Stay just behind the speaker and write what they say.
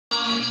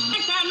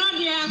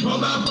Obey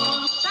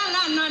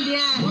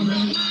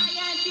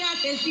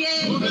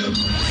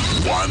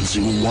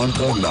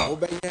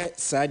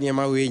Sadia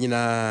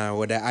Mawina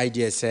with the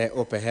idea say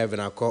open heaven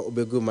a call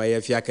Ubegu Maya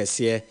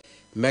Fiacasia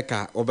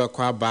Mecca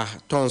Obequaba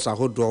Tons a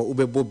Hodro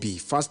Ube Bobby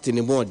fasting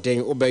in more day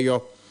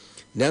Obeyo.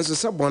 Nanso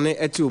sabone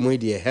etu mu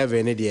de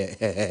heaven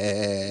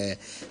de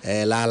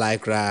la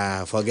like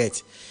ra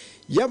forget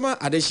yama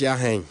adehia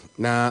hen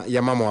na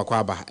yama mo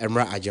akwaba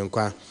emra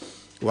agenkwa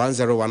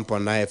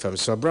 101.9 FM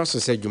so braso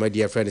say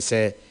dwumadi friend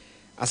say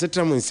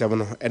asetramu nsem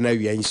no na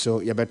wian so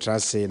ye betra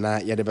se na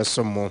ye de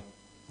besomo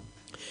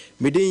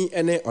midin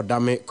ene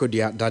odame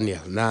KODUA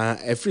Daniel na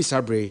every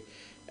sabre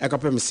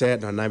ekopem say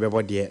na na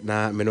bebo de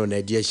na me no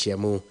na di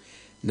ahyiamu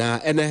na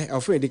ene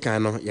ofo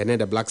edikan no ye ne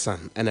the black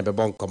sun ene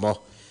bebo nkomo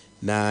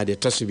na de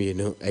tosubi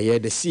no eye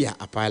de sia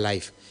apa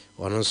life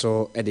ono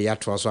so e de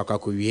yatro so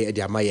akakowie e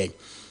de amayen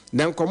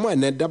na nkomo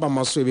ene daba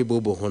maso e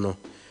bobo ho no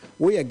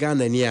wo ye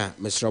Ghana ni a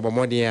mesrobo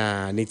modern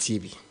a ne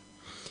TV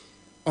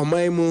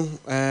omaimu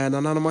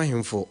nananoma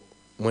hemfo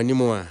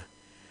monimu a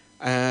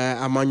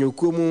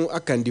amanyoku mu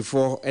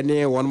akandifo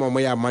ene wonmo mo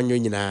ya amanyo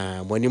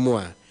nyina monimu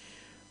a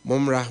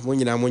momra mo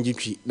nyina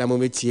monjitwi na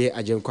mometie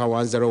agenkwa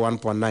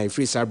 101.9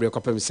 free sabre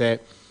kopem se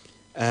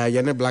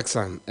ye ne black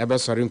sun ebe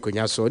sori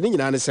nkonya so ni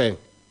nyina ne se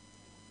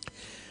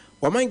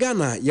Waman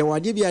Ghana ye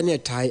wade bia ne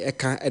tai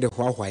eka e de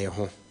hoahwaye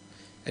ho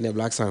ene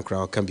black sun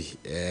crowd can be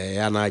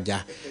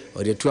anaja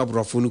or the two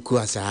abrofo nuku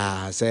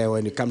asa say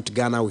when you come to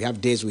Ghana we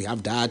have this we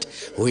have that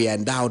we are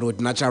endowed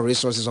with natural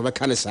resources of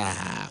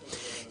Canada.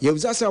 You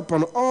just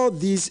upon all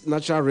these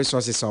natural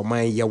resources of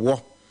mine ye wo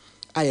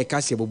aye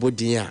kase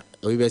bobodin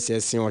a we be say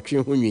sin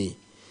otwe honwi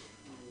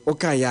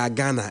oka ya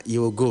Ghana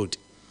ye gold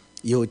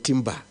ye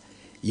timber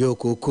ye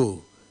cocoa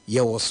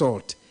ye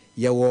salt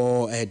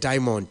ye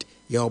diamond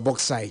ye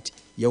bauxite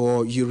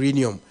your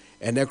uranium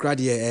and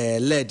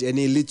lead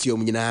any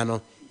lithium nyina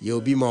no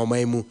you be ma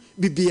omaimu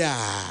bibia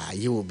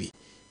you will be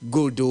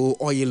gold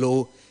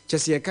oil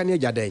chese kan ya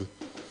jaden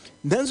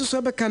dan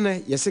so be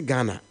kan yes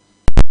Ghana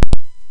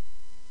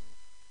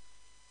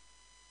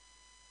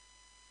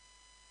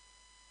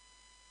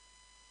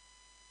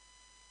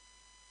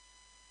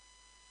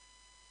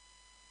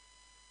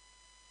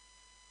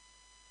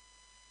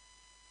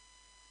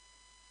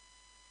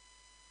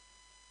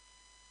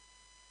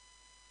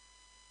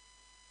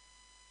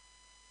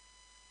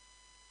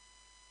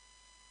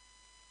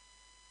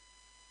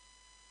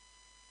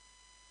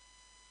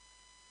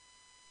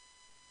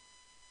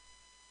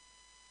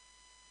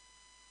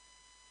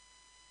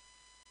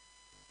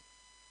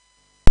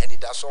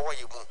so what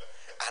you move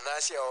and I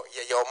say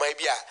your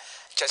maybe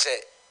just say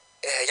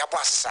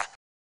yabasa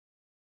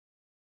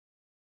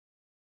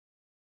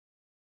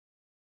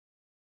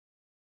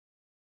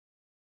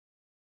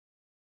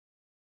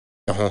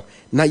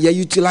na ya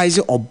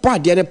utilize oba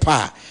de ne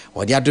pa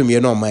o de adom ye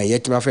no man ye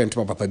tima friend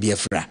to papa bi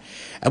afra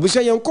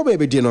abusia ye nko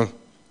be di no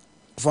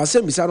for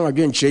say bisa no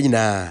adwen kire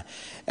nyina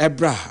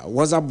ebra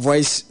WhatsApp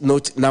voice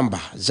note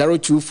number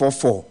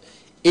 0244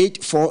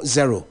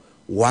 840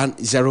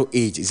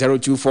 108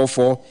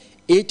 0244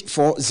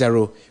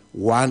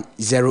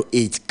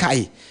 840-108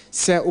 kai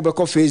se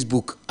ubeko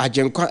Facebook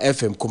agenkwa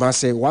FM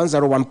Kumase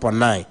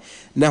 101.9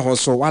 na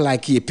hoso wa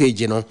like your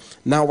page no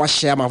na wa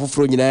share ma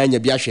foforo nyina nya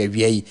bia hwe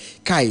awie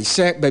kai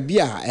se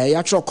babia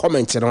ya tro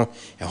comment no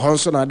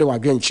honso na de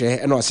wadwen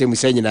kire na ose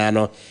musa nyina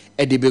no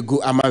e de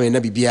begu amame na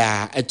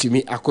bibia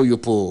atumi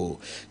akoyopo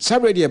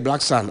sabrede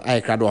black sun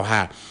ai krado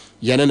ha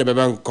yene ne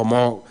bebe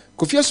nkomo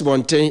Kofi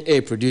Asubonten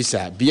a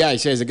producer, BI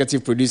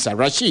executive producer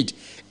Rashid,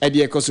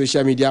 Eddie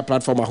social media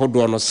platform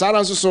ahodo no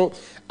Sara so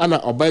ana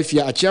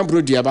obafia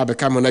achiambro dia ba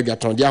become na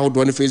biaton dia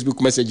ahodo no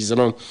Facebook messages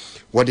no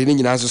wode ni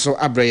nyina so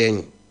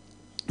abrayen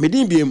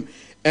medin biem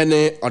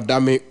ene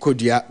odame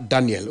KODUA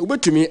Daniel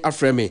ubetumi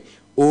afreme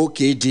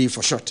OKD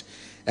for short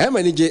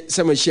manage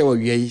sama share wa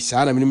wiei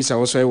saa na menim sa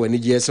wo so wani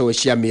je se wo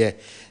hia me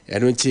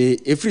eno nti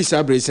efri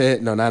sabre se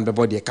no na be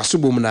body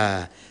kasubom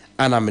na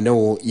ana mene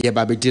wo ye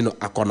ba bedi no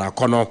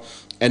akono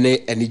ene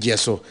enije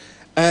so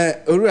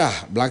ora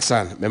black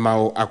sun mema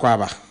wo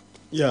akwaba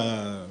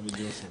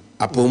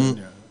apom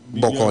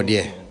boko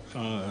de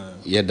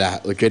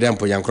yeda otwede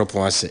mpo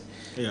yankropon ase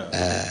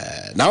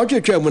na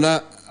otwetwa mu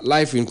na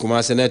life in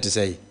Kumasi na to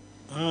say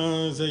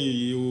say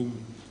you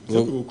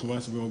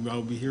Kumasi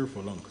I'll be here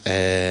for long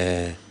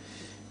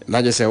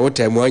na je say o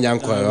temu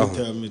yanko no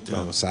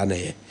sa na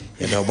ye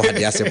do ba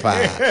de ase pa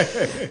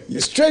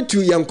straight to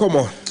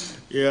yankomo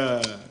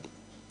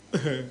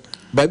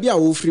baby a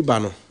wo free ba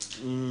no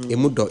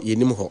emu do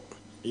yenim ho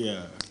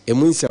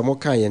emu nsemo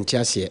kan ye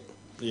ntiase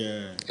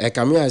e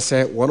kamia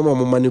say one more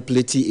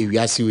manipulate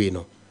ewiase we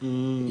no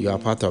you are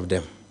part of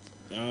them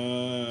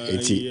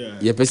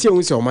ye pese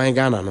hu se o man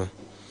Ghana no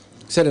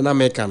se de na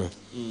America no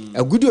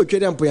agudi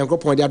otwede mpo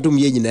yankopon de adom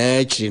ye nyina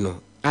akiri no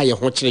aye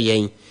ho kire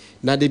yen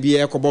na de bi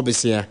e kobo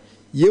besia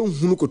ye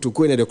hunu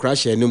kotoko na de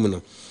crash enum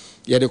no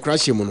ye de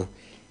crash mu no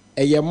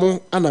eye mo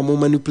ana mo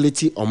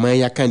manipulate o man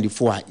ya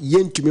kandifo a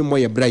ye ntumi mo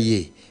ye bra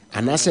ye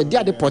anase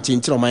dia de port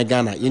intro my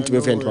Ghana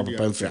yentumi friend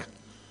papa mfra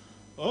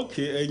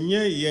Okay, and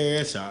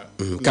yeah, sir.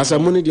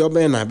 Casamuni, the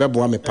open, I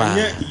bebo me pa.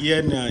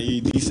 Yeah,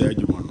 this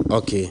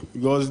Okay.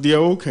 Because they're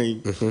okay.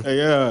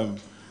 The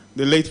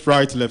late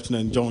Flight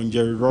Lieutenant John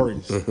Jerry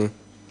Rawlings.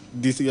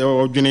 This they're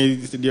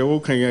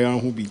okay,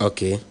 who be.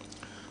 Okay.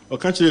 Or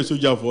can't you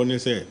soldier for one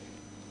say,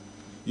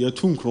 you're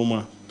too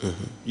chroma.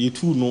 You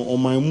too know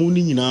on my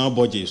mooning in our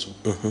bodies.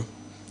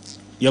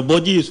 Your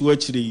body is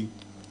actually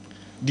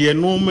the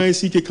enormous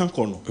city can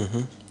corner.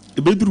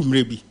 The bedroom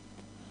maybe.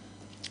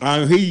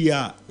 And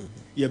here,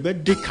 you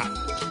bet dicker.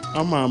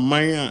 I'm a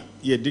maya,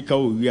 ye dicker,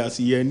 we are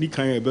seeing any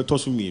kind of better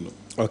to me.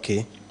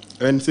 Okay.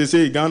 And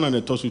say Ghana and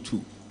a toss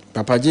two.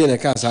 Papa Jane, a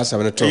cast has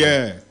a trouble.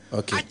 Yeah.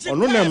 Okay. On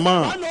no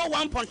man.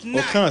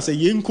 Or can't say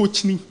yen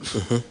coach me.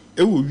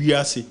 We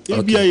are say,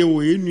 be a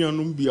way in your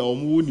be our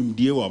moon,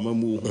 dear or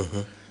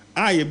mamoo.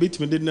 I a bit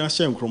me did not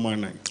shame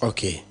chromana.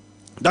 Okay.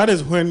 That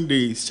is when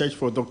they search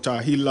for Dr.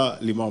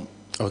 Hila Limam.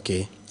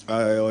 Okay.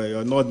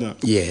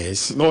 Not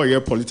yes. No, yeah,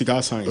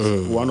 political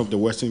science, one of the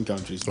Western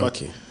countries. But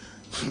okay.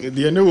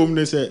 The other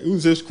woman said, "You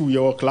say school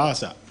your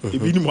class,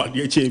 if you know what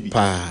HB."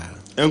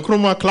 And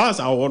chroma class,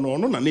 I want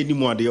no any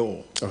more dear.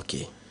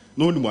 Okay.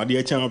 No more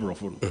dear chamber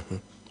of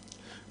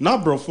now,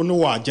 bro,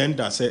 no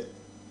agenda said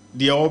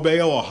the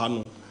obey or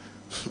hano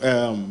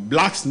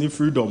blacks need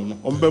freedom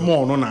on be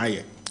more no na.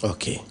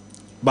 Okay.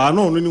 But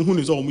no, who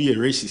is all me a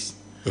racist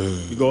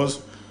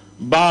because.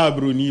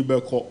 Barbara ni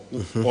beko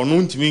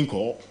onu ntimi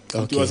nko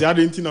it was ya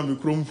denti na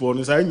mikrom for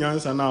no say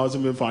nyansa na also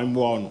me fan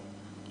bo no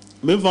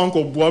me fan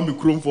ko bo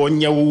mikrom for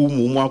nya wo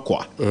mu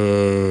akwa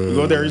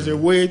because there is a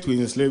way to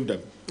enslave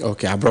them.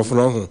 Okay, abrofo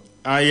no ho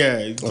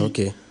yeah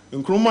okay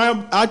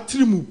nkroma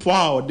atrimu po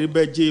a o de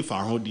beje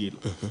fa ho de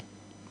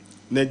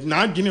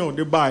na adwene o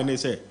de ba na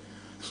say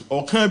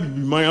o kan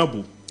bibi man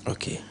abo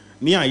okay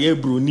ni aye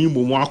bro ni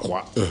mu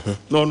akwa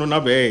no na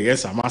be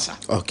yes amasa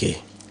okay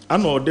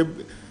ana o de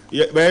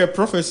yeah,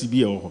 prophecy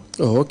be oh.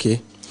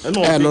 Okay.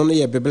 No,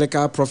 yeah,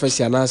 biblical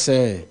prophecy and I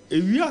say.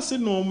 If you are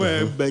saying no more,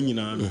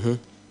 Benina,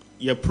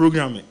 you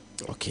program it.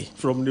 Okay.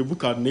 From the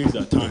book of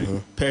Nebuchadnezzar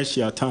time,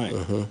 Persia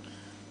time,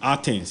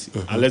 Athens,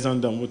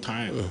 Alexander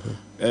time,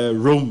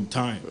 Rome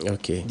time.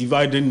 Okay.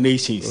 Dividing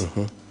nations.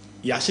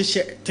 Yeah,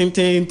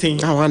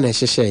 ting. I want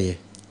to share.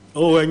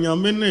 Oh, and your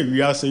men,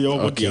 we are saying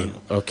okay.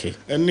 Okay.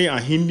 And they are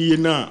Hindi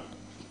na.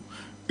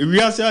 If we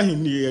are saying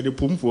Hindi, the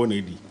pump for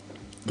Nedi.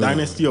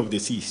 Dynasty of the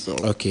Seas.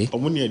 Okay.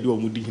 Omuni edu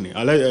omudihine.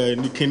 Ale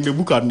ni kende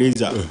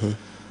Nebukadnezar.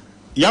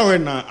 Yawe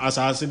na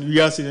assassin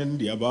wiase ne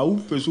dia ba wo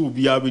peso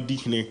obi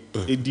abedihine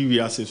edi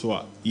wiase so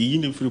a yi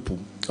ne free pom.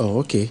 Oh,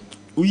 okay.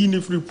 Uyi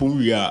ne free pom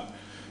wi a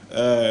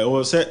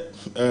o se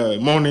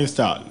Morning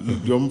Star,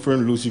 your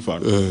friend Lucifer.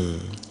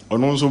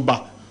 Ono so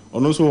ba.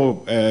 Ono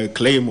so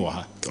claim wa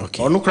ha.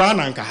 Okay. Ono kra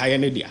na nka ha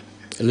ne dia.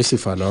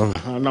 Lucifer no.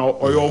 Na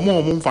oyo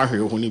mo mfa hwe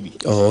ho ne bi.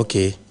 Oh,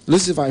 okay.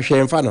 Lucifer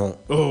hwe mfa no.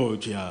 Oh,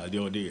 yeah, the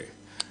odie.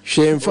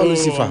 Shame for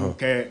Lucifer.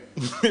 Okay.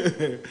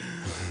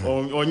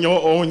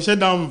 On set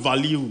down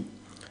value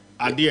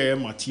idea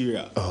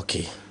material.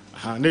 Okay.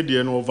 And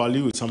they no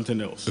value is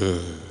something else.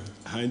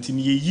 And in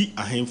ye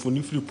a handful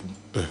of flip.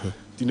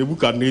 The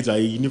Nebukadnezar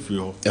ye free.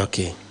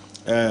 Okay.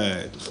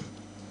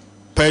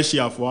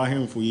 Persia for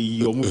him for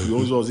ye almost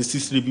was a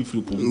sister be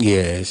flip.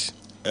 Yes.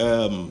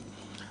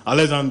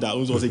 Alexander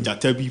was a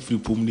Jatebi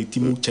flip the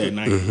Timu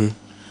Chennai.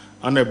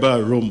 And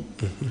about Rome.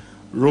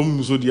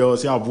 Rome so dia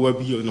say aboa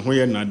bi no ho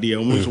ye na de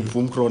o so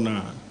pom kro na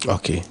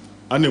okay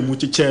and mu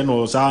chiche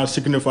no sa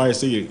signify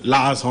say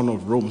last son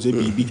of Rome say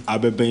bi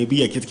abeben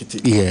bi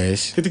kitikiti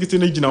yes kitikiti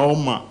na gina o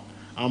ma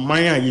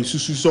aman a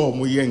yesusu so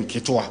mo ye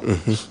nketoa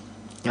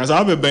na sa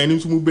abeben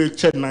ni mu be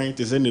che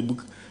 90 say ne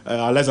book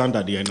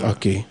Alexander de na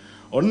okay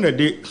on na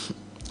de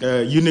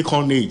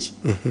unicorn age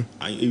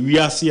we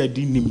are see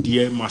adi nim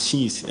de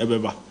machines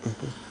ebeba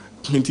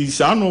nti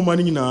sa no ma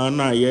ni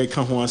na ye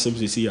ka ho asem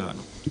sesi ya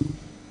no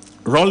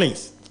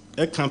Rollins,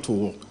 a can't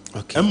walk.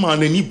 Okay. A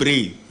man any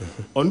brave.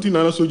 Until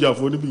another soldier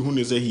for the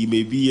who say he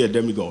may be a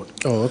demigod.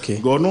 Oh, okay.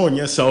 Go no,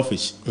 you're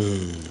selfish.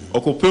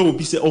 Okope will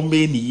be say, oh,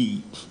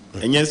 many.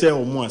 And yes,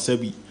 oh, more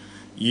sabi.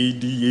 Ye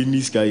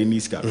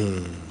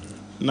niska.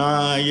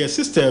 Na, your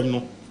system,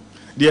 no.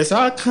 There's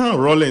a can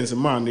Rollins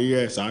man,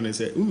 yes, and I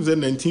say, it was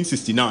in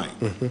 1969.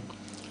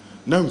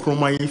 Now,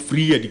 chroma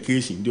free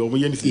education. The over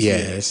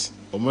yes.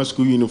 Or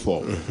school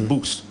uniform,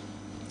 books,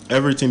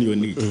 everything you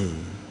need.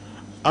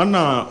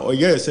 Anna, or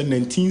yes, in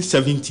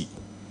 1970,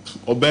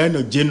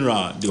 Obama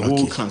general the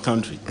whole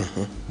country.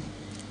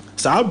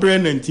 So I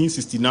bred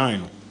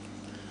 1969.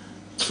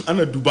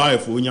 Anna Dubai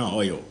for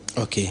oil.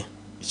 Okay.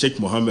 Sheikh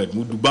Mohammed,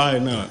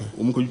 Dubai na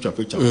umuko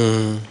picture.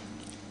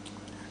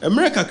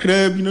 America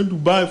crab,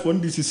 Dubai for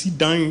this is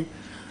dying.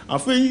 I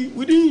feel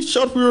within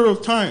short period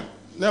of time.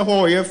 That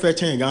whole year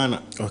fetching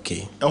Ghana.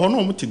 Okay. I want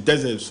no much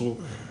desert so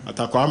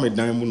atakwame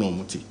dan mu no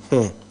muti.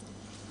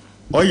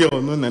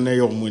 Oil no na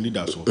your money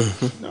that's all.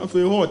 Now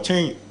for whole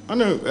chain. I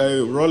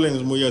know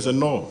Rollins mo yes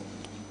no.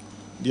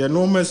 The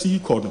enormous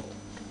econo.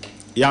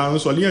 Ya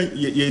so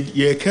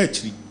ye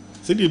catchy.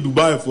 Say the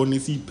Dubai for ni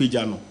see page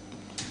no.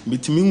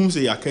 Bitimi hu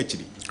say ya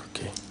catchy.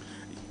 Okay.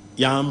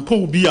 Ya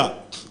mpo bia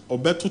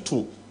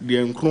obetoto the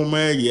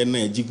Nkrumah ye na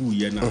jigu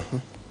ye na.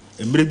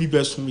 Emre bi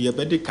beso ye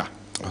bedeka.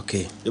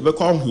 Okay. You be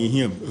call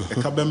him a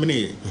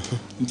cabamene.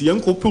 The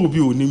uncle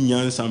probably onim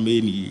nyansa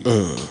many.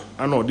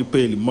 I know the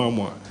pale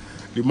mama.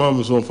 The mom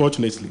is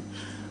unfortunately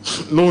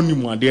no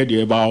more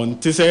there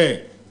about to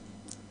say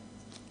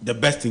the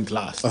best in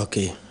class.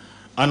 Okay.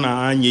 Anna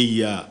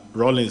Anya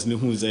Rollins knew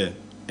who's there.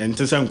 And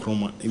to some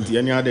chroma into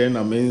any other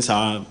means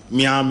are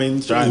mere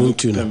men trying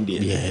to come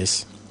there.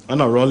 Yes.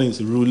 Anna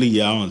Rollins really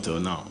here until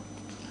now.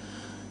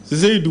 To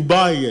say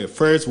Dubai,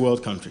 first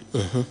world country.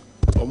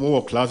 Or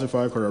more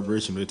classified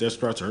collaboration with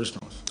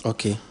extraterrestrials.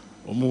 Okay.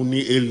 Or more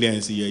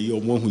aliens here,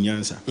 or more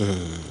hunyansa.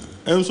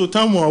 And so,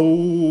 time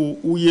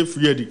we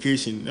free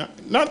education,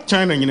 not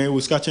China, you know,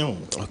 was catching on.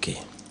 Okay.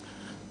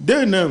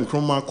 They name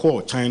Chroma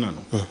call China,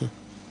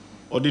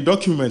 or the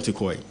document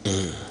call.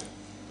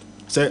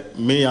 Say,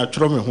 may I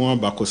try me one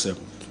back or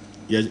seven.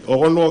 Yeah,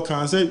 or no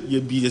can say,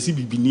 you be a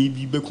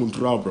CBB, be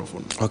control, bro.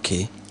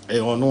 Okay.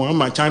 Or no,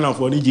 I'm a China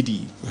for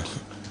NGD.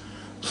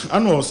 I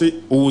know, say,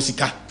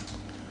 Osika.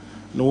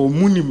 No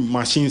money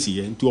machines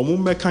here to a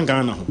moment can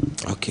Ghana.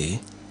 Okay.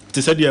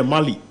 To say the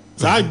Mali.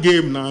 That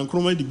game now,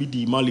 Nkrumah to be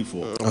the Mali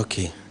for.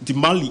 Okay. The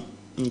Mali,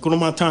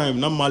 Nkrumah time,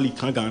 not Mali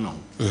can Ghana.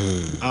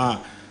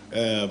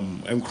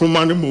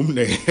 Nkrumah the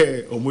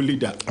moment or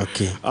leader.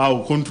 Okay.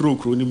 Our control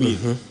chronomy.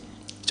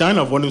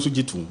 China for no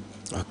sujitu.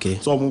 Okay.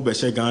 So move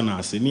be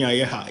Ghana, say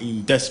near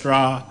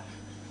industrial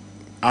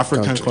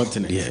African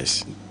continent.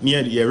 Yes.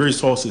 Near the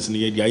resources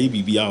near the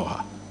IBB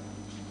hour.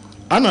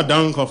 Anna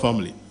Danko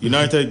family,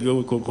 United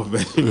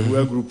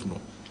Convention group no.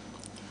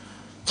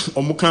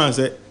 Omukan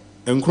say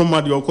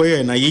Nkrumah de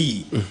okoye na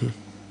yeyi.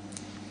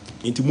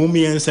 Inti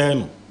mumi ense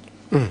no.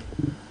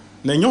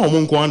 Na nya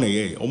omonko na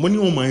ye, omoni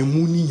oman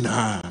mu ni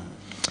na.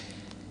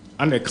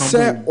 Ana kampo.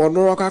 Say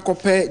ono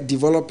akakopɛ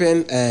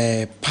developing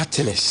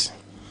partners.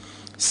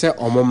 Say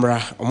omomra,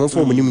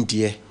 omomfo omonim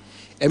de.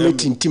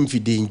 Emetintim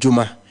fide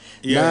njuma.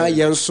 Na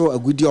yenso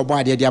agudi obo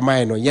ade de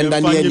amai no. Yenda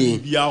ne ni.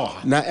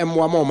 Na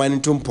emwa ma oman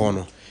ntompon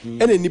no.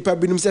 Ene nipa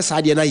binum se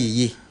saade na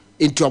yeye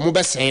enti omo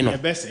besen no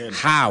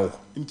how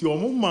enti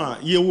omo ma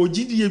ye wo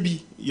gidie bi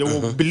ye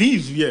wo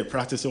believe ye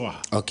practice wa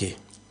okay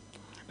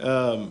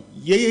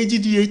ye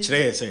gidie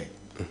kire se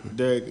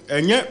the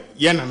enye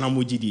ye na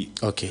mo gidie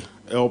okay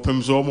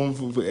opem so omo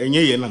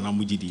enye ye na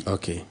mo gidie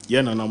okay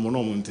ye na mo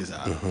no mo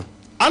ntisa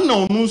ana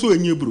onu so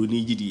enye bro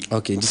ni gidie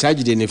okay di sa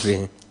gidie ne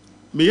frɛ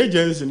me ye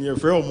Jensen ye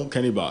frɛ omo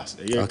cannibals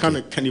ye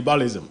kind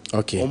cannibalism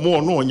okay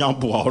omo no onya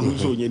boa onu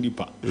so onye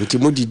nipa nti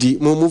mo didi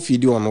mo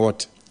feed on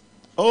what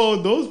oh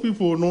those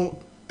people no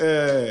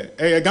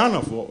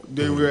Ghana for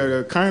they were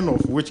a kind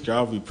of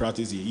witchcraft we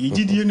practice here. You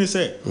did you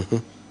say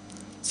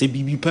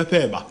bibi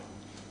pepe ba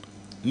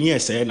ni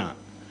say na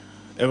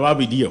e ba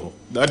be die ho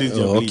that is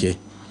your okay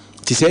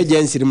ti say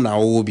Jensen na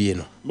wo bi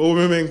no mo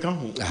me nka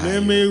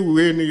ho me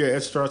we ni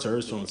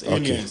extraterrestrials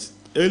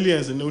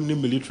aliens no ni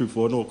military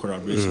for no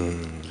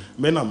collaboration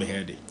men am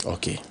head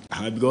okay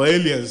because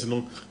aliens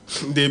no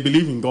they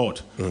believe in God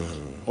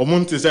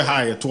omonte say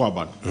hi to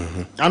aban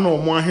ana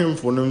omo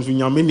ahemfo no nso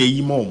nyame na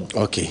yi mom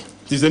okay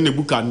this is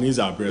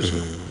Nebuchadnezzar breast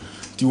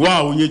ti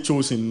wa wo ye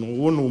chosen no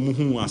wo no mu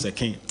hu as a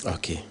king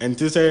okay and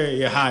to say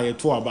ye hi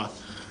to aba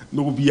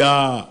no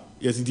bia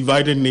yes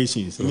divided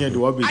nations near the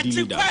wa be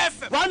leader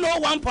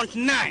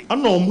 101.9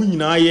 ana omo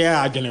nyina ye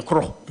agene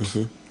kro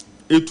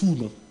etu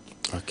no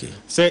okay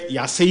say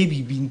ya say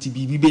bibi nti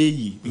bibi be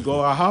yi because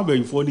I have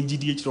before the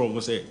GDH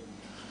trouble say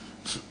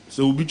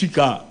so obi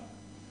twika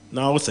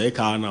na wo say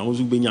ka na wo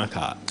zu benya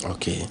ka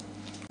okay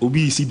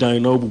obi si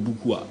dan na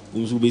obubuku a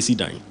wo zu be si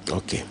dan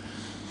okay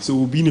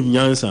so obi nim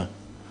nyansa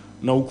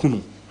na wo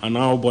kunu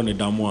ana wo bo ne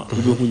damo a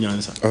obi hu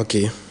nyansa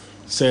okay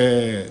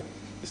say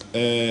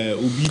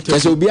obi te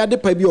so obi ade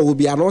pa bi o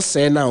obi ano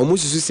say na o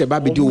mususu se ba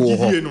bi di wo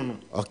ho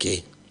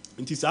okay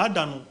nti saa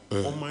da no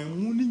oman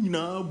mu ni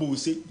nyina bo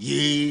se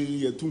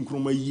ye tu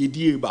Nkrumah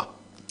yedie ba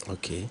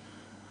okay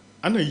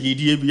ana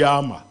yedie bi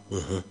ama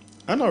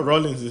ana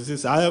Rollins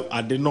says I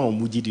ade no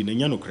mu gidi na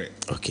nya no kre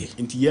okay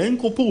nti ye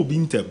nkopo obi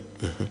ntem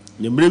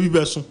ne mre bi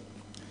beso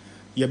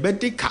ye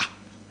bedeka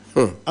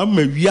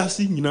ama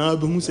wiase nyina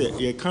be hu se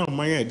ye kan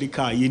man ye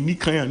deka ye ni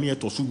kan ane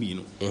to so mi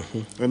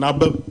no na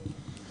ba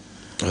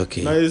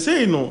okay na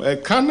say no e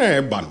kan na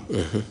e ba no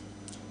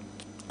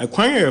e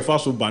kwan ye fa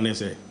so ba ne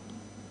se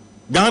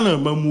Ghana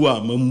mamu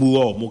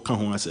o mo ka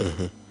ho ase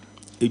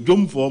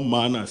edwom for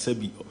man na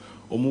sabi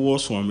omo wo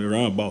so am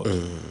around about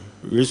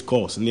race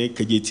course ne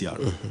kajetia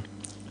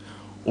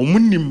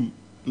omunim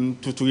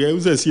tutu ye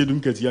uza sie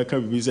dum katia ka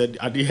bi said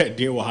ade head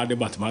wo had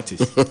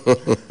mathematics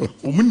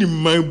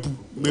omunim man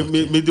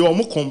me de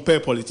omo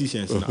compare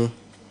politicians na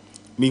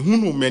me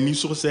hunu many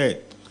so said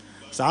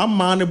sa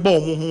man ba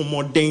omo ho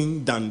more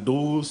than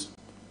those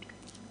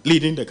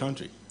leading the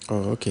country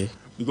oh okay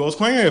because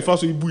when you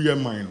first ibu ye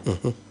man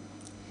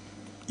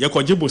ye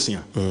ko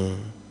jebosia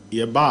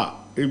ye ba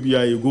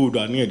ebia ye gold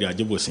an ye de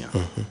ajebosia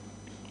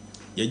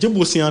ye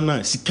jebosia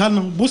na sika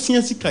no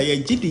bosia sika ye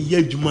gide ye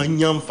adwuma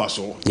nya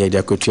mfaso ye de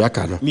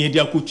akotuaka no me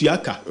de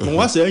akotuaka mo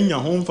wa se anya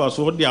ho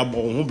mfaso de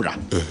abo ho bra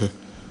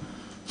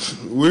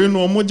we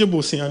no moje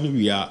bosia no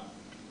wi a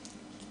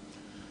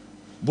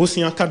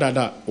bosia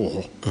kadada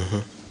oh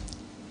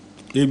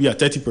maybe a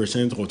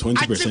 30% or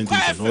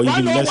 20% or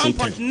even let's say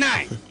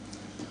 10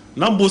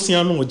 na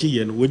bosia no oje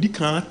ye no wadi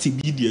kan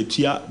tibi de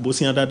atua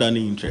bosia dada no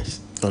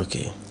interest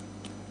okay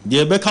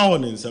de be ka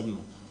won nsem no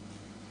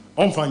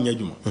on fa nya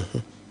dwuma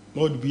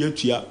no de bi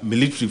atua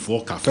military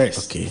for ka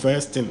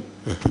first thing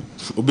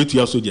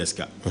obetua soldiers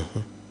ka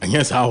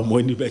anya sa o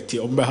mo ni beti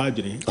o be ha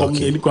dwene kom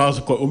ni kwa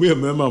so o me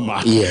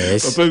mama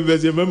yes papa bi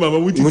be mama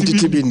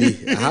mutiti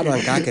bindi ha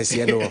ran ka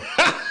akese no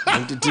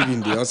mutiti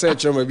bindi o se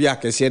choma bi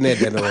akese na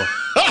de no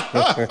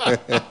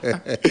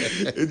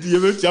eti ye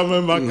be tia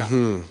mama ka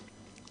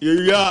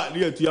ye ya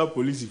ni atua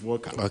police for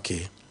ka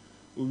okay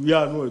we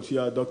are no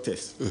atua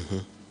doctors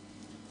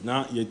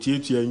na ye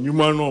tie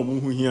nyuma no mo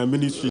hu hia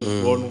ministry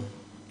for no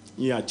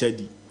ya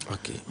chadi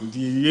okay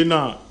ndi ye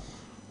na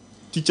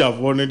teacher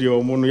for no de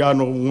omo no ya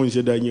no hu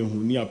nse da nye hu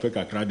ni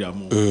apeka kra de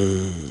amo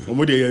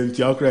omo de ye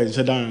ntia kra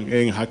nse dan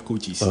en hard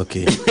coaches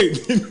okay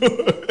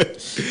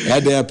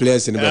there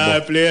players in the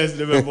ball players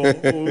the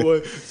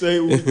ball say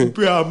we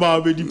pay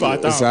ama be di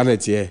pata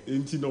sanity eh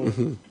nti no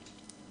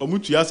omo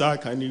tua sa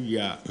ka ni wi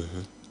a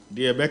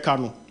de e be ka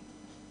no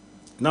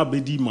na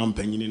be di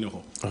mampanyini ne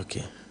ho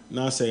okay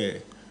na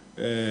say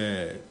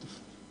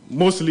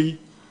mostly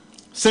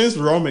since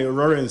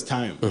Lawrence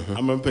time,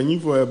 I'm a penny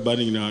for a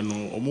budding now,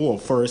 no more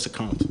forest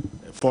account,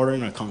 a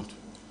foreign account.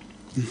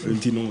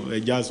 You know,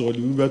 just all the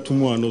Uber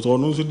tomorrow, and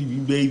also the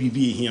baby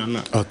be here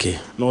now. Okay,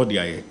 no,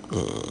 dear,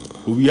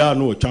 we are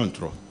no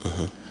chantro.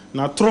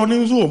 Now,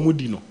 Trollings or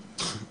Mudino,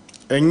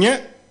 and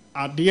yet,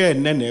 at the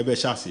end, never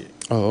chassis.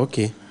 Oh,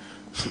 okay,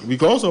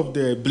 because of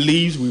the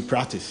beliefs we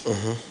practice,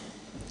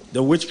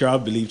 the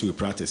witchcraft beliefs we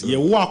practice. You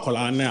walk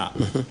on now.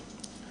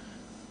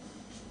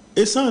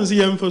 It sounds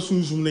the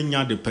emphasis on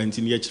the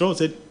depending. Yet,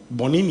 said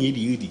Bonnie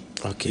needy.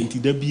 Okay. Inti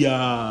there be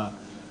a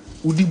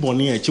Udi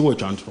Bonnie a chiwa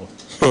chantro.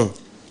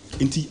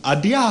 Inti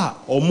Adia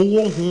or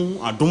more whom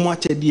I don't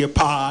watch a dear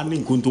pa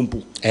in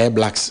Kuntumpu.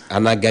 Blacks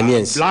and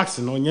Ghanaians. Blacks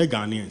no nye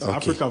Ghanaians.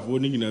 Africa for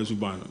Nigga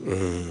Subana.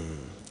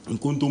 In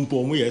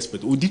Kuntumpu, we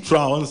expect Udi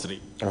Trawansri.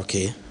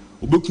 Okay.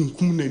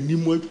 Obekum na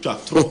nimo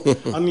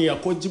atwatro and ya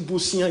kwaji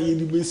bosia ye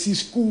di besi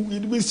school ye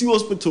di besi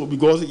hospital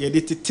because ye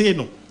dey tete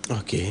no.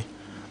 Okay.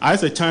 I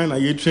say China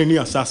ye training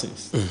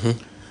assassins.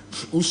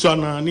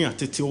 Usana ni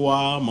atete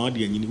wa ma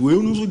de anyini. We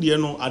unu so de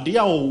no ade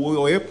a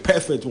wo ye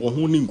perfect wo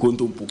ho ni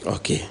nkontompo.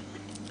 Okay.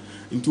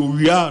 Into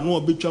we are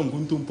no obetwa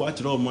nkontompo a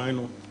kire o man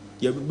no.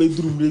 Ye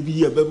bedrum re bi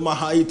ye be ma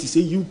ha it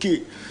say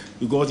UK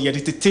because ye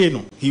tete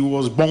no. He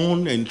was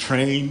born and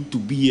trained to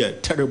be a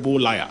terrible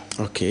liar.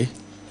 Okay.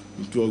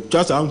 Into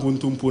just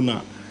nkontompo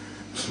na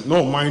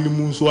no mind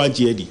mu so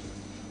agedi.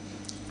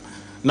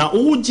 Na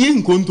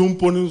oje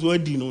nkontompo no so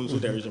adi no so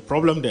there is a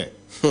problem there.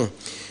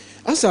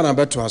 Asa na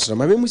beto aso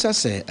ma memusa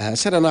se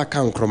sada na aka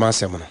nkroma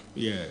asem no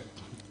Yeah.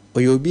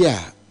 Oyobi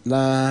a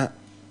na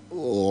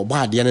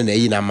oba ade na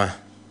yi na ma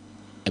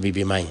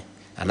abibiman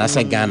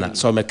anasa Ghana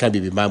so meka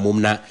bibiman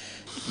mum na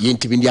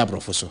yentimi ndi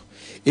abrofo so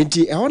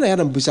enti e hona ya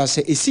na mbusa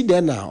se esi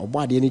de na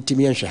oba ade ni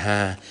timi enhwe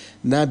ha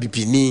na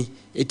bibini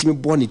etimi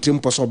bo ni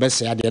trimpo so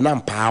obese ade na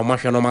mpa ma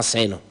hwe no ma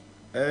sei no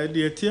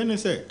De tie ne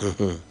se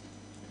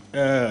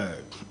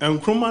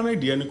nkroma na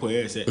de ne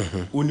koye se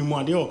onimu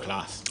ade o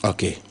class.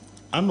 Okay.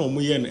 Ana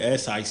omo ye no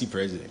SIC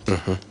president.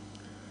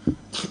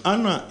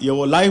 Ana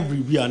your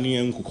library bi ani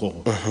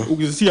enkoko.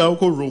 You see how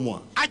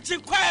Rome.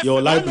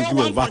 Your library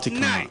bi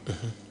Vatican.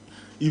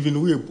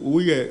 Even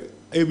we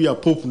every a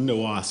pope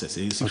no access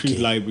a secret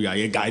library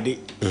I guide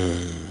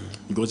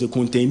because it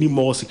contain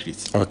more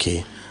secrets.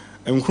 Okay.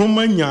 And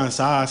Chroma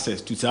nyansa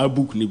access to that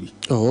book ni bi.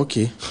 Oh,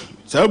 okay.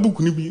 That book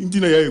ni bi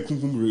intina ya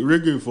kunkum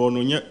reggae for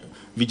no nya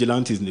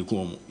vigilantes ne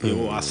kom.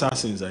 Your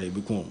assassins are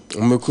become.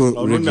 Omeku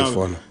reggae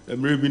for no.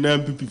 Maybe na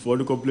people for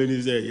the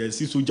complaints say yes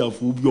see soldier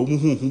for bi omo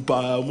hu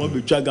pa omo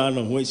be twa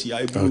Ghana ho si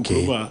ai bi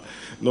Chroma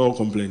no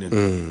complaining.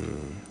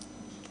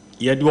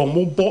 Ye de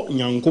omo bo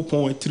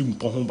nyankopon atrim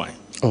po ho ban.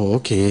 Oh,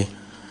 okay.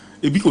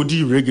 Ebi ko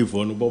di reggae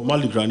for no but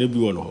Mali grane bi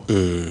wono.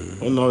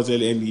 Ono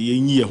say and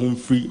ye home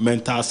free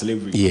mental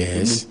slavery.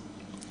 Yes.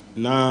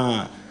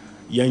 Na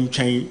young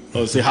chain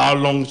or say how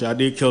long shall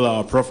they kill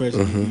our prophets?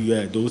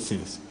 Yeah, those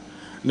things.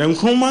 Then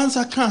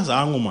Cromansa cancer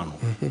angomano.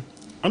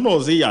 And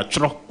all say ya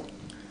tro.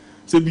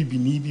 Say bibi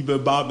ni bi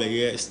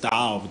be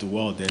star of the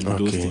world and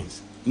those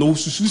things. No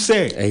susu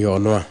say.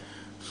 Eyo no.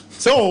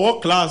 So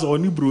what class or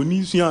ni bro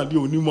ni suya di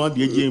oni mo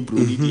de game bro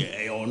ni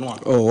eyo no.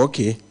 Oh,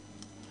 okay.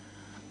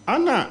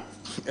 Ana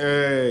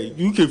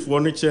UK for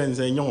no chance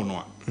and yon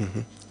no.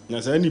 Na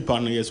say any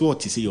pan yes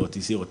what say.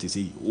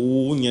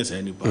 Oh yes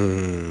any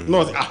pan.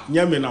 No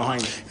nyame na hwan.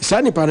 Say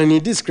any pan ni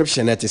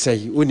description that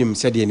say unim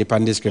said any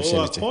pan description.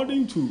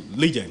 According to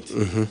legend,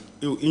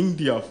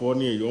 India for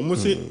near you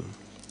almost say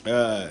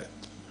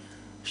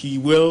he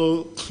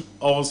will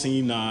all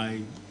see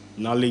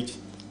knowledge.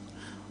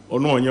 Or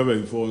no never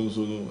before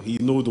so he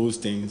know those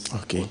things.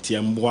 Okay.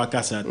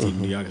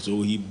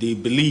 So they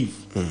believe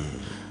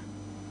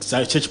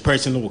such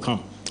person will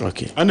come.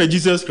 Okay. And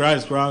Jesus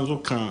Christ so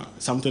can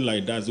something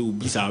like that so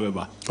be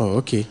sabeba. Oh,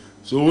 okay.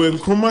 So when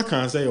Kroma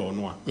can say or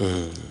no.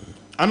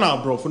 And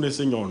our brother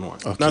say or no.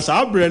 Now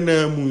sa brand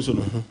moon so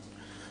no.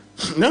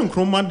 Na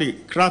Kroma de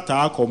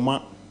krata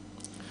akoma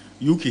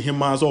UK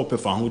him as up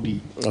fa hodi.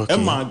 E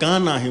ma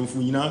Ghana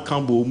hemfu nyina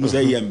kan bo mu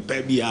say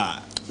yempe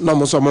bia. No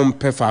mo so mo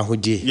mpe fa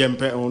hodi.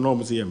 Yempe o no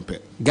mo say yempe.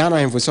 Ghana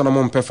hemfu so no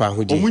mo mpe fa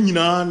hodi. O mu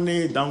nyina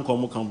ne dan ko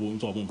mo kan bo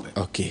so mo mpe.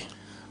 Okay.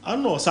 I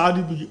know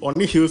Saudi be on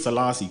the Hill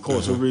Selassie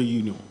cause over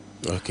union.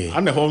 Okay.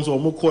 And the homes or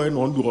more coin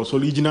on do also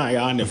original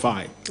and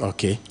fine.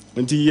 Okay.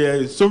 Until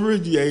yeah,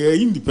 sovereignty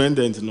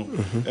independent no.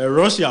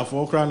 Russia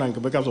for crown and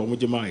Quebec of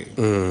Mujamai.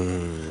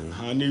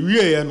 And the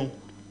real no.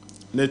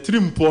 The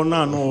trim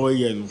pona no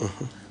yen.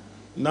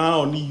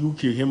 Now on the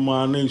UK him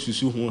man and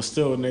Susu who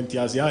still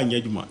Nentiasia and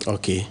Yeduma.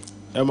 Okay.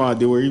 Emma,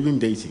 they were even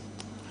dating.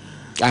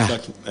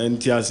 And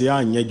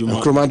Tiasia and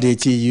Yeduma. Kroma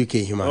date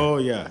UK him. Oh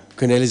yeah.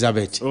 Queen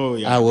Elizabeth. Oh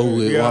yeah.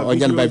 We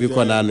on baby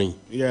corner.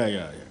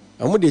 Yeah.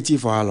 And what date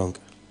for how long?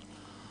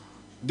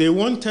 They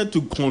wanted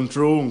to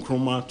control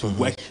Nkrumah to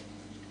work.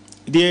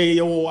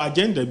 Your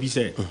agenda be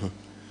said.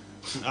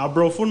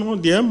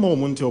 Abrofo the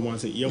moment you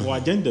say your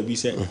agenda be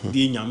said.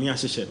 The nyame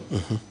ahyehyɛ no.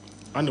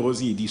 And it was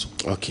this.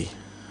 Okay.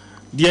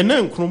 The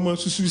name Nkrumah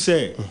susu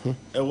say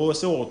e wo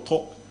say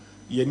oto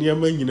ye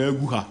niam nyina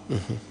agu ha.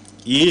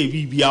 Ye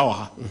bibia wa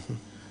ha.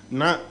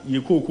 Na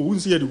ye koko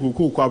unsi ye de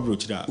koko kwa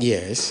brochira.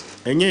 Yes.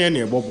 Enye ye na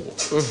ebobo.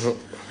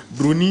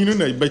 Broni no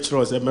na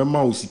bachelor say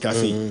mema osika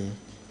say.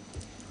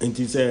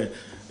 Enti say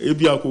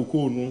ebi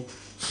akoko no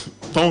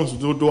tons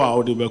do a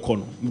o de be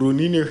kono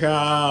broni ne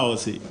hwa o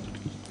say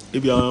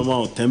ebi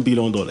amount $10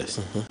 billion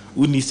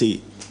we need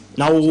say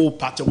now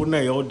patch wo na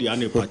e o de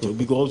an patch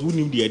because we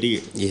need the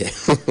idea yeah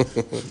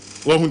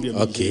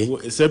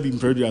okay say be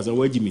produce and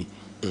wagimi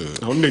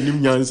na na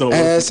nim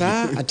nyansa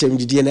sa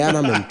atemdidie na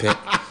na mempe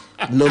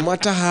no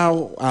matter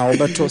how I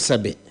beto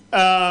sebe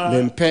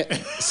mempe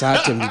sa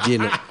atemdidie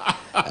no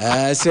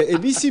say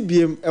ebisi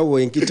biem e wo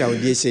nkita wo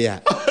die say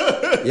a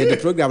yeah, the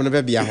program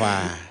never be a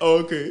while.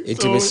 Okay.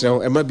 It will be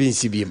so. It might be in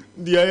CBM.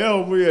 The idea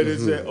of where they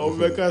say,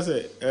 Omeka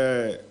say,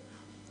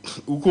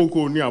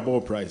 Ukoko near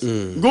about price.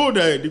 Go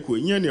there, Diko,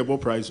 near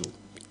about price.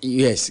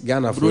 Yes,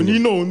 Ghana for Bruni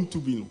no to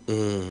be.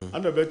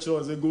 And the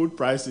bachelor say gold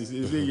prices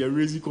is a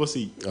raising cost.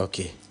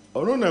 Okay. I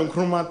don't know,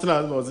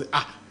 Chromatras was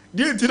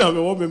dear Tina,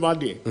 me want me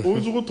mad there.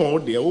 Also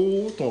told there,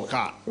 to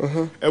car.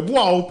 A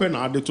boa open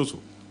at the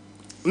total.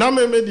 Now,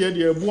 me made the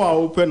idea, boa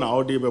open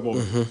out there.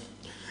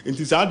 It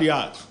is at the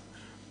art.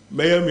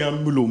 May me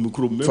ambulo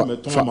micro me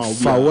toma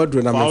forward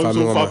na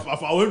family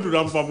forward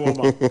na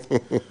family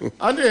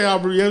and they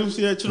have real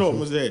see chiro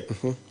mo say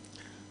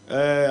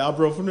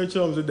abrofo no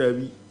chiro mo da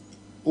bi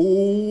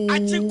oh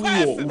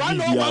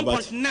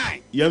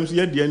 101.9 yam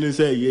see de ne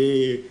say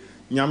ye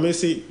nyame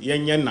se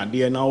yenye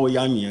nade na wo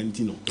ya nwe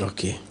anti no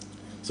okay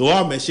so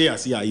wa me share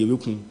ase a ye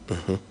bekun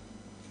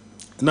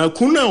na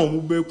kuna o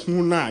mo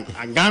bekun na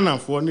Ghana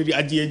for ne de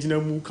ade agina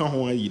mu ka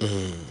ho ayi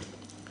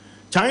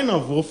China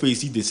will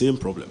face the same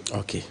problem.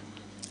 Okay.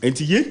 And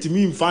yet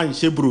me find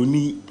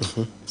Shebroni,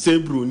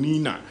 Sebroni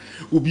na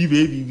ubi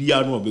baby be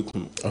no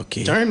bekun.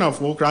 Okay. China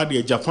for crowd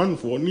Japan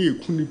for near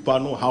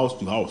Kunipano house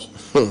to house.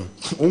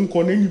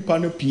 Unko any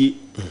pano pie.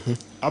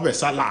 Abe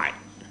salai.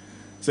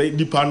 Say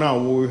the pana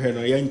wo he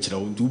no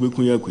yanchra do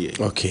bekun yakuye.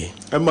 Okay.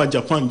 Emma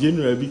Japan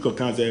generally because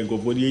can say go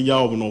for the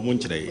yaw no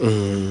monchre.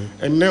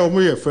 And now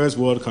we first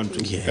world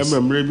country. Yes. Emma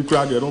maybe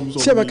crowd the room so.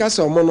 Sebeka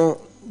so mono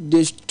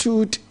they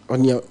stood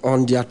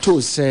on their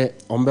toes say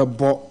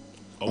ombebo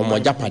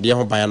omojapade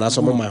ho ban na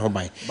so mo man ho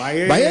ban. But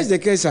yes the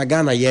case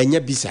Ghana ye nya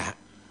bisa.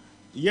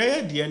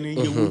 Yeah, dear ne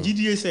ye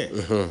wugidie say.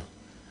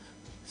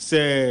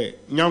 Say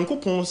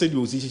Nyankopon say the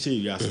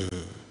osisi wiase.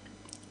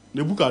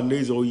 The book and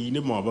days o yi ne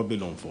mo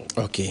Babylon for.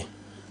 Okay.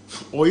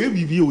 Oye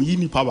bibi o yi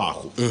nipa ba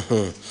ko.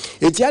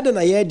 Eti ade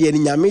na ye de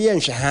nyame ye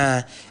nhwe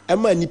ha e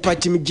ma nipa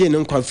tim gye ne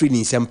nkwa free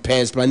ni sem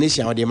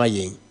explanation o de ma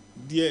yen.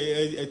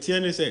 The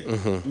etienne say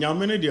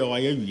nyame de o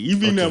ya wi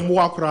even mo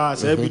akra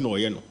say bi no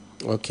ye no.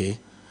 Okay.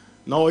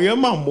 Na o ye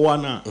ma mboa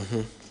na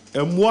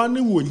mboa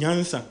ne wo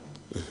nyansa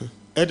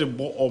e de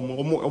bo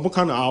omo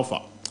kan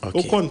alpha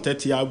o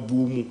kontati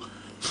abu mu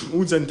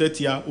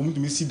unzentati a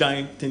umtumi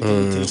sidan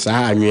tenten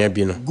sa anwea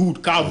bi no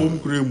good ka bom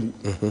kremu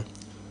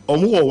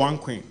omo wo one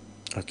queen.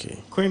 Okay.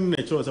 Queen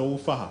na cho say wo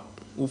fa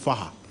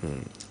ha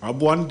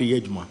aboa ne de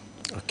adwuma.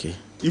 Okay.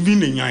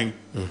 Even enyan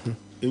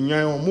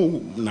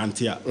omo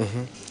nantia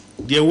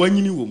de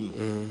wanyini wo mu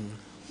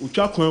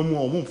utwa kwan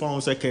mu omo mfa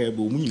ho seka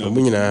be omo nyina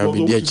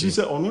bi de achi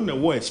say ono na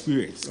wo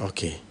experience.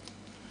 Okay.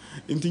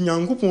 Inti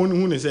Nyankopon ne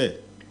hu ne say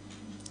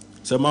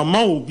se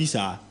mama obi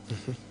sa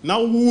na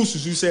wo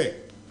susu say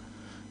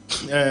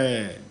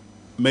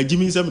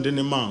magimi sem de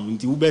ne ma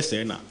nti wo be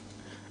say na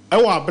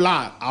e wa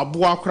bla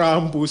abo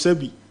akra mbo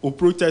sabi o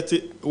protect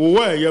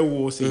wo ye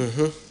wo say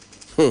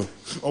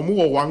omo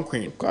wo one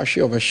queen kwa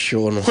hwe oba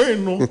show no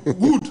queen no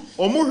good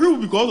omo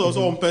hwe because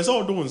also on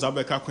person do nsa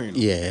be ka queen.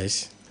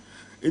 Yes.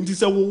 nti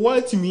sɛ wo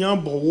what me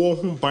abɔ wo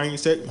ho ban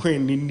sɛ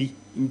kwen ni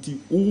nti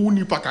wo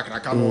ni pa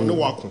kakraka no ne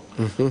wako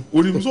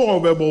onim so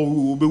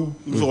obɛbɔ obewu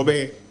so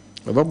obɛyɛ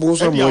Obabu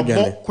so mo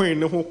dwane kwen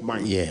ne ho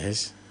ban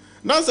yes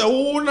na sɛ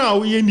wo na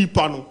wo ye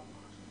nipa no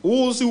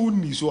wo se wo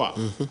ni so a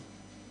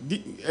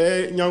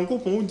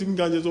nyankopɔn untim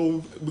ganje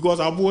so because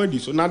abo adi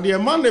so na de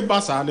man ne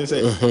basa ne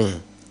sɛ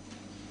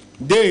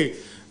they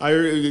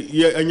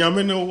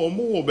anyame no omo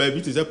wo ba bi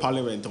te say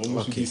parliament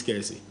omo so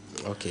discuss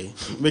okay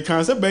me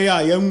can say be ya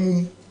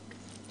yangum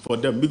for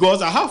them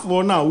because I have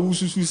one now who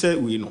susu say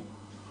we no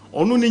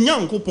ono ne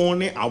nyankopon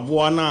ne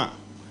aboa na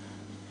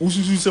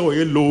ususu say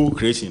we low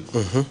creation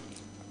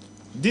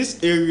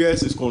this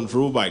areas is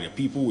controlled by the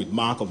people with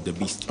mark of the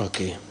beast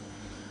okay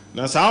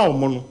na sa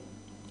omo no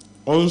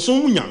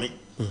onsum nyame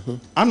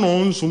ana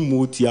onsum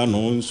moti ana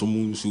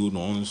onsum nsu na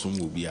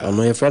onsum obia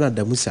ono ye frana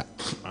damusa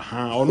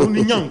aha ono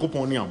ne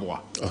nyankopon ne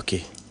aboa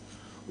okay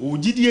o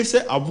gidie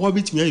se aboa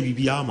betimi ayi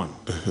bibia ama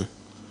no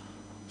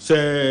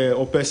se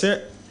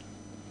opese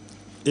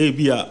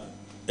ebia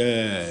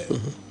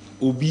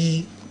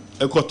obi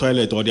eko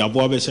toilet or the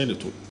aboa be se ne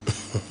to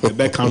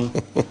be kan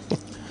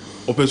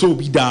opese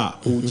obi da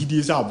o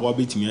gidie se aboa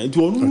betimi enti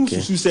ono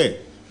susu se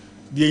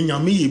de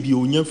nyame ye bi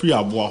onya free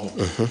aboa ho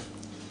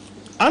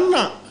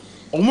ana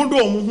omodo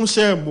omo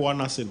share boa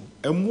na se no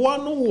emboa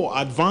no wo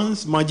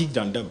advanced magic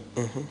than them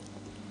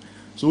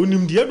so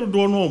onim de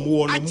dodo no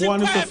omo no moa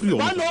no free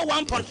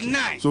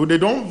 101.9 so they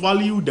don't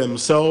value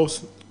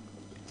themselves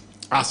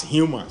as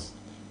humans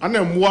ana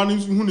emboa no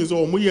hu ne so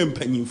omo ye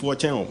mpanyimfo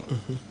chen omo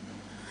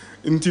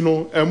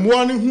ntino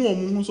emboa no hu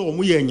omo so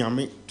omo ye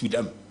nyame to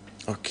them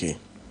okay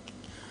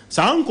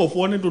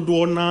sankofo ne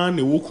dodo na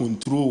ne wo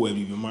control we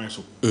bi man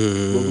so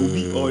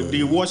or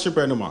they worship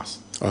animals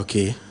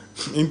okay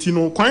Inti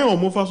no kwan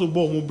omo fa so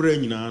bo omo bra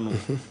nyina no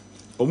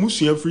omo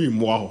sua free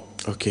moa ho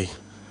okay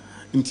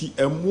nti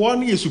emmoa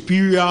no is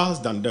superiors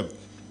than them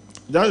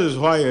that is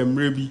why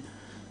emrebi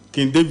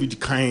King David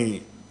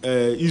kind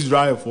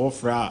Israel for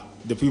fra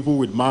the people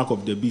with mark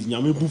of the beast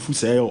nyame bufu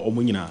say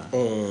omo nyina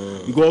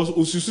because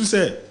osusu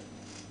say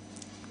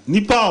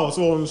nipa o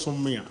so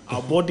onsom me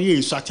abode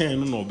e swachen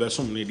no no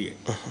obesom ne de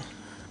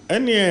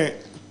ene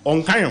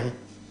onkan ho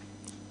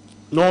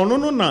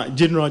no na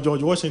General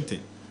George Washington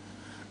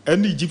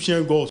and the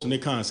Egyptian gods ne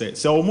can say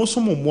almost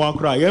some more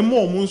cry ye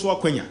more so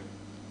akwanya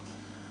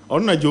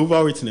on na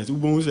Jehovah Witness we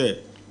bon say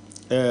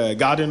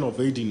Garden of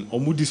Eden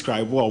omu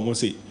describe what almost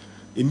say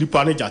in the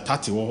planet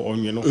atati or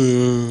you know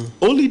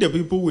only the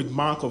people with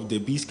mark of the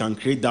beast can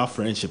create that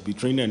friendship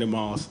between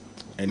animals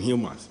and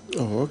humans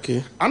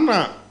okay and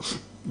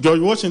George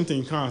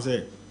Washington can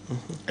say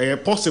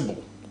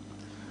possible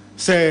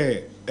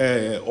say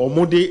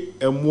omode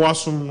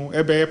emuasum no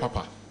ebe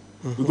papa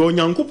because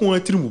nyankopon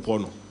atirimu po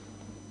no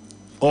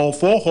or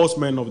 4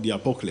 horsemen of the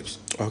apocalypse.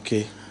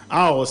 Okay.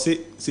 Or say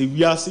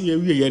we are see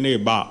we na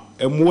ba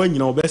emo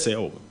anyina obese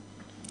o.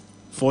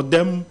 For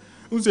them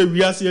who say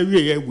we are see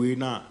we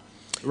na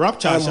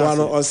rapture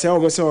o say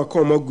o say o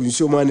ko ma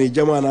gunso ma na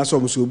ejama na so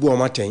mo so bu o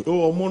maten.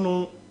 O mo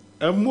no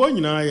emo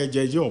anyina ye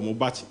jeje o mo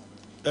bachi.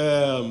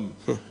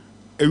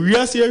 We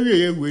are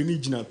see we ni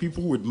gina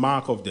people with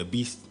mark of the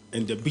beast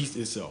and the beast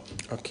itself.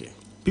 Okay.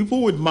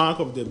 People with mark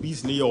of the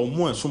beast ne o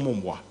mo enso mo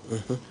mwa.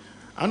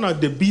 And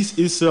the beast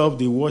itself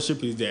they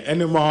worship is the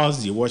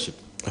animals they worship.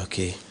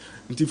 Okay.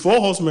 The 4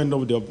 horsemen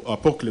of the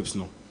apocalypse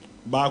no.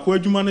 Ba ko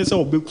adwuma ne say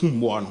obekum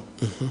mo no.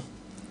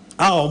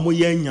 Omo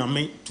ye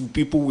nyame to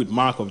people with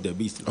mark of the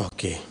beast.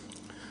 Okay.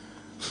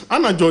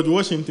 And George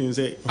Washington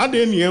say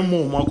ade ne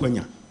emo mo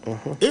akwanya.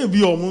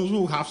 Ebi omo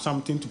so have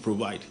something to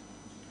provide.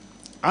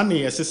 And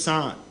yes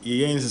san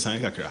ye nsesan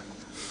kakra.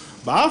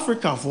 Ba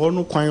Africa for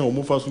no kwan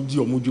omo fa so di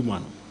omo dwuma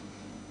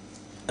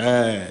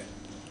no.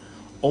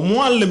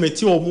 Omo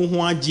alemeti omo ho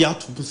agi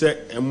atopo se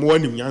emo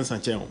anim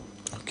nyansa chen.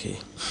 Okay.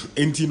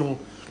 Enti no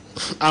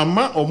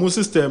ama omo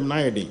system na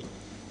yedin.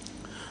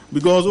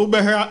 Because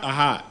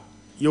aha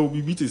you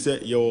be to say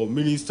your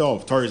minister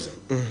of tourism.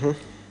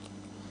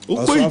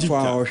 Uko Egypt.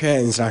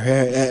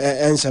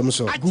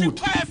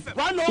 Good.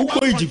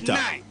 Uko Egypt.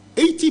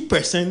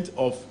 80%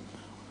 of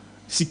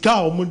sika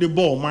omo de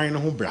ball mine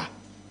ho bra.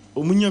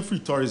 Omo nya free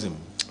tourism.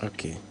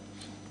 Okay.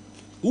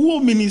 Who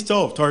minister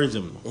of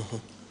tourism?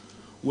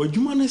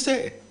 Wadwuma ne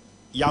say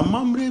ya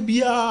mamre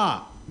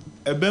bia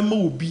ebema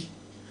obi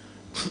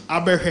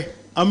aberhe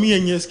ami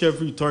enye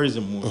free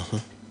tourism mo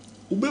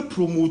ube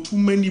promote too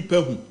many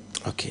people.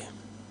 Okay.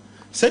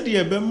 Said the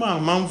ebema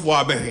amanfo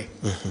aberhe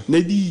na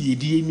di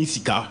yedi ni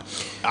sika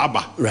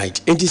aba.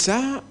 Right. And this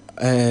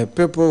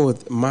people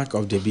with mark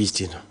of the beast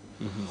you know.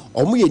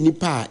 Omo ye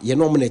nipa ye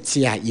no mo na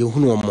tie a ye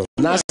hunu omo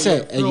na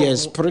say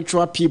yes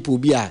spiritual people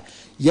bi a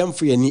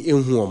yemfo ye ni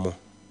ehu omo.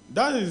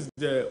 That is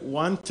the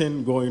one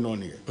thing going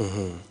on here.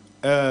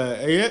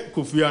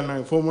 Kofi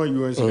Annan, former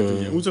UN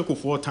Secretary, who's a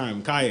 4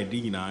 time Kaya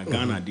Dina,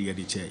 Ghana,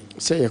 the chair.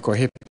 Say a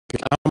cohip.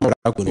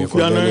 Kofi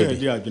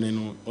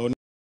Annan,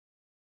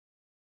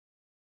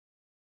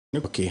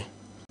 okay.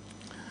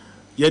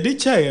 Yeah, the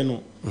chair,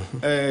 no,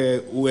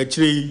 we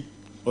actually,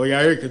 or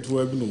Yarek to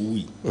have no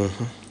we.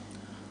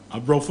 A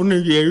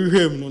brofone, you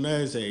hear him,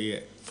 no,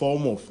 say,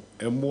 form of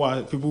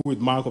more people with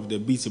mark of the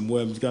beast and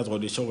more because or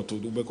the short to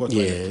do because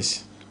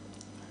yes.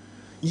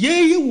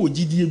 Yeah, would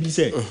GD be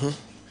said.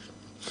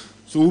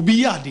 So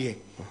be there.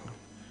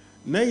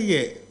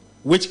 Nay,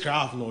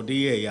 witchcraft no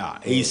they are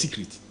a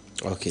secret.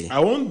 Okay. I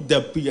want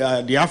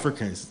the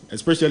Africans,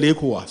 especially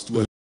ECOWAS,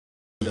 to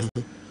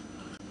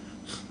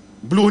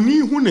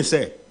Bloni who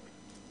say,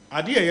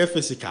 I dear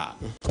physical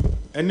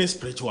and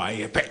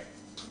spiritual pet.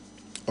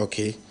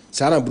 Okay.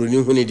 Sana Bruni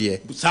huni die.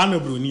 Sana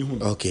Bruni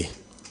hun. Okay.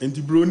 And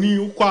the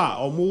Bruni qua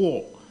or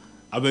more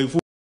about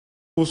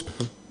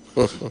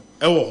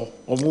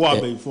or more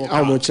about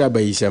how much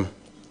abayisem?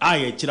 I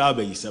a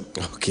chirabayisem.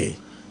 Okay.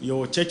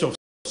 Your church of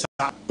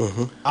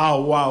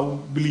wow,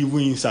 believe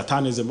in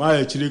Satanism.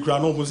 I actually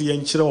crown almost the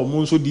enchira or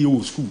monso di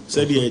old school.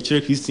 Said the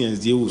church Christians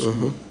the old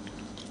school.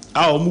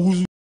 Our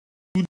moves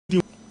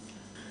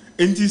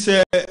and he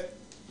said,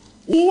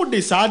 oh,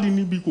 the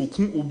sardine be cooked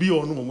will be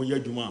on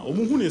Yajuma. Or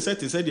Muhun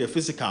said the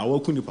physical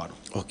work on the part.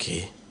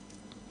 Okay.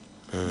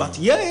 But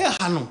yeah,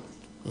 Hano.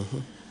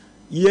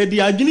 Yeah, the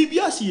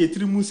Agilibia see a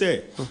trimu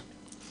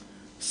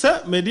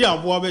Sir, media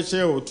boabe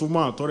share or 2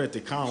 months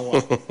authority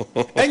can't.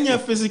 And your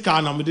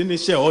physical number didn't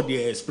share all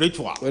the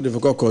spiritual. What if you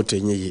got caught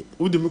in ye?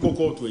 Who the Miko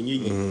call to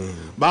any?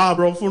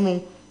 Barbara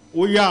Fono,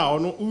 we are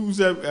on who's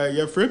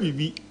your friend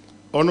be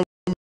on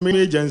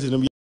agents in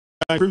a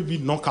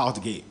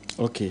knockout game.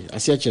 Okay, I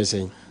see what you're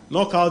saying.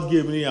 Knockout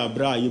game near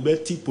Bra, you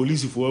bet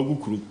police for a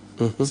good crew.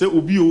 Say,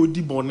 Ubi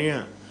Odi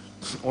Bonner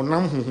or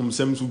Nam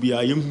himself to be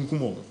a young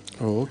Kumo.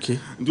 Oh, okay.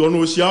 Don't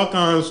know, she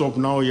can't of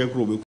now, your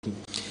group.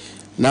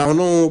 Now,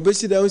 no,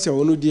 basically, I was a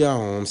one dear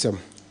home. Some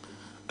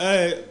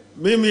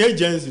maybe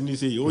agents in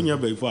this on your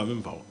bay for a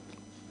member.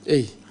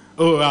 Hey,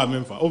 oh, I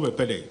remember over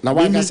pede. now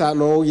I guess I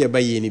know you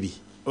by any be.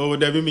 Oh,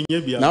 there be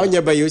now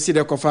you by you see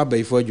the coffee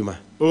by for you, ma.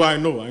 Oh, I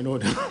know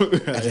that.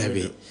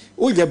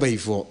 Oh, you by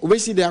for. We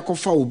see the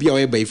coffee will be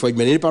away by for you.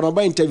 Many part of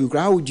my interview,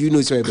 how do you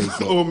know so by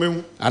for? Oh,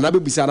 ma'am, and I will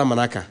be Sana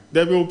Manaka.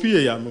 There will be a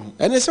young.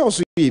 And it's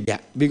also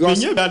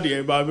because you're that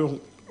day, Bible.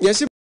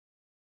 Yes.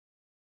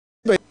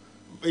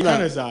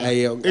 It's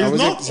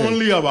not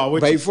only about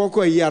witches. By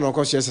 4 years, no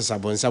cost yes, it's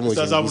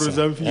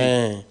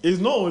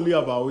not only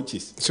about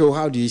witches. So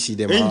how do you see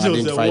them?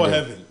 Angels that war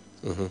heaven.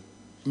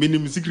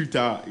 Minimum secret,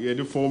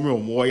 the formula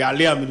more. I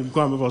lay a minimum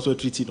come for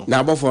treaty.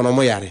 Now, before no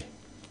more yare.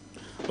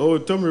 Oh,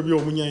 tell me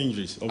about my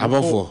angels.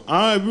 Above 4.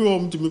 I will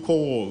home to me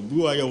call.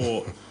 Do I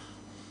war?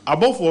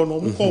 Above 4 no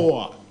more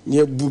call.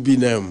 Near booby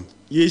name.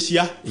 Yes,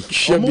 yeah. It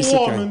should be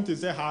second. To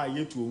say hi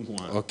yet to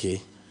one.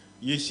 Okay.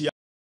 Yes, yeah.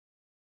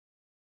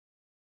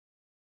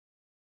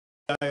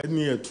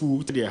 Near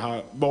 2 3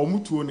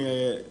 but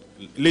to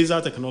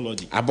laser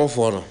technology. Above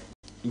 4.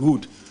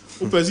 Good.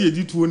 Who perceive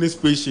you to a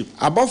spaceship?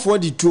 Above 4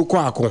 the 2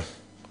 quack.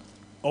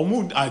 Or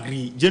would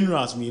agree,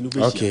 generous me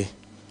innovation. Okay.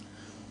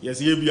 Yes,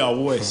 here be our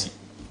words.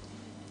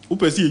 Who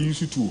perceive you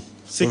to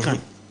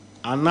second.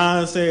 And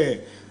now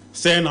say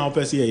now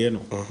perceive you know.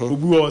 Who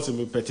was a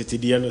petty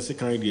the end of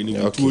second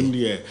between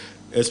the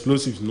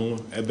explosives no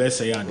a best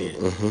say there.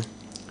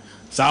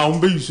 So I'm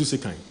be used to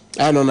second.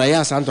 I don't know,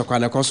 yes, Santa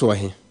Quana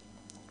Cosway.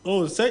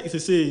 Oh, say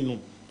you know.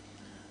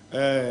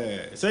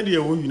 Said the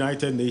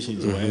United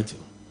Nations were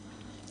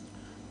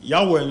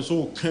Yahweh and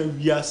so can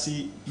we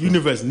see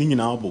universe ning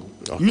in album.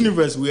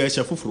 Universe we are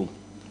from.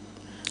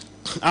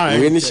 I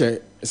finish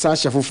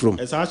Sasha from.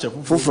 Sasha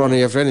from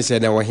your friend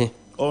said, oh,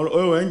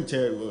 and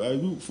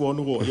I for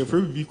no your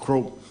friend be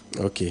crow.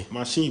 Okay.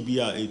 Machine be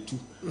a 2.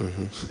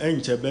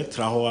 And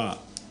Chebetra hoa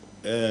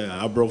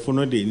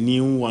abrofono the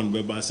new one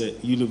where say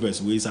universe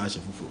we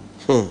Sasha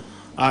from.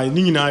 I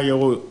ning na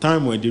your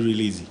time when they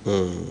release.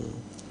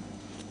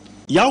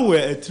 Yahweh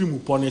a trim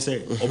upon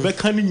say, or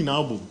beckoning in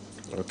album.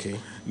 Okay.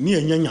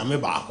 Near Nyame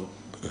Baho.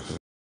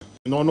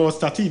 No,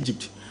 start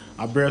Egypt.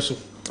 A breso.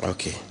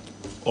 Okay.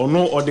 Or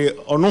no, or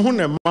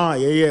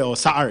no, or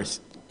Cyrus,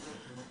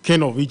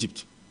 king of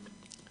Egypt.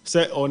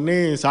 Say, or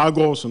names are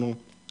goes, no,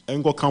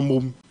 and go come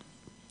home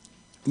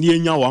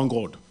near one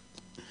God.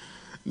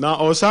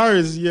 Now,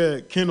 Osiris, yeah,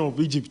 king of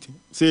Egypt,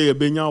 say a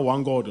benya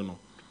one God, no.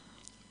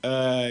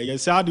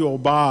 Yes, I do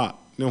bar,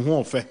 no,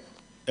 who fe,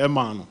 a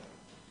man.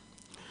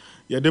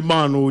 Yeah, the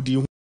man who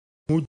do.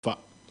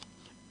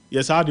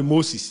 Yes, I the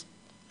Moses,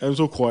 and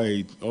so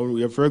quiet, or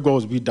your friend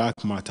goes be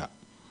dark matter.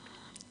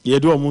 You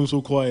do a moon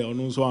so quiet, or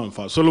no so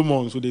unfa.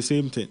 Solomon, so the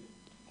same thing.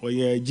 Or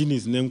your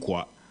genius name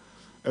qua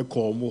a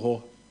call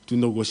moho to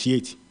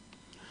negotiate,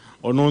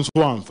 or no so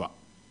unfa.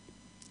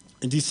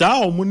 It is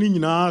our money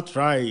now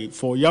try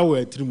for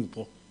Yahweh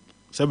Trimupo,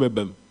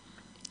 Sabebem.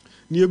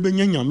 Near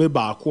Benyam me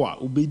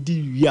barqua,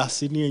 obedi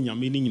yas in your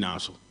meaning in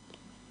aso.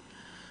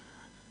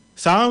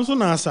 Sounds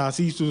on us,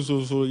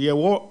 so ye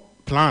what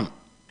plan.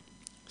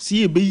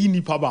 See a baby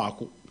ni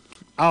pabako.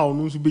 I'll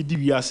know to be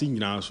divya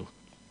singing also.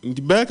 In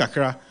the back,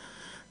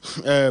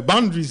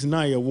 boundaries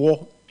na ye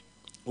war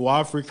or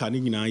Africa,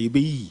 nina ye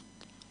be.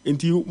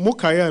 Until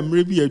Mokaya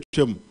maybe a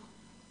chum.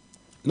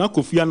 Na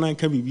Kofi Annan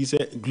can be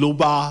said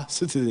global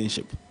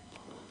citizenship.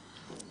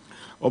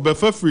 Or be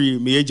free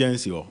me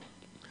agency or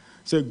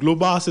say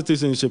global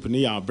citizenship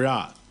near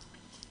bra.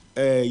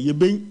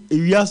 yebe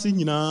ewiase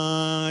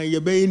nyina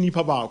yebe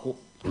nipa baako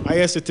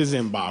aye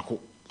citizen baako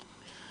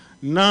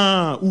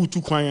na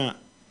utu kwan a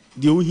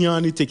de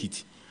ohia ni take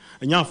it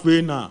enya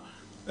fe na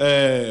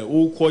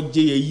o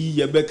koje yi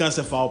yebe can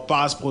say for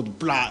passport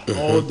blah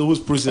all those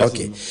processes.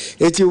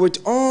 Okay, it's with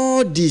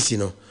all this, you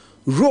know,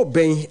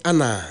 Robin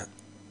ana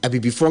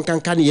abibifon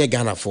kan ye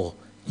Ghana for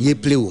ye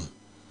play wom.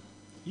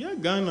 Yeah,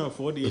 Ghana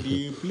for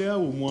the player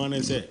wo mu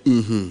an say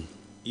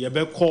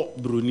yebe ko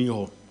broni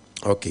ho.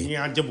 Okay, ni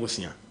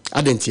agebosia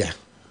adentia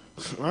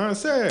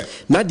say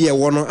na de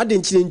wo no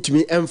adentia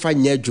ntumi emfa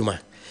nya adwuma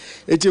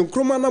eti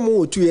nkroma na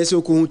mo 2 years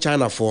okohu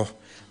China for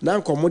na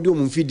nkomode o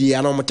mfidi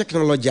ya na mo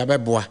technology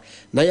abeboa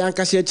na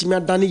yankase atimi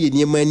adane ye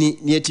niema ni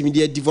na atimi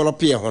de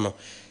develop ye ho no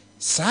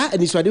saa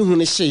aniswade hu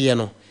ne hyeye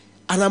no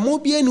anamo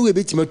bia ni we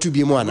betima tu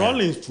bi mu ana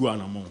Rollins tu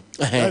anamo.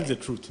 That's the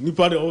truth.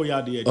 Nipa de oh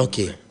ya de.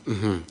 Okay.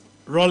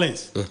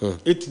 Rollins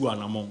etu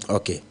anamo.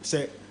 Okay.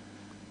 Say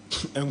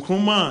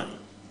nkroma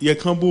ye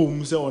kan bo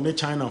mu say on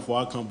China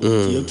for kan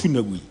bo ye tu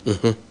na gui.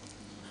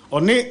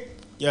 On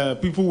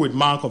people with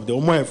mark of the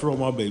omo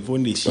from about for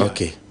nation.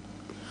 Okay.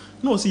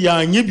 No see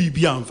ya nye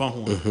bibi amfa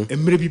ho.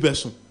 Emre bi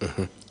beso.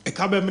 E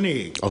ka be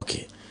me.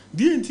 Okay.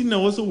 Di enti na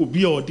wo so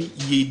obi odi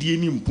ye die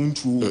ni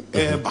mpuntu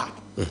eba.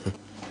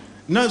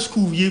 Na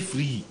school ye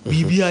free,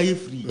 bibi ye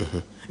free.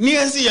 Ni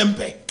esi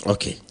yempe.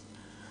 Okay.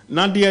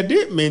 Na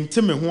de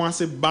mente me ho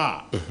ase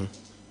ba.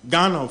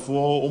 Ghana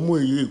for omo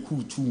ye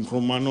ku tu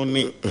nkroma no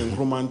ne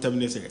nkroma ntam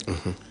ne se.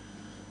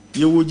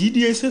 Ye wo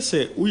gidie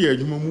sese wo ye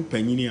adwuma mu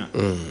panyini a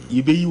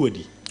ye be yi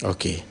wadi.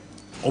 Okay.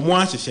 Omo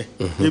ahyehe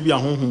ye bia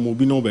honhom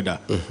obi no beda.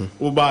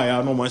 Wo ba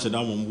ya no mo ahye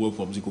da mo mbo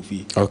from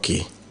zikofi.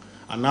 Okay.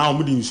 And now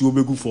we didn't show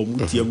begu for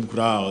mutiam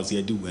crowds,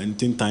 you do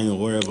anything time or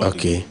wherever.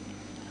 Okay.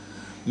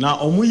 Now,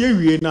 omo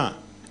ye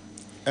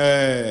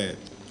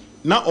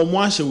na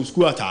omo ashe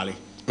school atale.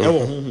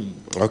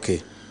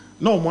 Okay.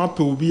 Na omo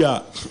ape obi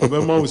a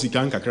obema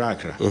osika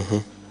nkakra.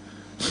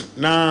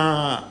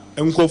 Na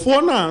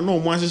nkofo na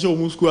omo ashe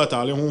omo school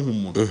atale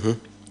honhom.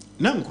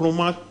 Na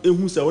nkroma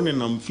ehu se woni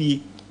nam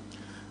fie.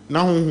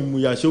 Na honhom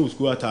ya she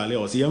school atale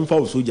o se yemfa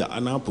osoja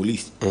ana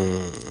police.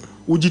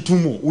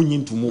 Ujitumo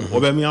unyintumo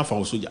obemi afa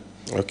osoja.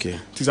 Okay.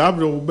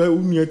 Tisabro obe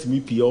uni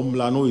atimi pi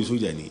omla no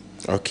isoja ni.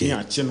 Okay. Ni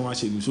ache no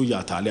ache isoja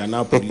atale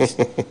na police.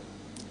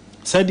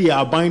 Said ya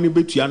aban ni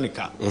betua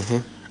neka.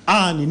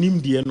 Ni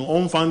nim de no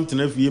onfa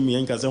ntena fie me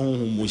enka se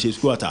honhom mo she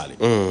school atale.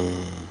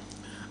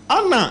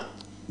 Ana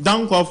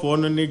dankwa for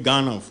no ni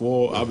Ghana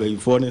for abai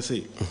for ne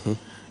say.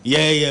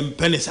 Ye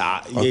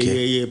mpenisa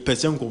ye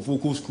person ko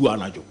focus school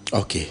anajo.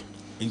 Okay.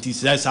 Inti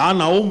sa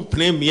na o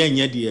plan me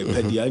anya de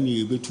pedia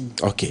ni ebetu.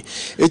 Okay.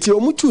 Eti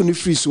omutu ni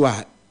free so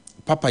a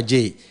Papa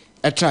J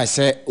try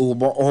say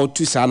o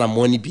tu sa na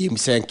money bi im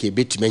say nke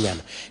betumenya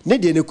na ne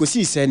de ne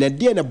kosi say na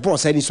de ne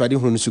boss ani so ade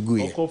hu no so gu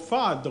ye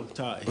okofa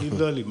Dr.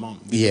 Heatherly Mom.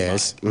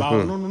 Yes.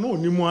 No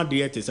ni mu ade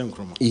ete se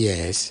nkroma.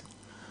 Yes.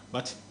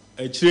 But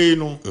actually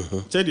no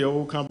said the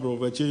old camp bro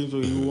so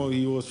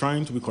he was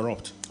trying to be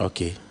corrupt.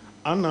 Okay.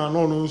 And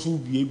no so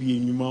be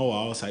enyuma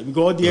wa outside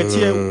because the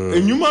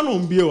enyuma no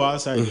be wa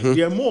outside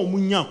the more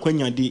munya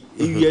kwanya de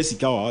ewie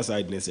sika wa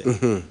outside ne say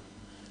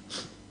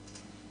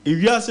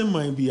if you ask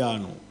my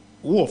biano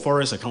who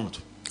forest account.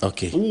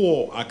 Okay.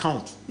 Who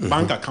account,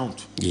 bank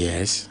account.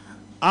 Yes.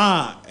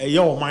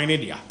 Your money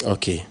there.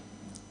 Okay.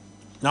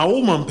 Now,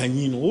 woman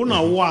penny, who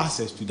now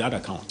access to that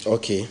account.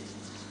 Okay.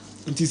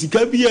 It is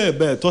a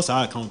be toss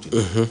our account.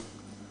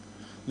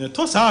 The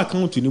toss our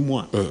account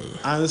anymore.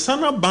 And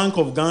Sana Bank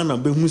of Ghana,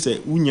 be who say,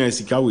 Unya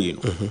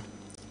Sikawe.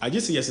 I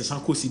just say, yes, a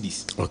Sanko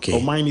cities. Okay.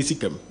 Or mine is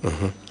Sikem.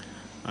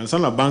 And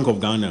Sana Bank of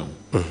Ghana.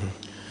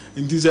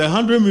 It is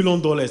 $100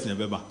 million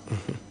never.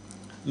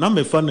 Now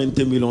me fund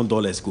 $10 million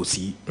go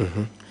see.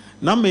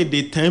 Now me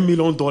the $10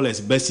 million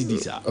best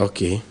this.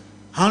 Okay.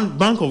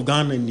 Bank of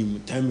Ghana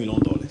need $10 million.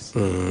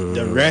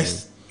 The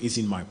rest is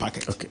in my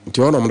pocket. Okay.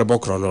 Do you want to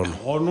chrono?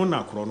 Oh no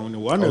na chrono ni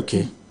one or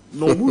two.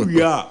 No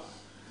we are.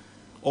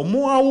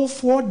 Omo awo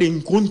for the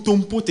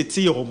nkontompo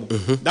tete omo.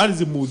 That is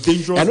the most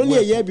dangerous. I don't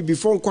hear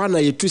before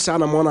nkwana ye tu sa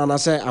na mo na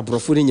say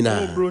abrofo ni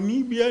nyina. No bro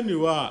ni bia ni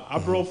wa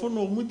abrofo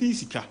no mu di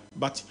sika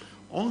but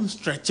on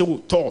stretch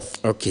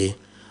tough. Okay.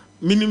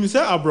 Minimum say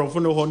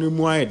abrofo no ho ni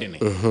mu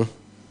ayedene.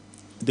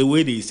 The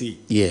way they say.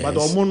 Yes. But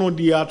omo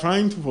they are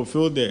trying to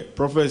fulfill the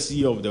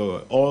prophecy of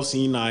the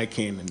all-seeing eye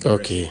king.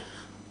 Okay.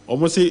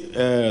 Almost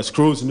say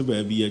scrolls no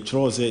baby a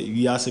chro say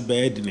we are say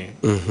bed ne.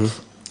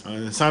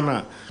 And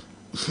sana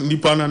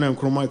nipa na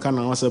nkroma ka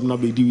na wasem na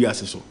be di we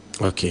ase so.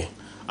 Okay.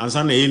 And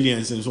sana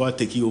aliens and so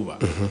take you over.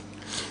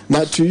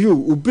 Now to you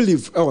who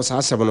believe was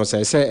asem no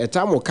say a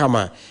time will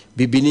come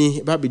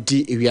bibini ba be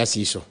di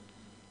ewiase so.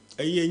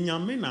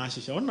 Nyame na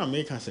ahihye ona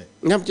make say.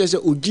 Nyam je say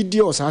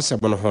ogidi was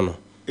asem no ho no.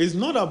 It's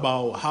not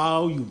about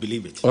how you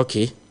believe it.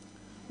 Okay.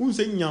 Who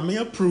say nyame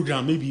a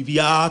program maybe be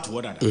out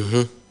what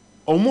other.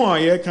 Omo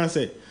aye can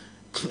say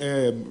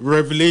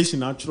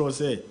revelation actually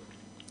say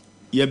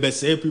you be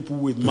say people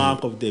with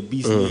mark of the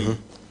beast name.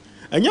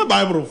 And your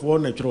Bible for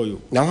natural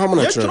you. Now how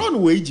many natural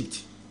no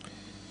Egypt.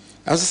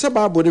 as a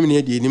Bible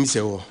near the name say,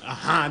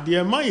 aha,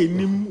 the my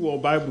name or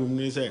Bible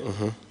means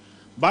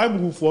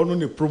Bible for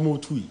no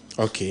promote we.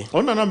 Okay.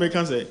 On an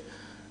American say,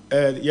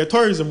 your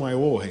tourism, my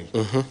war,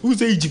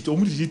 who's Egypt or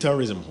multi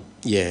terrorism?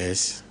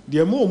 Yes.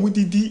 The more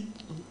multi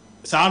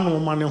Sano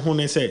man and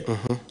Hone say,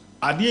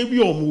 I dear be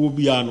or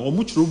Mobian or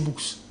much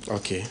books.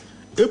 Okay.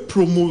 A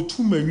promote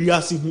to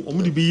Maria sing or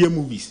multi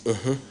movies.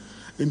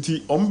 Until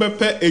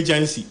Ombepe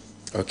agency.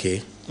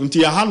 Okay.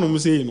 Until a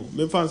hand say, no,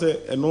 me fancy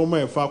a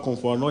normal falcon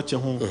for a notch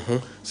home,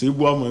 say,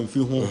 woman,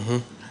 feel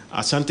home,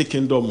 Ashanti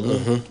Kingdom,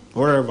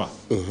 wherever.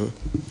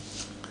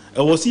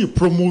 I was see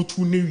promote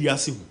to New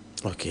Yasim.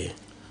 Okay.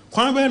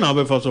 Quite by now,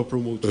 before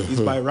promote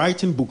is by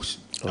writing books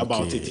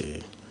about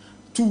it.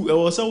 Two, I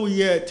was so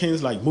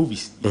things like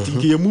movies.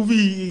 Think a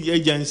movie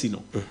agency,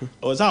 no.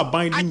 I was out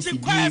binding to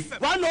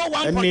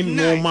and then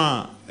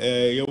normal,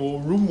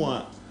 your room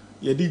one,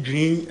 you did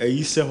green a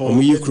year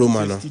home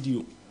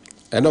studio.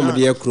 And no,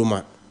 dear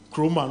Kruma.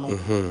 Kroma, no.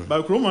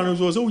 But Kroma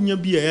was also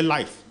when be a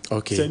life.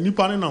 Okay. Say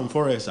Nippon and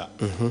Forest.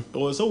 It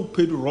was so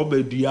paid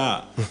Robert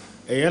Dia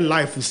a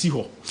life to see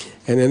her.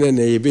 And then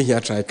you be here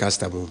try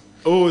custom.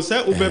 Oh,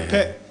 say Ube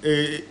pet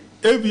a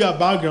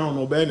background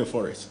or the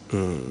forest.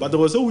 But there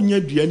was a when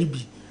you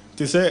be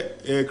to say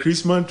a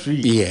Christmas tree.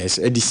 Yes,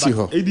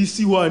 Edisiho.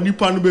 Edisiho,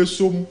 Nippon be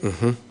so.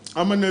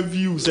 I'm on a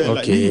view, say,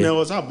 like, I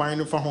was out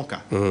buying for Honka.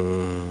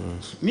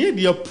 Near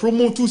the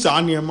promo to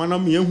Sanya,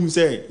 Manami, who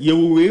say, you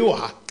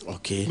will.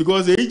 Okay.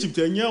 Because the Egypt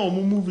and your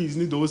movies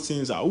need those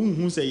things. I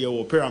won't say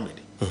your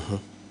pyramid.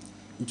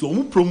 To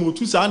promo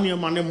to Sanya,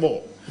 Manam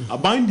more. A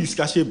buying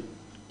discussion.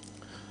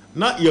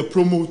 Not your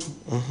promo to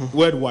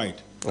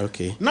worldwide.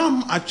 Okay.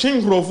 Now I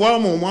change of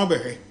one more.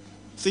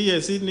 Say,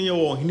 yes, Sydney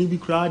or Hinibi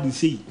crowd, you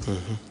see.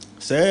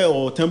 Say,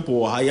 or temple,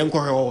 or I am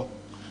correct.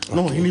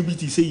 No,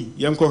 Hinibiti say,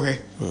 young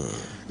correct.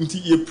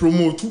 Until you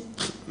promote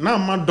now,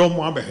 my dom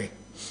abehe.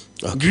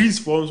 Greece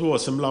forms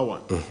was similar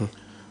one.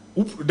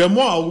 The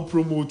more I will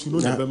promote, you know,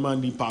 the man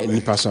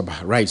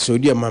the right. So,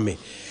 dear mammy,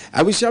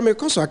 I wish I may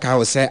cause a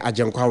cow say I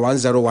jump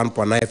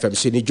 101.9 FM.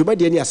 So, you might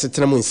be any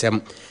ASETENA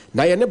NSEM.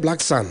 Now, you're Black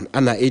Sun,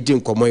 and I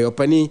didn't come your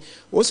penny.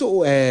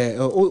 Also,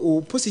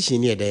 position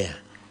near there.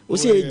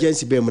 What's the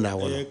agency be now?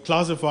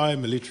 Classified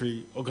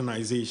military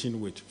organization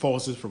with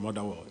forces from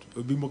other world.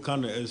 Will be more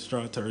kind of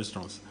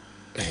extraterrestrials.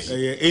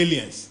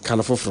 Aliens.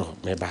 Kind of for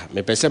me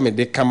person me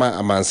de kama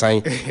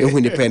amansan ehu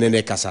ni pen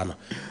ne kasa no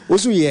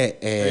also ye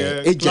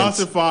agent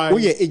classified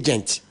we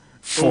agent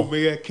for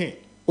me ken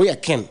we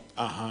ken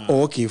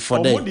oh okay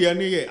for them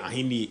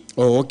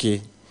oh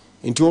okay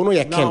into ono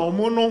ye ken na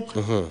omo no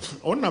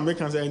ona me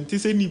kan say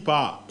ntise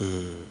nipa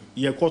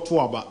ye kwoto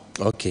aba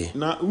okay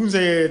na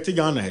unze te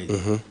Ghana he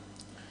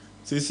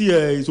say see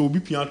is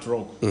obi pia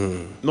truck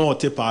no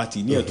te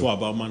party near to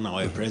aba man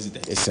na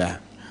president yes sir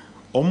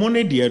omo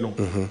ne de no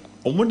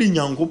omo de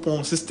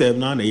nyankopon system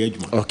na na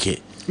yadwuma okay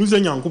unze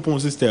nyankopon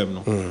system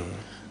no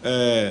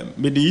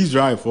me the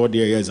Israel for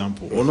the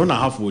example ono na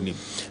half onim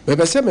me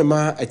be se me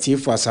ma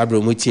atiefo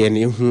asabro mu tie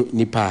ne hu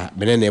nipa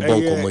me ne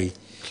bon komo yi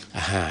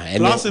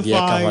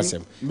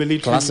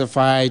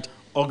classified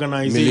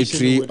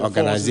military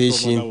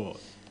organization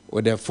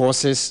with the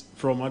forces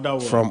from other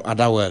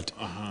world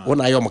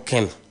when I am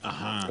ken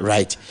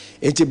right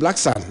enti Black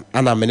Sun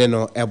ana me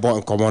no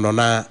ebo nkomo no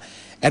na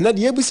ena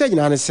de ebusa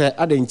nyina ne se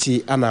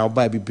adanti ana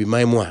oba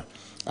bibiman mu a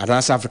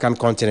Advanced African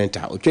continent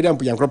a otwede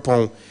ampo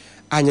yankropon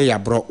anya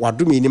yabro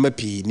wadome ni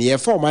mapi ne ye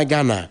for my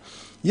Ghana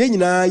ye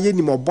nyina ye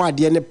ni mobo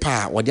ade ne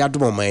pa wode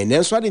adom man ne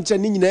nso ade ntia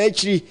ni nyina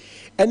akiri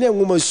ene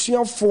nwoma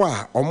suafo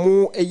a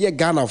omo eye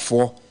Ghana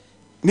fo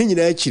ni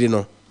nyina akiri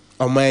no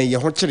oman ye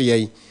ho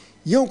kire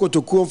ye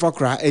nkotokuo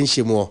fakra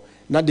enhyemu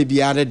na de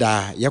bia ne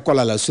da ye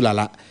kolala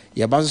sulala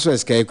ye ba so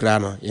eskai kra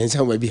no ye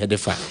nsa ma bi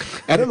hedefa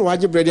ene no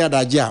waje bredi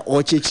adaje a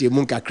o chechire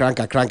mu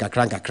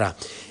nkakra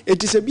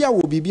eti se bia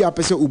wo bibia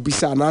pese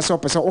obisa na se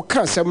opese o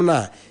ka asem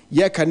na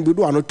ye kan bi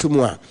do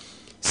anotumu a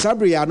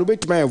sabri ya no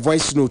betima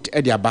voice note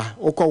e de aba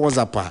o ko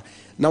WhatsApp a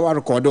na wa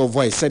record o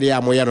voice se de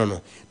ya mo ye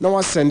no na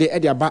wa send e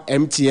de aba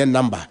MTN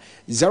number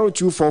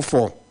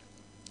 0244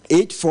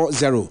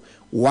 840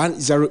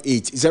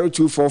 108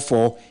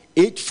 0244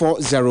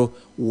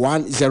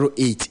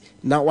 840-108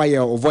 now why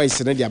your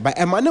voice in the by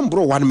a man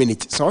bro 1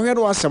 minute so here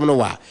was some no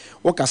wa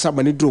o kasa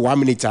mani do 1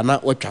 minute na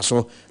o twa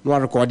so no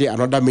record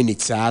another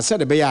minute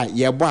said be ya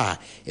ye bo a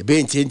e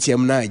be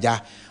ntiem na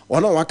ja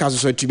ona wa kasa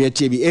so tumi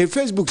atie bi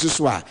Facebook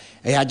so a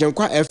e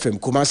Agenkwa FM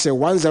Kumase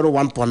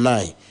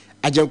 101.9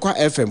 Agenkwa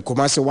FM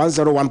Kumase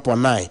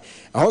 101.9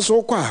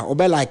 also kwa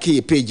obe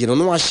like page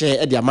no wa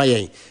share e dia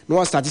mayen no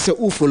wa start say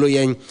u follow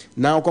yen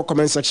na o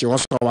comment section wo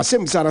so wa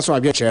sem sana so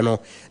adwe che no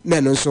na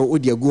no so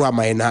odi agu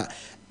amayen na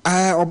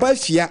oba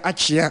fia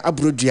achia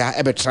abrodua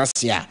e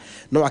betrasia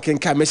no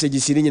akenka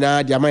messages ni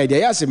nyina dia mayen dia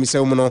ya sem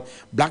sem no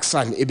Black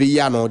Sun e be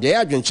ya no dia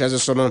ya dwenche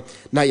so no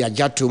na ya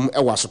jatum e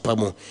wasopa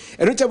mu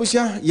eno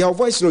tabusia ya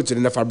voice note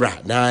ni na fabra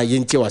na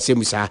yenti wa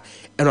sem sa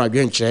e no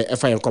adwenche e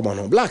fa yen komo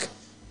no Black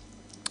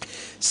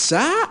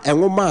sa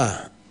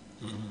enwoma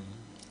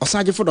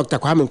osaje for Dr.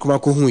 Kwame Nkrumah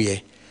ko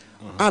huye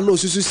no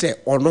susu se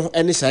ono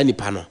ene sa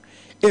nipa no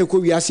ko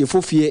wiase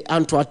fofie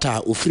anto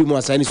ata ofiri mu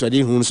asane so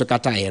de hu so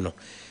kataye no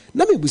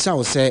na me busa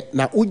wo se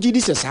na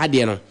ugidi se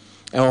saade no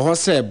e ho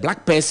se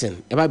black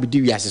person e ba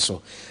bidi wiase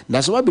so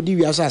na so ba bidi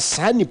wiase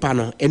sa nipa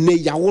no ene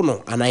yawo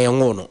no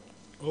anayenwo no.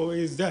 Oh,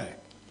 is that?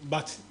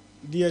 But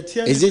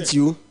is it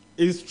you?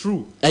 It's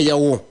true.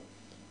 Yawo.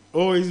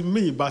 Oh, it's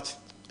me, but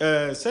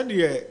said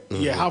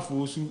you have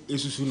also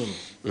esusu no.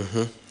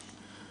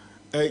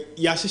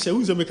 Ya shisha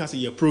who's make us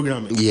your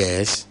programming.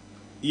 Yes.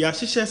 Ya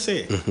shisha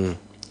say.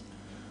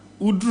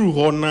 Udru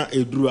hona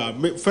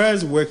edru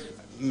first work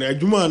na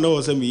adwuma na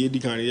wo say me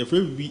yedi kan ye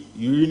free be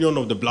union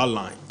of the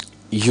bloodline.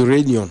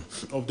 Uranium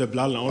of the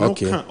bloodline.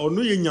 Okay.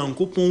 Ono ye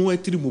nyankopon wa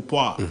tiri mu po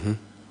a.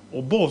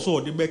 Obo so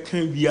de be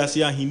kan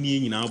wiase ahenie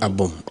nyina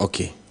abom.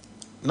 Okay.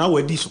 Na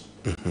wadi so.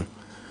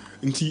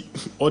 Nti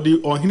odi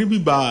ohene bi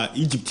ba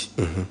Egypt.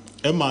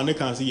 E ma ne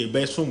kan say ye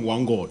be som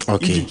one god.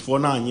 Egypt for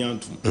na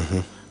anyantum.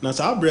 Na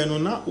sa abre no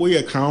na we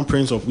ye crown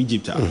prince of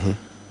Egypt.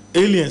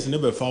 Aliens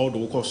never found the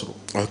kosoro.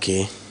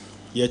 Okay.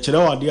 Ye chere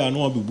wade a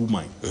no obebu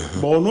man.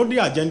 But no the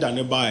agenda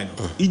ne buy no.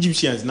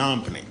 Egyptians na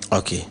ampene.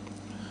 Okay.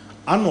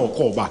 Ano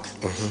call back.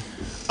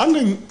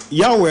 And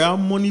Yahweh are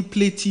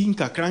manipulating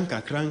kakran.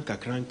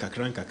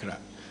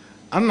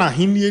 Anna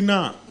hinie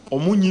na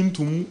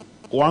omunyintum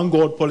one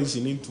god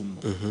policy nintum.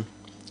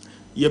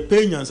 Ye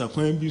penyans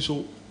akwan bi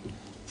so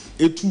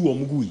etu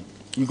omugui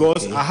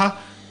because aha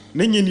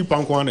nenye ni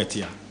panko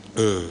anetia.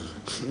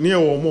 Ne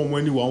omo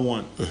ani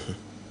 11.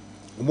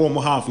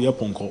 Omo half ye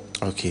ponko.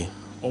 Okay.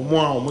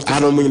 Omo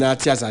ano mu na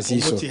tia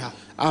asase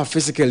so.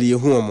 Physically ye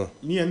hu omo.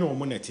 Ne ene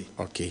omo neti.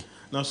 Okay.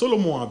 Na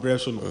Solomon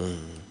abreso no.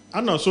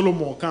 Ana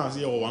Solomon kan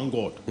say one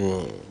god.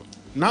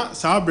 Na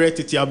sa abre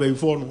tete aba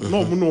before no.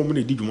 No omo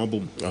na di dwuma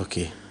bom.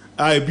 Okay.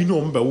 Bi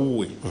no omo be wo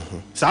we.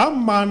 Sa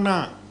ma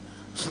na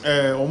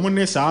omo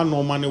ne sa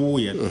no ma ne wo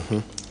ye.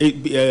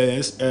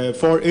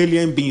 For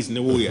alien beings ne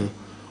wo ye.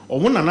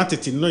 Omo na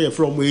tete no ye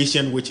from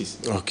Asian witches.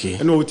 Okay.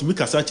 And o timi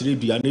kasa kire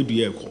dua na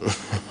dua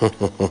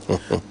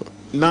ekọ.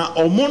 Na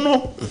omo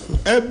no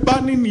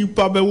eba ni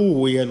nipa be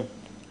wo ye no.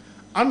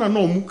 Ana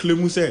no omo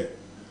claim say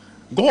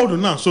God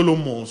na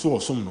Solomon so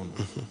osom no.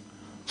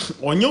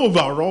 Onye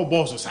overall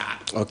boss sa.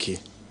 Okay.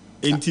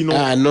 Enti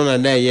no. No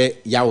na ye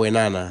Yahweh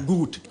na.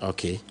 Good.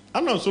 Okay.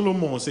 Ana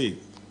Solomon say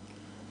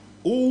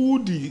o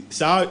di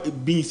sa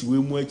beans we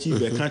mu achi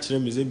be ka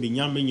kire me say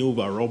benyame nye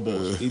overall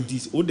boss.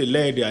 Enti o de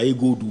led I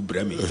go do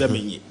breme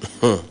zamenye.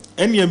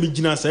 Eni am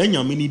gina sa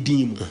nyame ni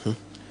din mu.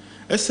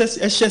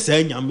 Ehye sa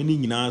nyame ni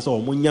nyina so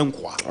omo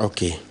nyankwa.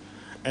 Okay.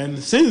 And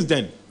since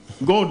then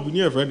God be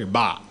near friend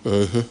ba.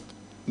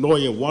 No,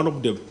 yeah, one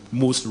of the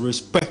most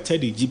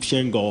respected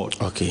Egyptian gods.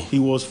 Okay. He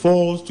was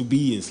forced to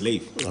be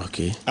enslaved.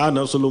 Okay. And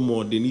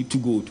Solomon, they need to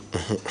go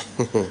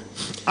to.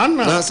 And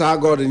that's how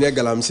God in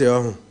Galamsey.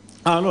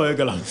 No,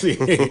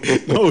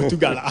 Galamsey. No, to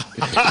Gala.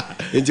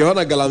 In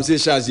Johanna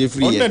Galamsey, she is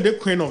free. Under the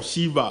Queen of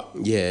Sheba.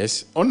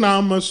 Yes. On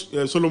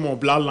Solomon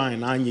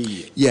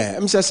bloodline. Yeah,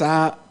 I'm just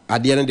at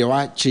the end of the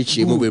watch,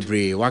 Chichi,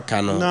 Mubri,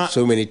 Wakano,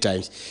 so many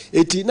times.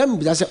 It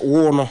doesn't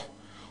war.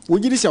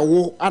 Would you say,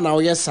 oh, and now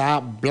yes,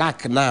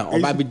 black now, or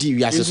maybe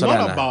it's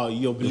not about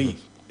your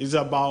belief. It's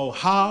about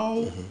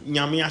how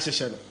Nyami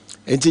Aseshen.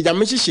 And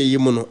Tijamishi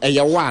Yimuno, a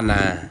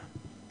Yawana.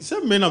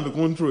 Some men have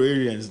gone through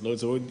areas,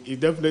 so it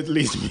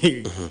definitely is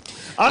me.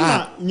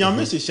 Anna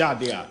Nyamishi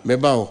Shadia.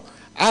 Mebao,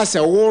 as a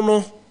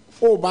wono,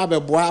 oh, Baba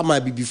Bois might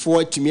be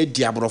before to me,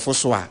 Diablo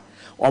Fossoa.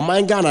 Or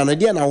my gun and a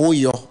dear na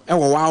woyo, and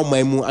wow,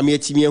 my moo, I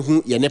met me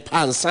who ye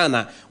nepan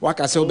sana,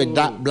 waka so be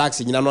that blacks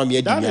in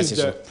Yanoma. That is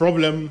the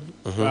problem,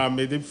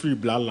 made it free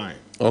bloodline.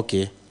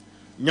 Okay.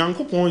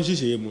 Nyanko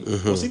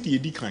Ponji, was it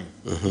ye kind?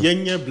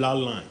 Yenye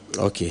bloodline.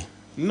 Okay.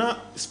 Na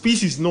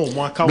species no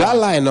more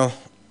bloodline no.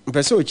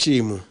 Peso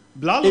chimu.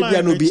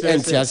 Bloodline no be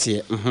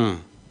entiasie.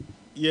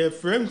 Ye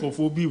friend of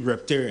be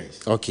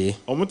reptilians. Okay.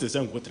 Almost the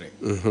same quote.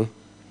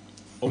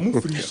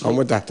 Omu free so.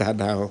 Omu tata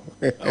now.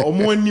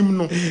 Omu anim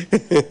no.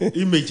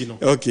 Image no.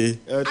 Okay.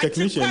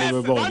 Technician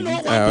no be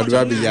about.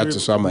 Odu be ya to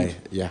so am.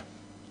 Yeah.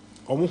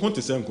 Omu want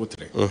to say quote.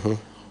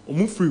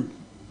 Omu free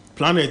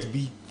planet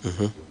B.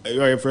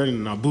 Your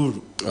friend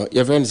Naburu.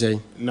 Your friend say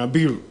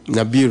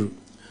Nabiru.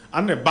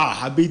 And the bar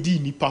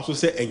habedi nipa so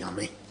say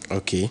enyame.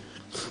 Okay.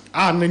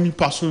 Na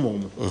nipa so mo.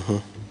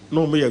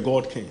 No me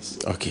God kings.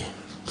 Okay.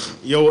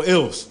 Your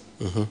else.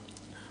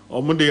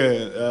 Omo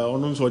de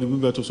ono so de bi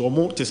beto so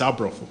omo te sa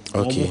brofo.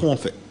 Omo ho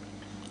fe.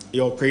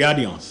 Your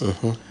Pleiadians.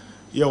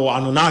 Your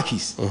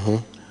Anunnakis.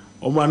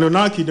 Omo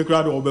Anunnaki de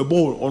crowd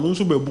obebo ono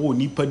so bebo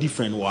nipa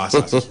different wa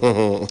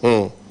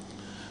asase.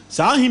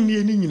 Sa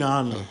hinni ni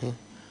nyina no.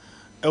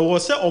 E wo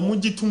se omo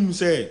gitum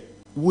se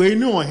we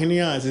ni ohene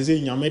a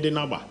se nyame de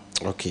naba.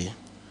 Okay.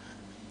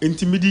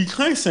 Intimidate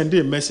can send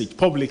a message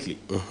publicly.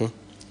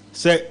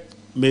 Say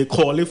may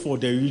call it for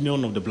the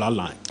union of the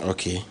bloodline.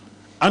 Okay.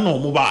 And no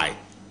mobile.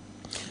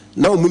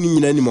 No money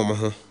in any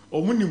moment.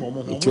 Or money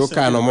moment. To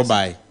kind of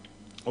mobile.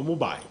 Or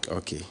mobile.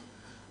 Okay.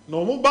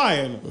 No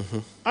mobile.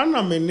 And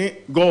I mean,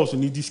 girls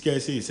need this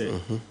case say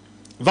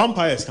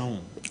vampires come.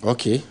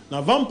 Okay.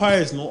 Now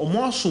vampires no or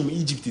more some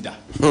Egypt da.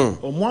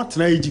 Or more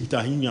than Egypt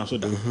in so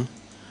that.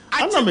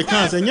 And I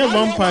can't say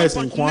vampires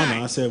in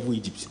Kwana serve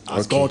Egypt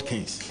as God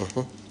kings.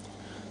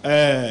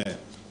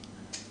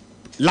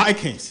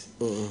 Lichens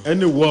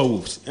and the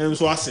werewolves, and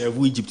so I serve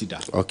Egypt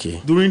that.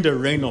 Okay. During the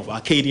reign of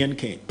Akkadian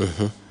king.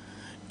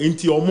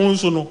 Into your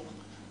monsono,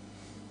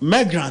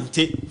 me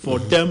granted for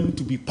them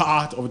to be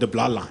part of the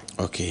bloodline.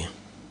 Okay.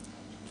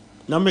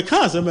 Now me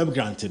can't say me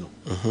granted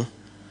no.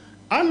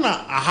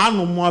 Anna I had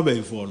no more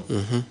before no.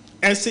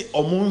 Ese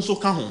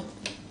omonso ka ho.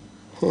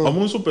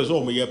 Omonso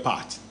person me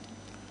part.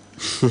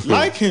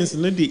 Lichens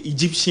in the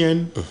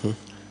Egyptian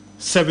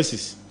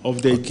services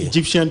of the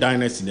Egyptian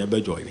dynasty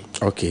never joining.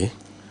 Okay.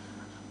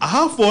 I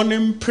have for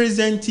them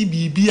present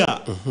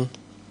Bibia.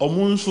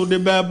 Omonso de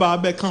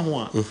beba beka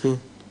ho.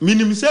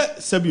 Minimum say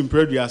seven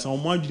previous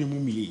on one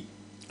mummy.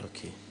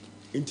 Okay.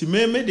 Inti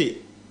me the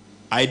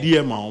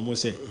idea ma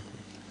almost say.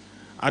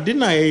 I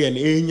didn't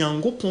an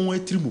yango pon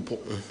tribupo.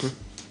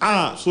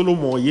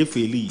 Solomon ye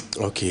feli.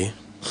 Okay.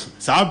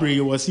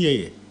 Sabre was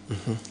here.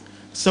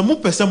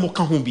 Some person mo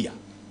ka ho bia.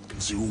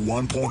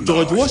 1.9.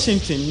 George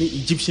Washington ni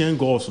Egyptian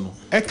gods no.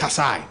 E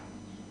kasai.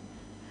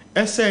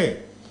 E say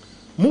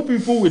more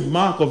people with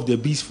mark of the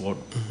beast for.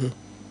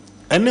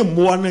 And then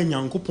more than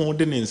Yankopon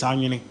de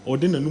Nensanyene or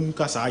den anum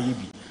kasa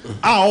yebi.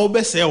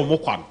 Obe say o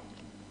mokwan.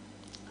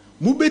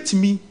 Mu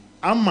betimi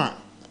ama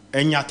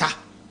enyata.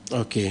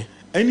 Okay.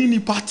 Any ni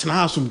partner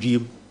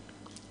asumdiem.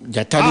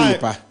 Jata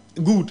nipa.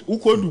 Good.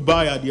 Uko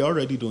Dubai they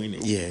already doing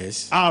it.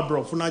 Yes.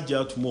 Bro, for not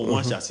jail tomorrow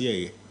one shall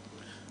see.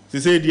 They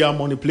say they are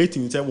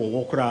manipulating say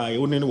wo cry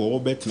only wo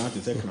bet na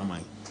te say kana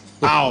man.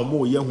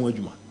 Mo ye ho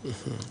adwuma.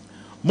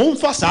 Mo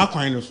mfa saa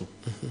kwan no so.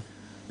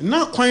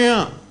 Na kwan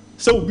a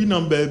se obi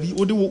number bi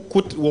wo de wo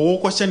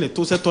kwhye ne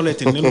to se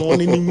toilet ne no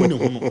ne mu ne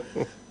ho no.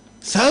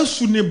 Saa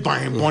su ne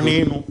ban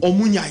bone no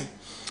omunyai.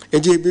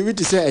 Eje bibi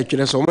te say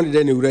etwere so mo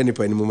de na ewura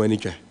nipa ni mo mani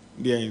twa.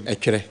 There.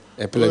 Etwere,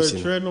 epilepsy.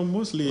 Etwere no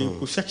mostly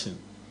possession.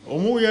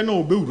 Omo ye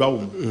no obewura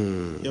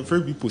wo. Ye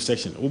free be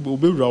possession.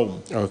 Obewura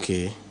wo.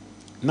 Okay.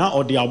 Na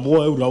odi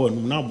abo ewura wo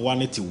na abo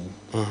na te wo.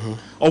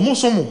 Omo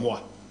so mo mo.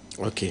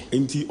 Okay.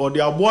 Enti odi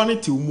abo na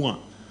te wo mu a.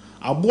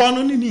 Abo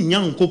no ni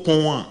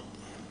nyankopon a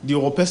the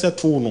opese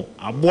to no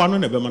abo no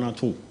na be mana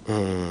to.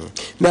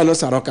 Na no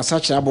saro kasa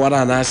kira abo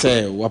na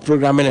say wa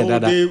programming e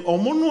dada.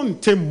 Omo no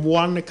ntem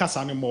mo ne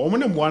kasa ne mo. Omo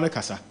ne mo ne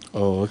kasa.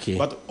 Oh, okay.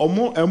 But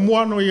omo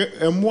emo no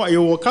emo ye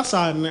wo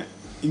kasa ne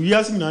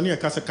wiase na ne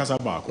kasa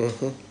ba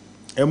ko.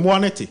 Emo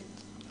ne te.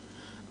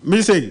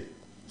 Me say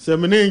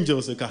seven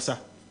angels kasa.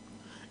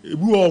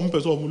 Ebu o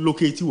mpe so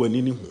locate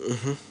wani ni ho.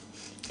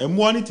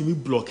 Emo ne timi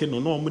block no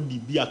na omo di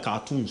bia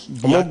cartoons.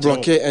 Omo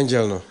block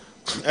angel no.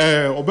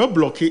 Obe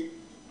block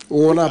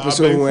o na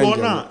person who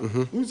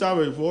angel.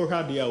 Unsabe for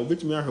ha dia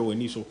obetimi ahwe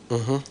wani so.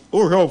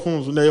 O hwe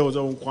phone so na ye o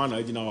so nkwa na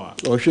agina wa.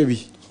 O hwe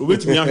bi.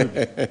 Obetimi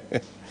ahwe.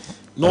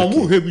 No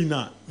mo hwe bi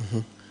na.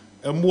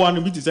 Emo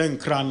no bi ti say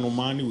nkra no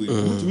man we.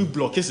 Obetimi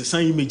block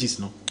some images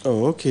no.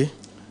 Oh, okay.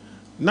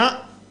 Na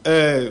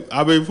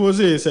abefo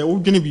say o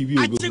dwene bibi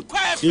obe.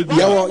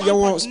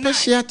 Your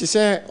special to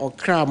say or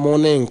crab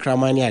morning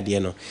cramani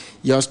ade no.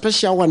 Your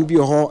special one be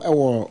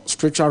ho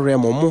spiritual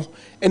realm mo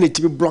and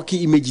it be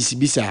blocking images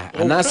bisa.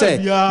 And I say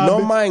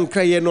no man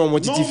cry no mo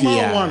titifi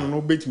ya. No one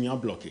no bet me a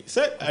block it.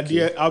 Say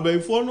ade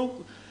abefo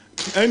no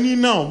any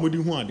now mo di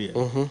hu ade.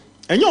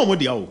 Enye o mo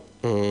di awo.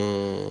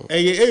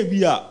 Eye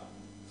bia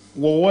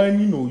wo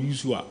wani no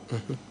use a.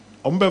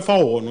 O mbe fa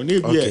wo no na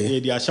bia e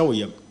di ahya wo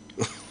yam.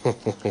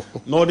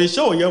 No they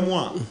show yam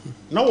a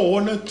na wo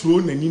na throw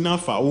nani na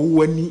fa wo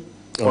wani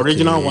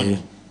original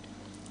one.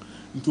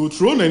 To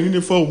throw nani ne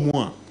fa mu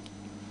a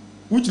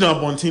which na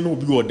bontin no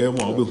bi wo dem a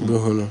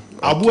obehu.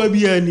 Aboa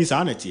bia ni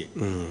sa na tie.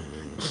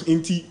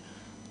 Nti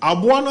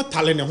aboa no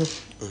tale ne ho.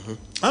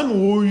 Ana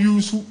wo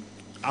use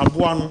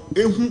aboa no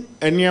ehu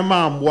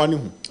enema aboa ne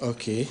ho.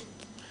 Okay.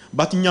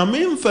 But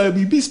nyame mfa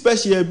bibi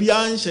special bi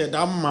anhye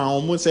da ma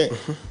omo se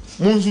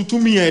monsu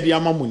tumi e dia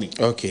mamuni.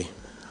 Okay.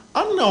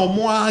 And now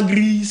more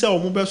agree say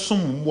omo be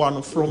som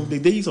one from the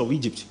days of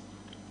Egypt.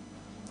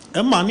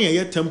 E ma na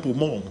ye temple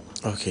more.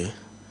 Okay.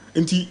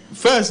 Nti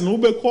first no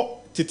be ko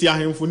tete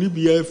ahemfo ni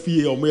bia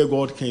fie omo ye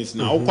God kings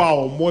na okwa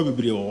omo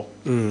bebre o.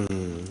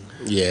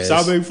 Yes.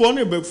 Sabe for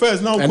no be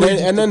first now and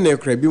then ne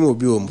kra bi mo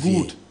bi o mfi.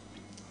 Good.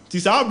 Ti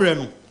sabre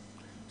no.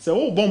 Se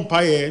wo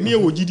bompa ye na ye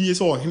wogidie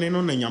se ohene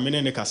no na nyame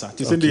ne kasa.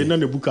 Ti se de na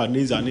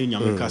Nebukadnezar na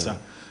nyame kasa.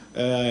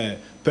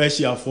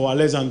 Persia for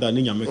Alexander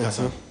na nyame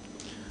kasa.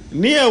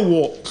 Near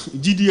war,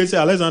 GDA say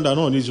Alexander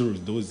no Israel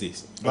those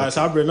days. But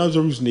Sabre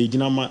Nazarus na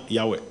ejinama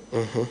Yahweh.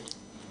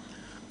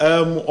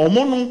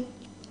 Omono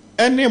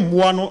ene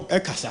mmoa no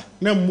ekasa.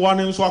 Na mmoa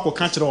no nso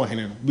akoka kire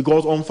ohene no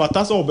because on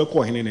fata say obekọ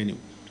ohene nanim.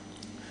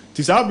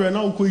 Ti Sabre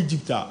na ukọ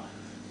Egypt a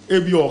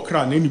ebi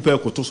okra na nipa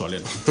ekoto sole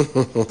no.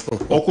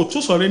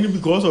 Okoto sole ni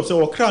because of say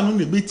okra no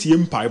na betie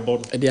mpai bo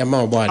no. E dey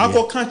ma obo ade.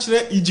 Akoka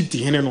kire Egypt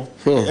hene no.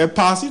 E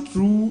pass it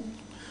through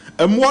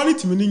mmoa no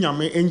timi ni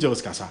nyame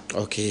angels kasa.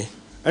 Okay.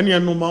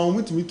 Ene no ma o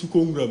mutimi tu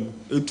kongram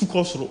etu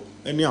kosoro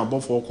ene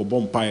abofo ko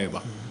bom pae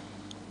ba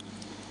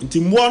nti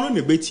mmoa no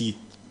ne beti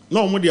na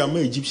o mo de ama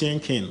Egyptian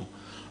king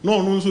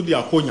no no nso de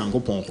akọ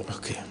nyankopon ko.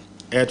 Okay.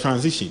 A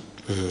transition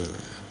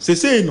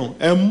say no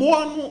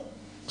emboa no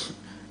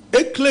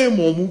e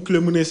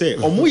claim ne say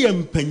omo ye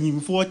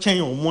mpanyimfo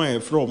chen omo e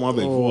frɛ omo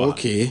abefo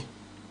okay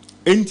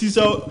enti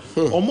so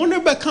omo ne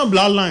be kan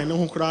bloodline ne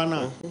ho kra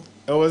na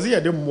e was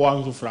here dem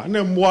mboa nso fra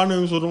na mboa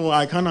no nso no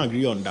I can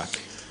agree on that.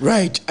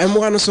 Right, I'm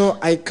one so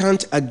I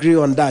can't agree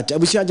on that.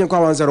 Abusia Jenkwa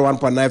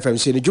 101.9 FM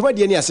so ni dwuma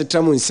de ni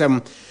asetram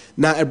nsem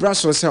na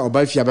ebraso se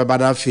obafia beba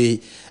na fe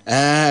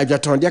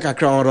dwaton de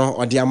kakra oro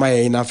ode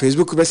amaye na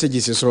Facebook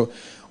messages so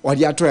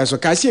ode ato so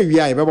ka se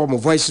awia e beba mo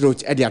voice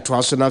note e de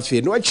ato so na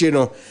fe no akire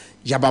no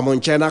yaba mo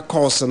nche na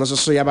course no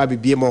so yaba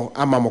bibie mo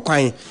ama mo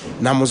kwan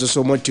na mo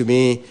so mo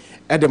tumi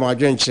e de mo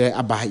adwenche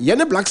aba ye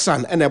ne Black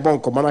Sun e na ebon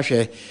komo na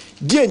hwe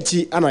die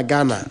nti ana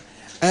Ghana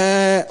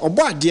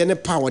obo ade ne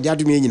pa wode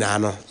adom nyina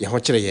no ye ho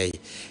kire ye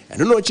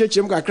eno no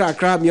chechem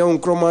kakra me on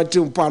kroma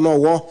tim pa no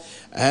wo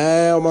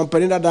o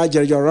mampani da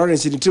jere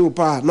Lawrence ni tim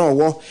pa no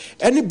wo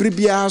eni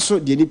bribia so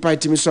de ni pa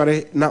tim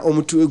sore na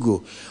omutu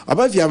ego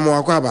obafia mo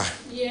akwa ba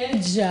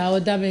ja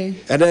ODAME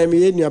ena me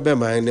ye nua be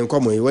man ne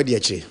nkomo ye wadi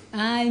achi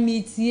ai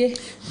mitie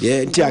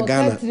ye nti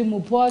agana trimu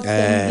post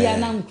bia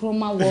na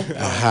nkroma wo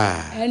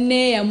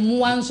ene ya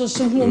muwa nso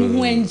so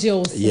hu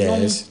angels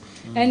yes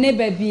ene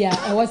babia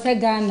e wose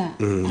Ghana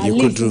at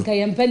least nka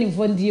yempani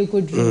fo ndie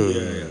kodru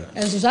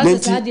enso so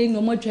ade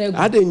no mo twa egu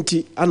ade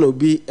nti ana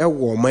obi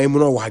ewo man mu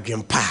no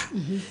wadwempa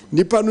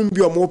nipa no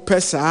bi o mo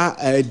pesa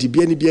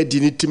dibia ni bia di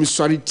ni tim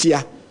sori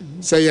tia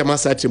say ye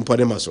masa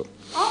timpone maso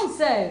on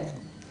say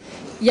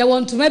ye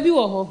wontuma bi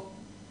wo ho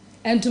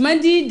entuma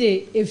di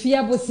de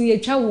efia bosi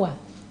etwa wo a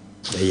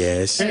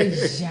yes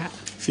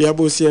fia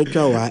bosi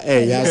etwa wo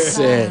ya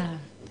say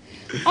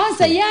on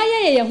say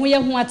ye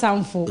ho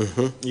atamfo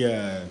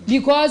yeah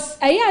because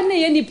aya na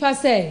ye nipa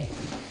say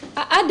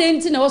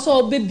adenti na wo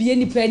so obebie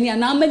nipa ni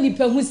ana ama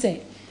nipa hu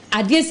say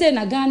ade say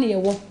na Ghana ye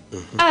wo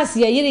as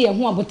ye yire ye ho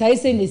abotai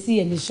say na si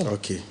ye ni so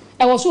okay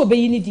e wo so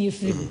obeyi ni di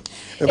free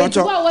e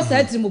to wa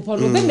say trimu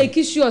polo be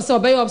make sure say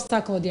obey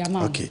obstacle the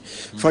amount okay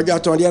for your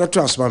ton there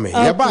transfer me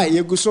ye ba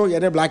ye gu so ye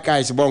ne Black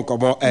Eyes bon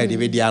kobo de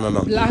be dia no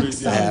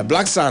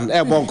Black Sun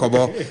bon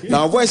kobo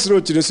now voice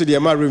note no so de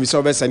ma room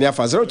so be send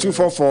afa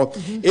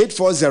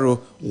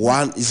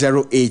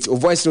 0244840108 o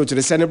voice note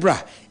de send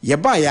bra ye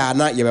ba ya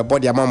na ye be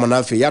body amama na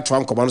afi ya to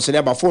ankobo no so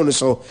ne ba phone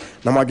so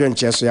na ma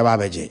dwenche so ye ba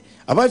beje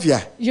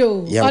abafia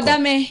yo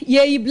ODAME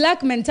ye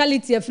black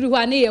mentality afri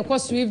ho na ye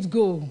Swift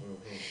go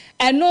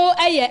eno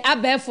eye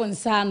abefo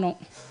nsa no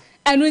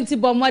eno nti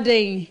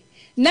bomoden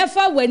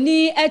nefa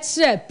wani e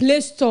kire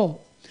Play Store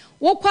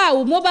wo kwa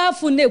wo mobile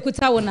phone na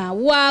ekuta wo na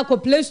wo akọ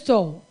Play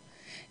Store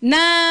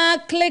na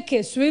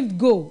click Swift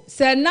go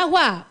se na ho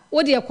a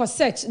wo de ekọ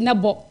search na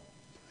bo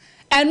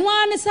eno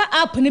an sa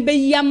app ne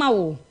be yama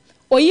wo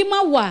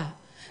oyima wa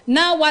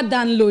na wa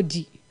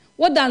download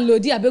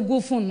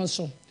abegu phone no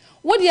so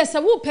wo de se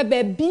wo pe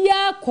ba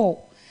bia kọ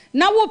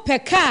na wo pe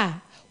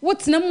ka wo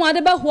tena mu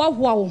ade ba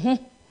hoahoa wo ho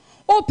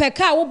o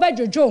peka wo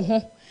badwojo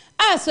ho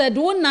aso de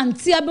wo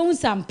nante abehu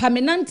sampa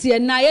me nante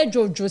na ye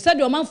jojo se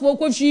de o manfo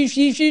ko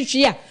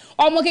hwi a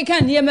o mo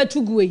keka ne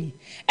matugu yi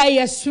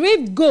eye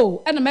Swift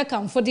go na me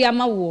kamfo de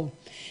ama wo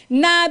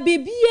na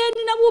bibie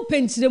ni na wo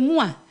pentire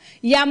mu a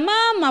ya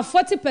ma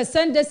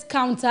 40%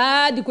 discount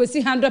de ko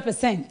si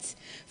 100%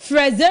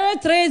 fra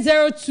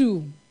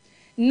 0302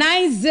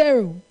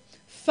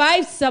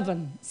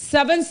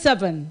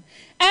 905777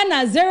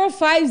 and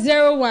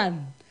 0501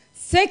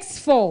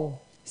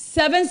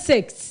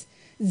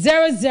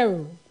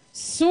 647600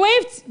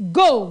 Swift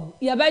go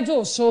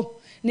yabajo so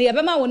na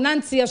yabama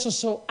wonante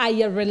so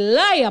aye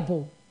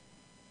reliable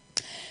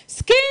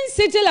Skin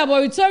City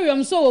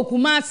Laboratorium so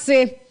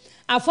okumase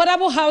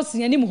affordable house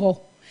yanim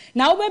ho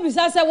na wo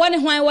bebisa se wone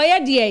hwan wo ye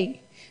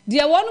de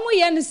wonu mo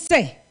ye ne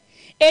se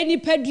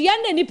enipadua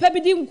na enipa bi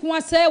di nko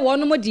ase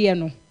wonu mo de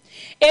no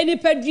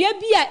enipadua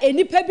bi a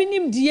enipa bi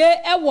nim de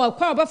e wo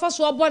kwa obafa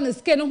so obo ne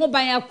skin ho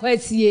ban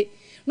akwasie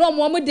no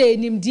mo de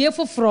nimdie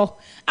foforo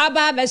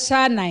aba be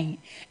sha nan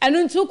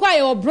enu ntu kwa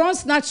ye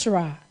bronze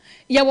natural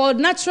ye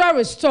natural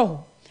restore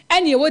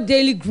and ye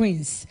daily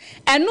greens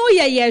enu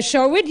ye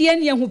sure we de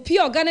ye hu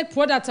pure organic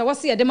product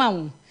wase ye de ma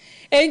wo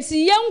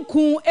enti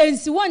yanku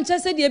ensi won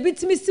chese de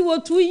bitimi si wo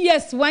 2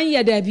 years 1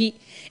 year da bi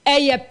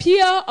ye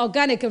pure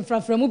organic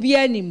mfraframu bi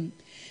anim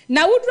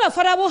na wudura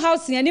affordable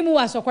house anim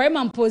wa sokware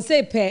mampo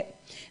se pe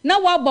na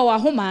wa gba wa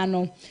homa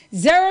no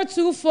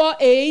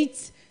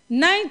 0248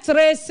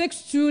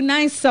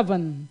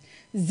 936297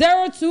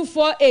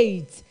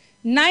 0248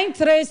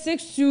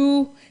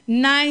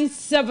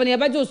 936297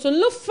 yabajo so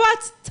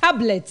Lufat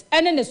tablet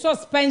and the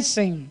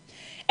suspension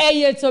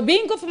to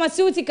bingo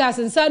pharmaceuticals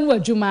nsanu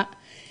adwuma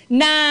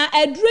na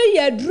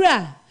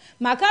edura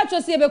maka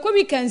to se be ko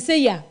bi kan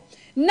say ya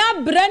na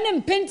brane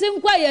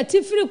mpentin kwa ya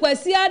tifiri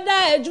kwasi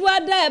ada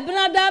ejuada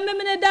ebnada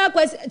memene da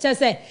kwasi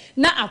chese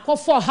na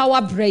akofo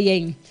hawa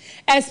breyen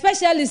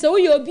especially so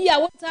we obi a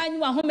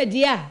wotanyu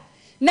ahomede a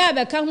na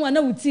be ka ho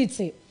na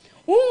wutite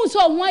so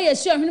ho aye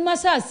hye hwenuma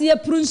sa ase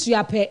epurunsu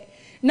ape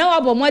na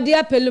wabomode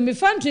apelo mi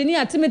fantwe ni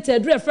atimete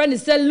adura friend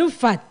say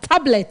Lufat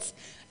tablet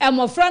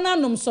emofra na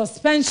nom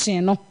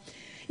suspension no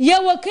ye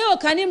woke o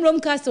kanim rom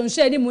custom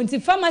share ni munti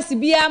pharmacy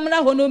bia amra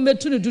ho no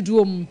metu no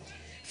duduom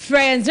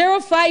friend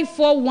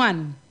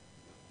 0541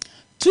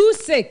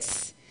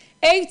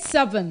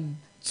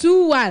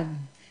 268721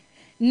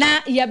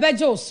 na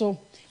yebejo so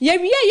ye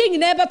wie ye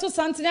nyina ebeto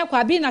santene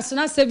akwa bi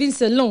national savings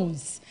and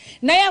loans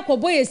na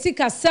yakobo ye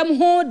sika sem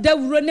ho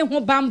dawuro ne ho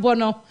bambo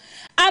no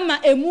ama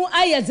emu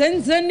aye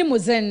zenzen ni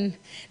muzen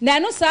na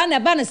no sa na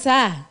ba ne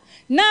sa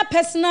na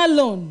personal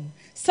loan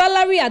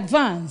salary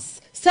advance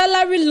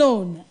salary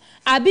loan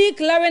abi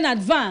clearing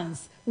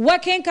advance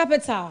working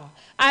capital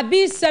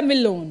abi semi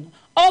loan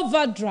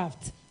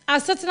overdraft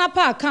ASETENA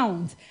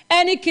account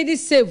any kiddy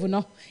save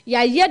no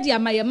ya yedi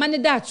amaye mane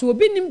da cho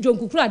obi nim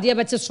dwonkukura de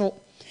bete so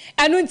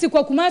enu nti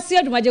kwakumase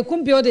adumaje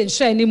kum building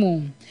share ni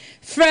mu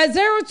fra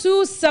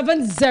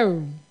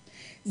 0270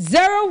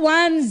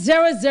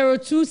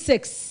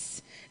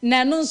 010026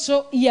 na no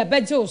so ye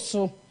beje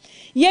so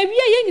ye wie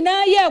ye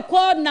nyina ye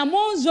kwa na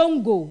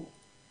monzongo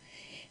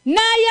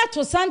na ya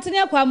to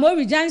santene kwa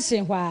Mori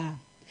Junction hwa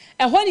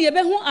ehọ ne ye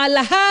behu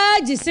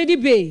Alhaji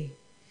Sidibe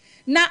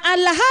na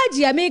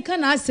Alhaji America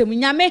na asem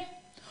nyame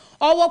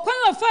owo kwan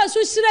afa so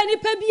hire ni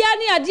pa bia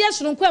ne ade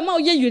soronko ma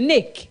oye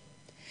unique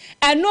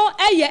eno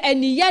eye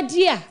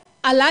eniyade a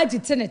Alhaji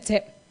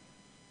tenete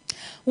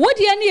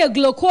wodi ene ye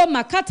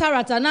glaucoma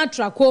cataract na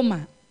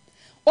trachoma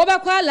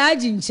obekwa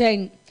Alhaji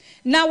nchen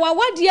na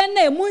wawade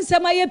ene emu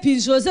nsem aye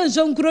pinso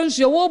senso nkuro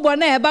nsuo wo bo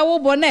na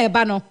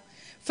eba no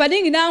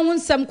fadi nyina ho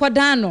nsem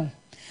kwadan no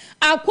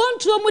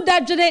akontuo mu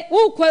dadwene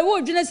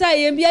wo dwene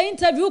sai yembia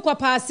interview kwa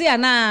paase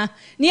ana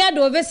ni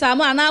ado vesa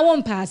mu ana wo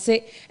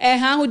mpaase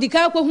ha ho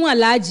dika ko hu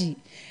Alhaji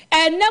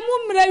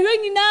enemu mrawe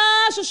nyina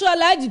soso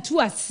Alhaji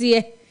tu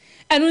ase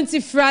enu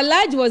nti fra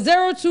Alhaji was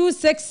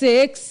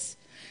 0266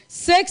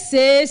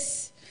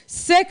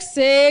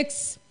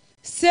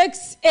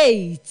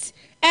 666668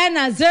 and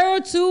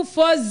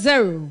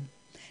 0240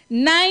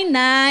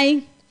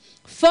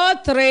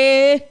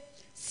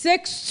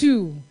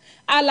 994362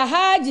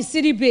 Alhaji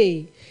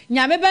Sidibe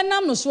nyame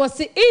benam no so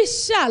se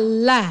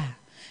inshallah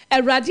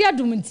awrade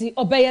adum nti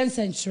obeyen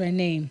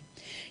sentrene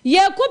ye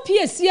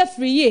kopie sie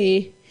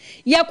free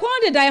ye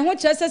kwon de dai ho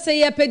chese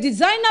ye pe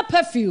designer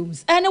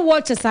perfumes and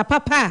watches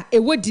apapa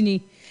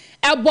ewodini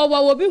ebowa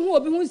obi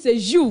hu se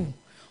you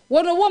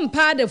wono wo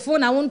mpa de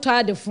phone na wonto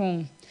ade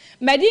phone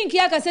medinki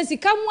aka se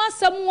sika mu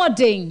asam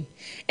woden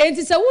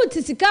enti se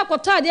wuti sika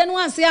akoto ade no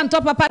anse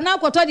anto papa na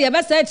akoto de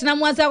be se tena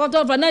mu anse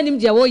akoto fa na nim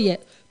de wo ye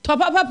to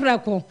papa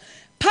prako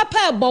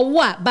papa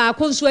bowo a ba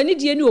konso ani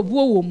die ni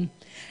obuo wom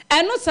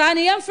eno sa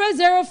ne yemfra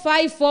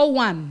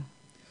 0541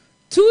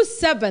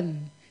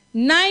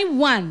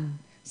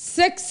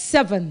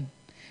 279167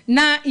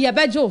 na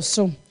yebejo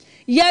so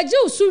yeje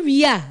usu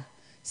wi a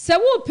se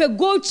wo pe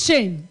gold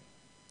chain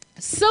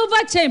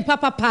silver chain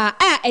papa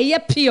a eye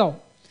pure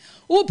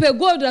wo pe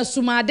gold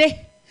asumade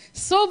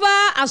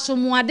silver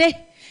asumuade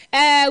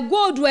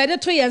gold we de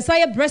to yensa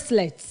ye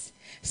bracelets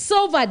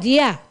silver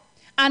dia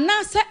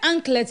anase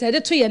anklet de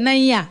to ye nan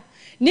ya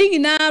ni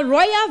nyina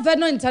Royal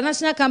Veno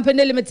International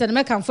Company Limited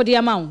me kan fodi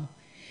amount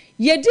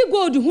ye di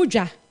gold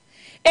hudwa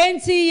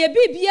enti ye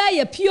bibia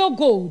ye pure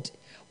gold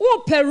wo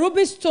pe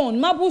ruby stone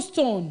marble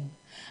stone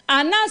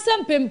anase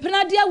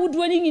mpempena dia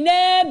wudo ni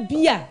nyina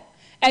bia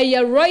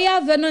eye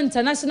Royal Veno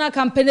International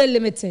Company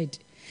Limited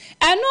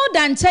eno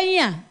dan chen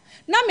ya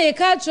na me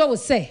ka tro wo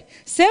se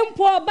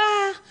sempo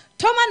ba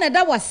toma na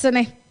da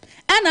wasene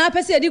ana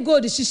apese di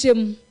gold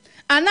hihiem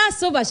ana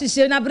silver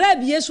hihiem na bra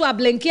bie so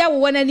ablenkia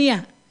wo wanani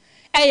a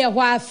eye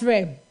hwa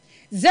frame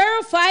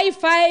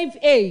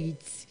 0558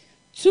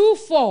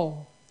 24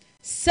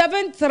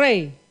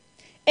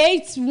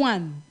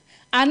 7381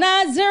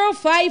 ana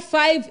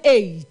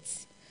 0558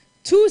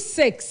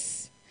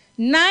 26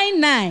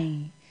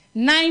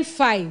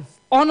 9995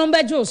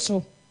 onombejo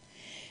so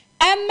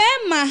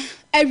emema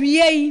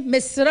awiei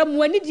mesram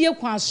wani die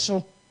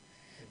kwaso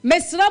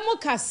mesram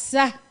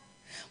kasa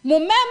mo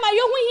mema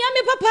yo hu hia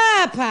me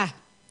papa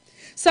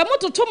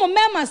samototo mo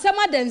mema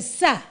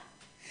samadensa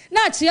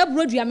na achia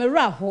brodua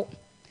mera ho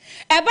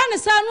eba ne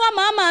sa no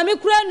ama me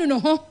kura nu no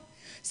ho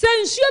se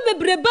nsuo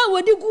bebreba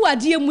wodi gu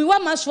ade mu wa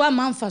maso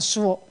amanfa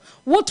so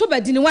wo to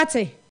badini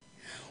wate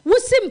wo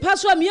simpa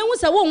so am yehu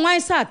se wo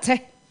nwan sa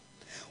ate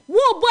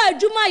wo bo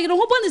adwuma yiro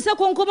ho bo ne se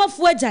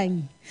konkomafo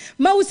agyan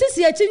ma wo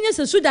sisi akinye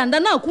se Sudan da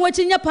na ko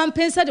akinye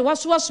pampensa de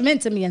waso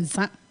cement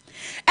miensa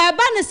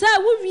eba ne sa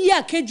wo wi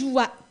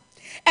akajuwa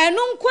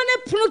eno nkone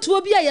pruto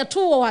obi a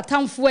yeto wo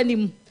atamfo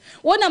anim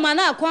wona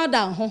mana akwa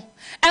da ho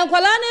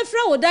enkwala na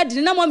fra wo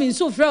dadi na mami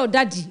nso fra wo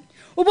dadi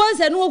wo bo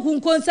se no oku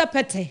nkonsa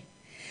pete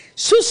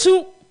susu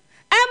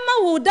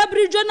emma wo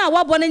dabrijo na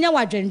wabo na nya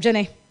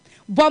wadwenwene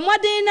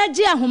bomoden na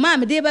gi ahoma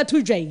am de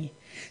beto dwan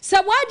se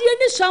wadie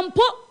ni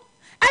shampo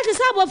ati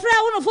sa bo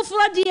fra wo no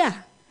foforo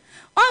dia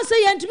on se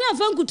yentumi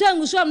afa nkutu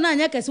anguso am na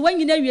anya kese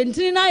wanyina wie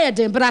ntini na ya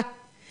dembra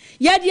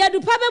ya dia du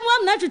pa be mo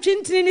am na twetwe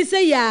ntini ni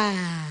se ya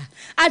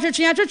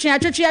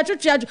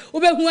atwetwe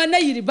obehu ana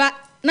yiriba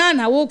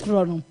na wo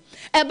kro no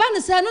eba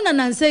ne se no na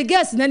nanse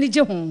gas na ni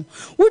je ho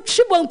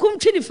wutwi bonkum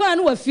twi ni fa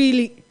no wa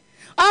fili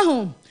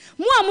aho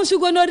Mo amusu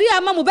gonorrhea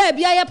ama mo ba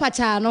bia ye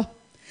pacha no.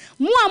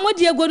 Mo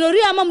amodi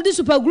gonorrhea ama mo di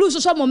super glue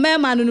so mo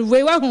mema no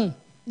we wa hu.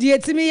 Di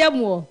etimi ye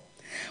mo.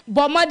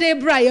 Bomade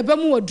bra ye ba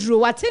mu oduro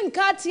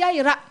watenka atia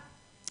yira.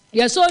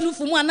 Ye so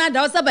nufu mu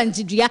anada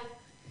osabanjidua.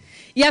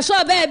 Ye so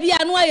ba bia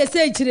no aye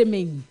se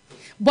kiremeni.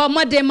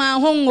 Bomade ma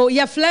hongo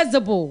ye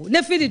flexible.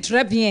 Ne fi di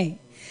très bien.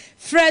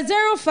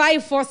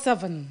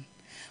 0547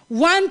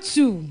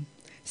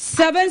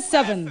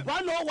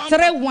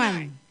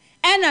 127731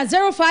 and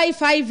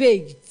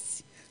 0558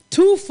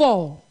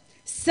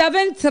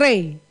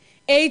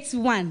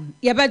 247381.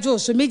 Yabajo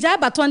so meja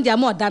baton dia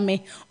mo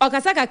dame.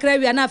 Okasa kakra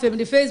wi na afem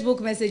the Facebook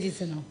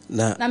messages no.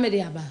 Na me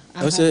dia ba.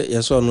 O se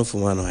ye so no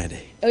fumu ano ade.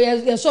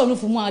 Ye so no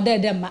fumu ade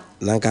de ma.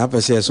 Na nka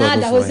apese ye so no fumu.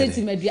 Na da ho se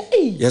ti madua.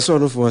 Ye so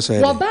no fumu so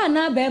ade. Wo ba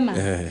na ba ma.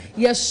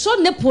 Ye so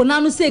ne po na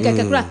no se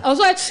kakra. O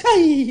so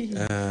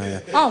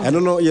I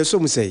don't know ye so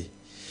mu say.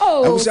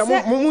 Oh,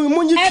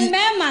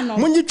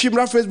 Munji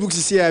twimra Facebook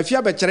sisi ya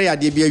fia be kere ya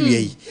de bia wie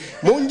yi.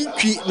 Munji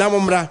twi na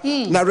momra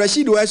na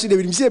Rashid wa so de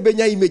bi se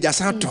benya image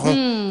asa to.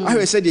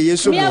 Ahwe se de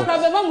yeso mo. Me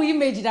problem mu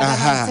image da.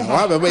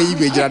 Wa baba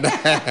image da.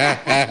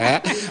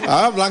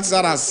 Ah Black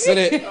Sarah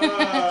sere.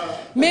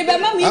 Me be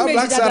ma mu image da.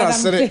 Black Sarah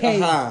sere.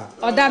 Aha.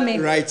 Odame.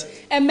 Right.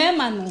 E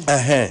mema no.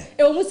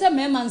 E o mu se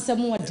mema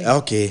nsem wode.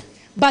 Okay.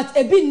 But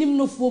a bit nim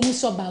no for mu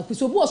so ba ku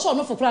so bo so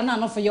no for kra na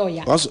no for yo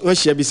ya. O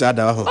share bi sa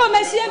da ho. O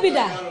me share bi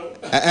da.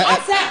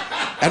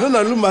 I don't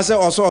know Luma say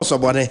also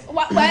bone.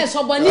 Why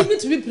so bone bi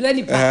to be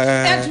plani pa.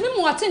 E to me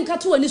mo atenka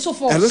to ani so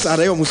for. And those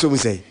are you muso mu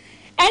say.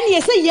 And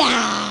you say ya.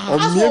 O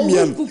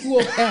miamian.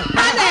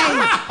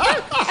 Adan.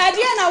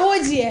 Adia na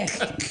woje.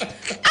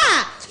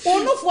 Ah,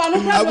 onu fu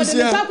anu kra do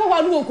de ta ko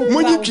wa nu okuku.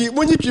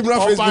 Monyi twi mra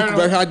Facebook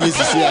ba ha de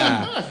sisi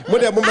a. Mo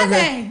de mo ba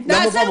he.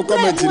 Na mo fa mo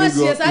comment ni go.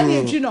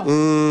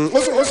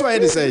 Oso aye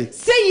de say.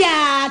 Say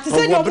ya, to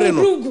say no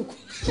grugu.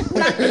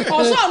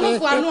 Oso anu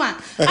fu anu a.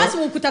 As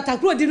wo kutata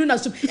kro di nu na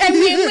so. Adan.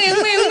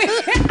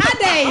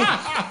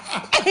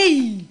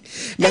 Hey.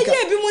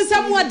 Eye bi mu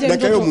nsam wa de. Na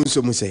kayo mu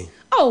nso mu say.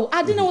 Oh,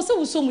 adina wo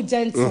so mu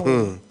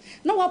gentle.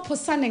 No wa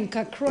posa ne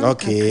nkakra.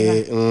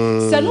 Okay.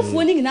 Se no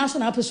fu ni na so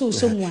na peso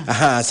so mu a.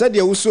 Aha, se de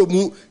wo so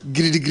mu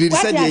gridi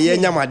se de ye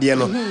nyamade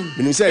no.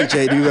 Menim se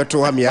nche di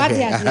weto ha me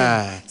ahwe.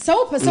 Aha. Se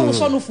wo pese wo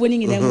so no fu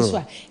ni na mu so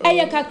a.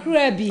 Eye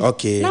kakra bi.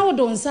 Na wo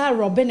don sa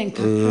robe ne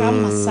nkakra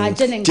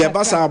massage ne nkakra. Ke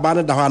ba sa ba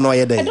ne da ho na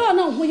ye dey. E do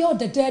na ho ye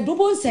odede do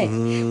bon se.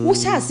 Wo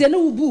sha ase na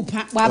wo bu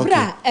pa. Wa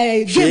bra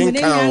game ne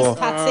nya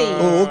start.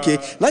 Oh, okay.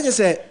 Na je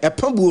se e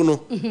pa bu no.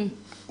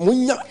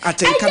 Munya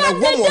atenka na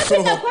wo mo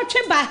soro ho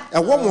e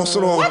wo mo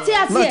soro ho na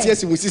tie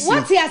si musisi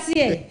what ya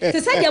se te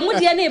say de mu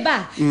de na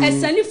ba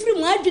esani firi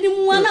mu adwini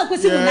mu na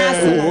akosi mu na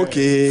ase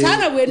okay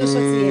sana we no so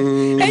tie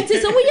enti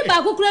se wo yi ba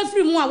akokura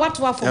firi mu a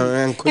wato afo e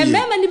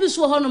mema ni bi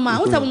so ho no ma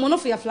wo tam mo no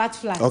for ya flat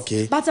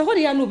okay but ho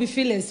de ya no be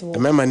feelings wo e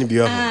mema ni bi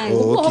ho okay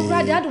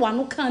ho de ado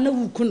anu kan na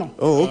wuku no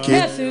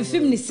okay e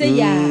film ni say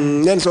ya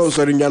nen so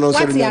sorry nya no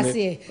sorry nya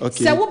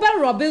okay se wo be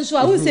robin so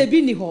a wo se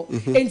bi ni ho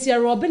enti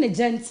robin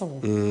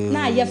gentle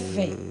na ye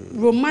fe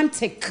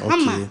romantic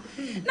kama na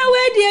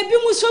we de bi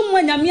mu so mu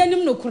anyame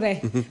anim no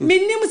kure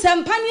minnim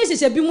sampanye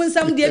hyehyɛ bi mu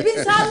nsam de bi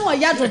nsa no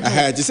ya dodo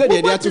ti se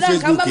de ato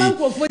Facebook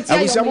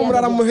abusia mo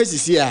mra mo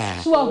hesisi a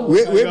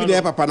we bi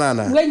de papa na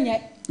na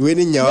we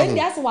ni nya we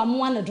de ase wa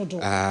mo na dodo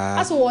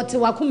ase wo te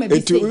wa kuma bi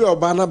se etu we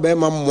oba na be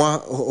ma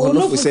mo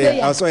ono fu se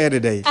aso ye de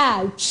dey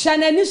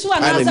shanani so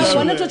na asa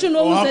wo ne tocho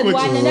no wo se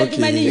wa nya na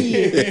duma ni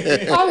yi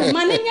o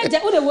ma ne nya de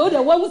o de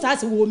wo hu sa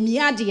ase wo mi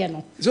ade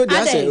no so de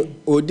ase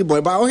odi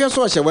boy ba o he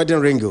so hye wedding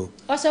ring o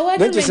so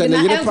wedding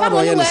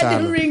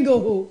ring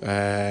o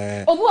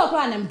obu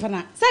akwa na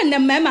mpana say na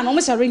mema no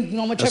mo hye ring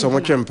no mo twem so mo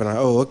twem mpana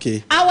oh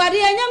okay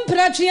awade anya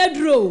mpana twe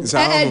aduro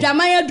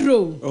dwaman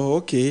aduro oh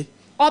okay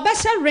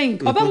obesha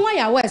ring obemwa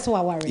ya we so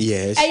waware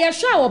yes eye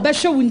hwa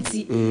obesha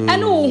wunti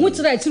ene wo hu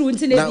tira tiri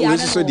wunti na bia na we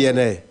so de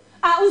na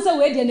unsa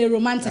we de na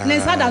romantic na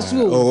sada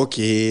so oh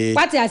okay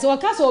what ya say o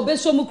ka so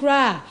obeso mu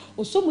kra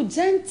o so mu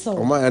gentle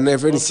o ma na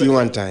even see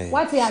one time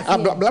what ya say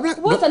bla bla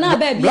what na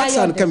ba bia black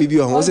sun come bi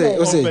o say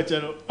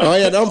oh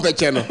yeah don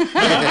peche no o so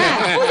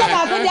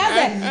ba ko dia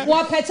say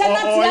wo peche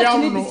na tia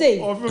tini bi say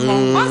o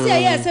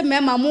say yes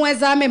mema mo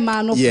exam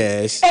ma no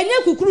yes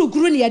enye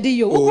kukurukuru ne yade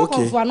yo o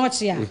konfo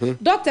anoche a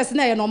doctors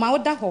na ye no ma wo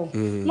da ho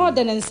no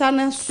de ne nsa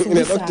na so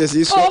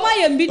o ma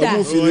ye mbida e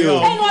no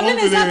de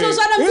ne sa to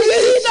so na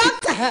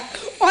doctor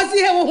o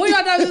say wo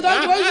yo da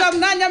doctor wo jam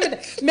na nya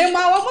me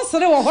ma wo mo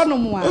sere wo ho no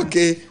mo a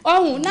okay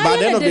oh na but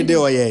then of the day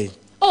oh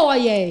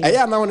yeah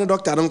eya na won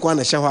doctor no kwa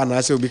na hye ho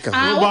na se obi ka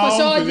wo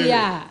so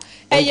dia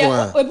eye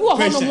obi wo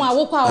ho no mo a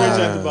wo kwa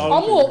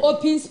omo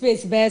open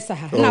space besa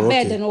na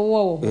bed no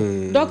wo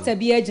doctor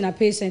bi agina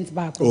patient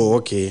back oh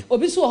okay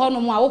obi so ho no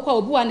mo a wo kwa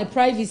obi wa ne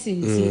privacy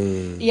nti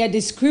ye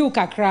the screw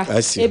kakra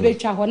e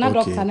betwa ho na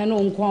doctor na no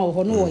nko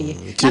ho no wo ye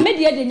na me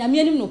de de nyame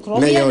anim no kro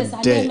me ye sa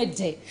na me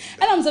de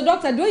and am so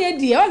doctor do ye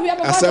die o hia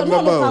baba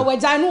no no ka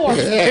waja no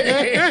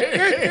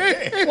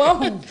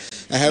wo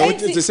what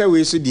to say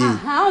we so die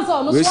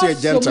we so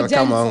gentle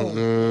come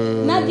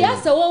on na dia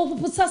se wo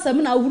pusa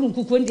sam na huru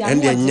nkuko ndi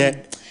and nye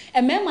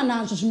e mema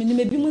na anso me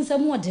me bi mu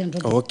nsam ode ndo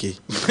okay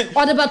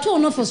o de bato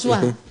no for so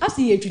a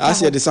ase ye twitwa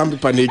ase the sample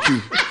pa na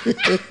etu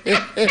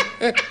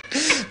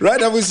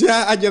right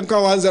abusia ajenka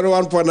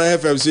 101.9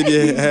 FM so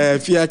de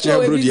fia che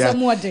brodia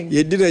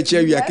ye di na che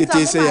wi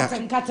akete se ya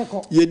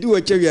ye di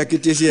wa che wi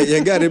akete se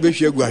ye ga re be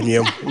hwe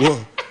aguanwem wo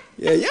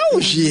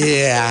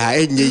yeah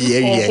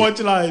enye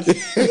punchline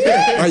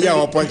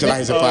yeah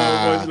punchline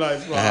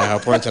pa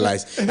punchline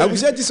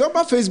abusia ti so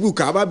ba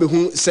Facebook aba be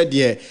hu se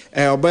de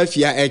oba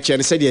fia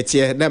eche se de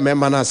tie na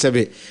mema na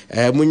sebe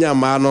munya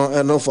ma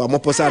no fo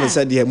amoposa na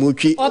se de mu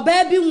twi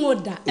oba bi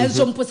ngoda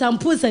enso mposa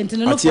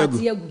ntino no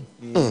kwati agu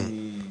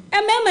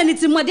mema ni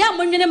ti mo de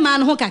amonwene ma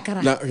no ho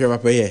kakara na hwe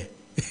papa ye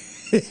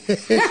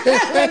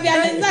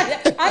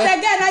ada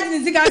ga na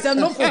jini sika se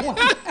no fo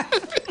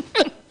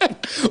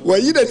wa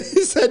yi da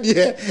ni said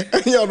ye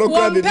ya no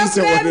kwa de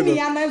se woni no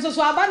ya na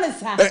so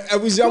abanesa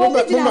abusia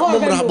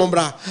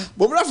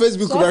bombra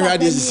Facebook ba hwa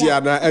de sisi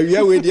ana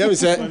awia we de am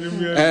se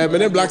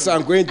mene black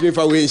san ko ntwe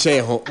fa we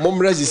nhyɛ ho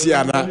bombra sisi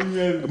ana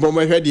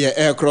bomba hwa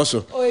de cross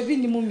o ebi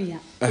ni mumia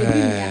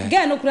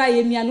ga no kura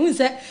ye mia no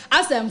se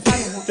asem fa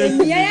no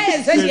mia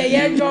ya se de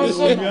ye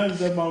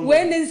Johnson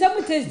we ne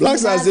nsem taste black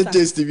san se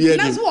taste bi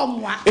na so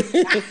omwa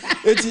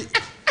eti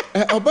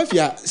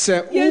obafia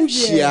se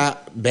ushia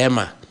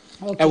bema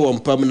ewo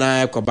mpam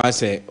na ekoba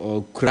se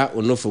okura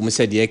onofo mu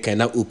se de kan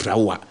na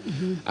oprawa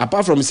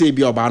apart from say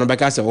bi oba no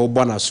beka se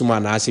obo na suma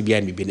na ase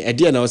bia ni bi ne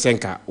de na o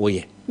senka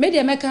oye me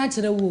de meka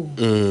kire wo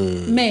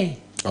me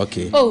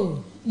okay oh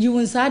you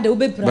unsa de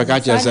obepra beka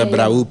kire se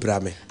bra upra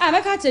me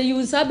meka kire you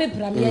unsa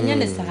bepra me yenye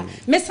ne sa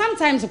me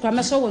sometimes kwa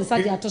me so wonsa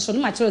de atoso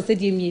no ma kire se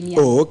de miemia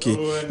oh okay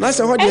na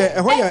se ho de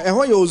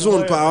ho ye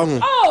ozone pa ho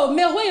oh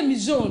me ho ye mi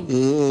zone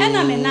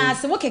ena me na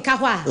se wo keka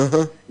ho a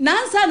na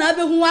nsa na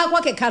abehu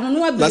akwa keka no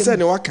no abe na se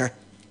ne waka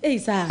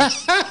sa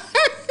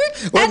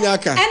wonya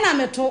aka ena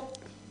me to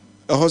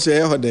ho se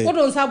ye ho de wo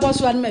don sa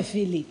boso an ma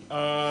feel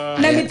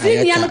na me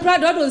ti nia no pra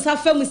do don sa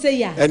fam se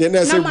ya ene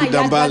na se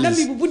budambali na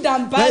me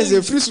budambali na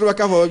se free suru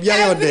waka for bia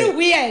ye ho de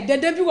everywhere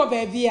de bi wo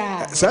ba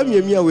bia sa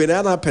miemia we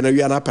na pena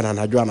wi na pena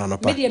na jo na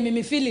pa me de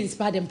me feelings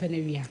pa dem pena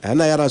wi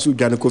ana yara so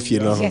dwane kofie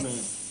no ho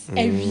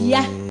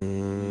ewia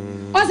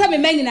osa me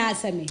menyi na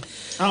asemi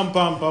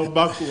ampa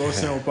baku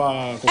osen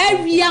opa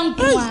ewia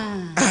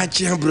nkoa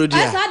chia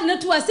brodia asa de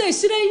to say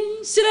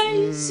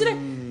shire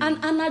an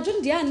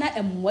anadun dia na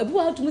emwa bi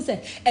wa to say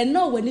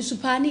eno wani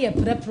supa ne ye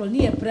prepro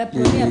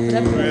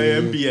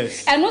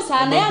MBS eno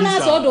sa na ya na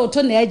so do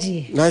to na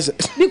agi nice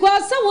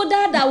because say wo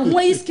dada wo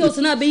yi skills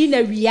na be yi na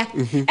wia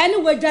ene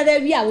wo dwara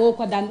wia wo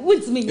kwadan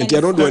wintimi nya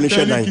nke no do ni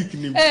shedan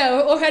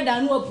o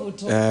hedan no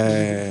opoto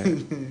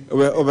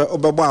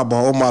obe abo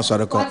o ma so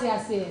rekọ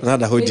na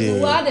da hodi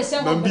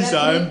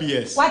mbisa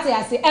MBS what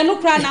you say eno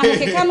kra na mo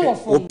keka no wo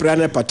fo o pra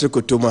na Patrick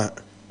Otoma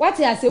what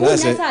you say wo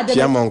nya sa de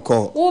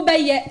wo be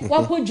ye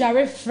wo ko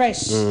dware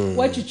fresh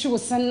wo twitwi wo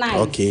senai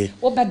okay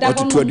wo be da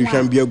bo no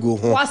aduhwan bia go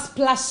ho wo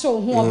splash ho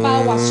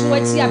oba wa so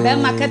achi aba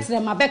market re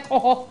ma be ko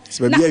ho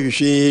se bia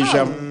hwehwe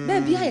hwam be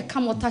bia ye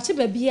kam otache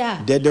be bia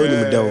de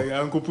onim de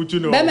wo ankoputu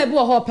no be me bi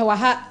wo ho pe wa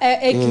ha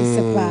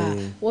ekise pa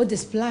wo the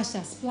splash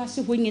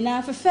ho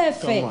nyina fe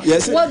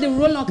wo the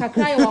roll on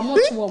kakra ye wa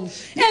moto wo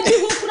e bi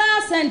hu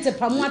kra sent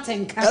pa mo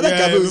atenka ala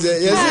ka be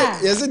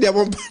yes de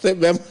mo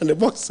be ma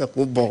box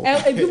ko bo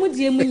e bi mu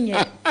die mu nye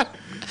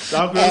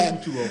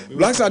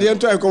black side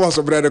ento e ko was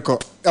bread ko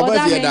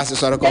aba bi da se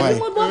sore ko hai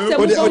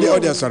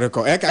odi sore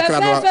ko e kakra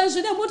no fe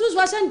so de mo tu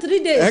so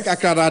 3 days e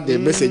kakra de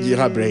message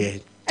ha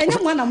bre enya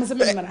mo na mo se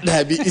me mara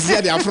da bi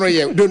isi de afro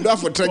ye don't do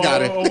afro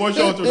trigare o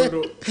short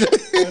do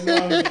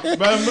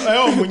ba e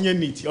o munye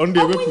niti on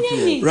de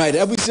be right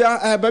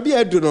abusia baby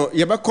edu no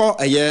ye be call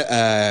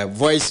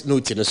voice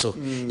note no so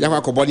ya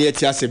kwa ko boni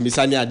ati asem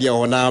misani ade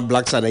ho na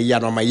black sun ya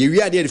no ma ye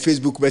wi ade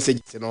Facebook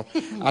messages no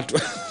ato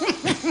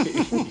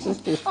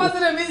o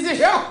de me se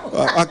yo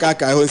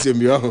aka ho se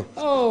mi ho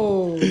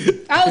oh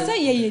I say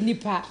ye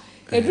nipa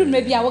edu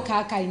me bia wo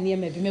ka ni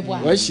me bi me bo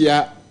wa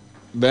hia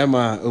be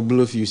ma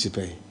oblo fi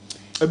usipe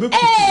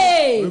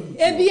hey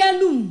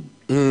ebianum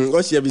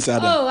o hia bi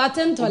sada oh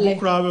atentole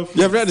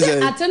your friend say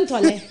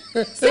atentole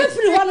say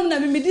free one na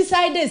me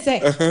decide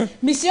say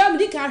me share me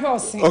di ka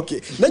hwose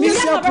okay na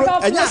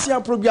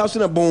nya pro bia so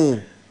na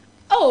bon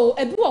oh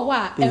ebi wo ho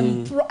a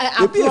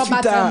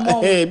aprobata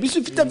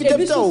bisu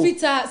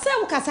fita say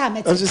wo kasa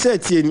amete o say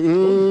tie ni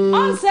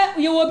on say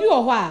ye wo bi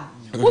wo ho a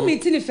wo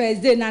meet ni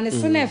first day na ne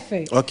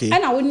senefe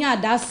and I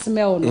wonya that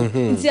smell no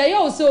nti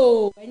ayo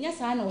so enya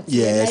sa na o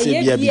tie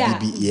na ye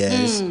bi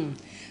yes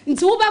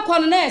nti wo ba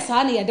kono na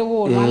esa na ye de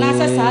wo no na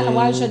sa na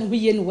wan hwe no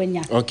huye no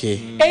wanya okay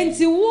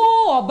enti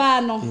wo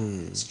oba no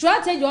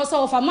strategy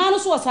also of a man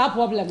so was a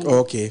problem no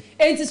okay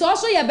enti so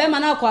also ye be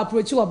man akọ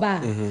approach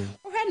oba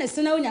hwe na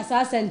sena onya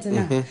sa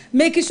sentena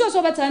make sure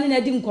so better na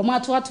di nkomo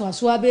ato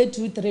aso abe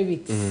 2-3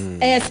 weeks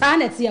sa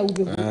na tie wo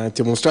be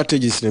enti mo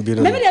strategies na bi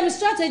no maybe dem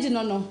strategy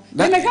no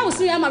me hwe wo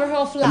so ya ma be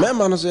hwe flat me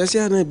ma no so ya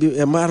sia na bi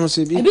e ma no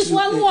so bi bi so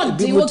anu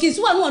odi wo ki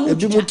so anu anu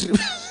bi mo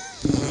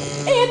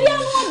ebi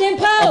anu de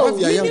pao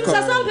ni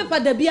sasa pepa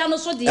da bia no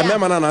so de ya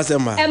mema na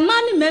asema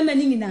ema ni mema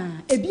ni nyina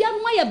ebia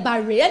no ye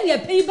bare ya ne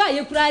pei ba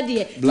ye kura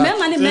de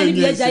mema ni mema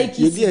bia jai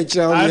ki ye di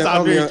ekira o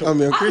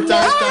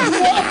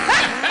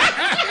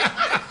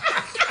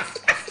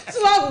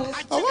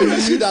I want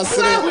to see that.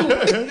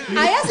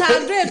 I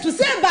have to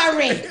say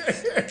Barry.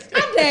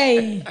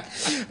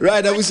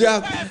 Right, I was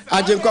here.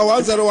 I just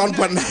got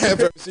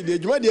 101.9. The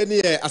Jumadia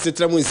near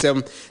ASETENA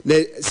NSEM.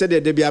 They said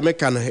that they be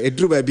American. A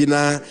drew by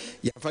Bina,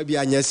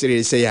 Yafabia,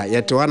 Yasiri, say,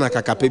 Yatuana,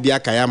 Kakapebia,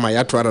 Kayama,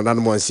 Yatuana,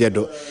 and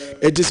Monsiedo.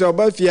 It is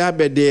about Fia,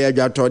 but they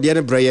are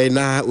Todian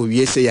Brayana,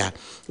 Uyesia.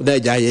 The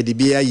Jaya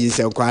Dibia is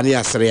a Kwani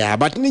Asrea,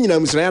 but Nina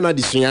Musrana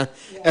Dishia,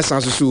 as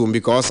soon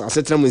because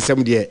ASETENA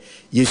NSEM dear,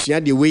 you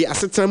share the way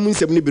ASETENA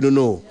NSEM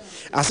Nibuno.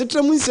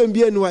 ASETENA NSEM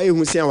be no way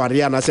who say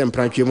Wariana Sem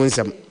Pranky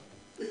Munsem.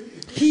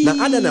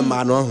 Na ada na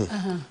ma no ho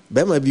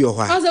be ma bi o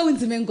ho asa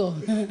wuntimengo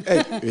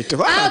it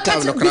ho ta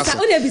no class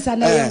o de bisa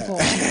na yefo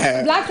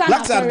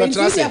black side but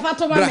trust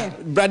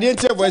bradian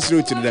tie voice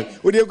note ni dem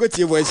o de go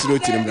tie voice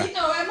note ni bra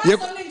ye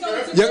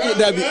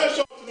dabi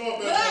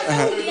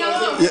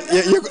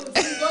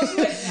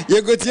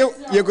ye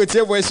go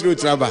tie voice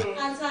note raba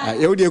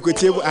ye o de go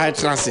tie a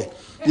trust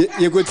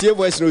ye go tie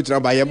voice note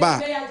raba ye ba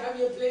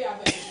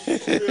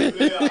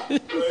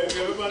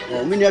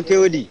o minya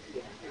KOD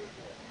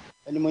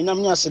ani monyam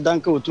nya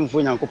sedanka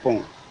otumfo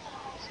nyankopon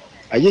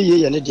ayeye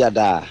ye ne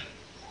diada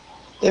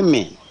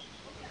eme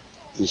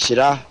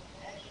nshira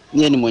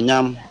ne ani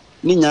monyam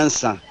ne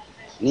nyansa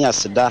ne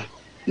aseda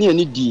ne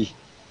ani di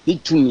ne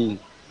tumi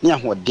ne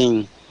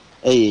ahoden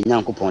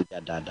nyankopon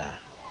diada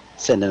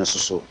sende no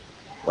soso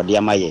wode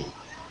amaye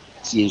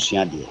tie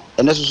nsua de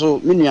ene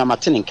soso menua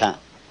matene nka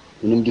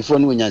onimdifo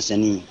ne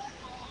onyansani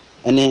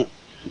ene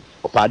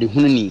opade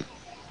hununi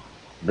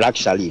Black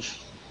Shalif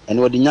and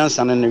what the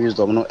Yansan and the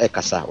wisdom no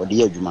ekasa or the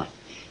Yajuma.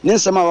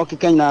 Nensama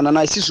Wakan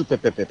na sisu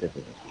pepe.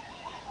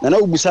 Nana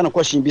Ubusana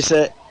question be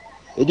said,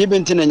 a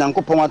dibbentin and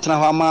Yanko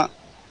Pomatanahama,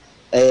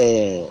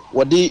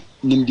 what the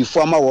Nimdi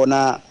former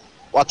wana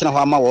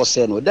Watanahama was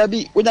saying, would that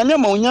be with a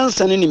memo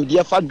Yansan in him,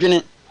 dear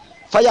Fadrin,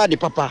 fire the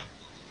papa.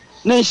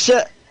 Nen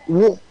share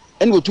wo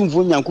and go to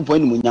Yanko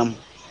and Munyam.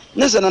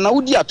 Nensan and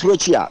Audia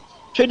Turchia,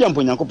 trade on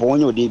Yanko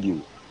on your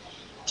debut.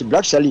 To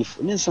Black Shalif,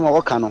 Nensama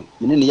Wakano,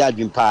 in the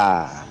Yajin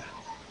pa.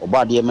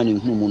 Oba de mani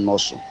humu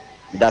noso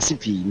dasi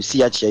pi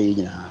misi ache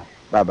yina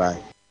bye bye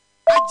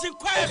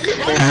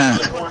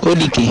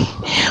odiki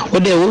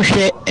ode wo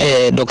hwe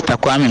Dr.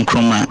 Kwame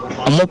Nkrumah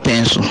omo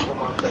penso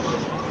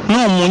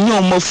no munye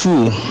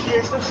omafu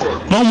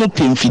no mo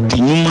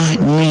pemfidi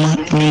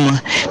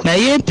nyuma na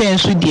ye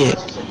penso de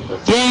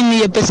ye ni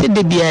ye pese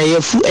de bia ye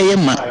fu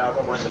eyema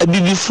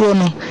abibifro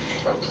no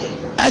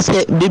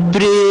ase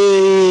bebre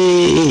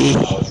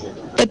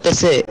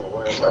epese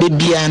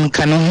bebian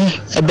kanu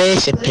ebe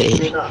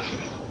shepe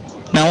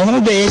na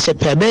wo be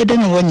shepe be de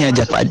no wonya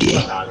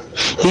japade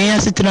yen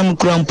ASETENA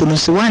mkrampo no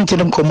se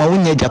wankyere nkoma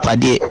wonya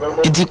japade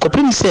enti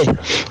kopim se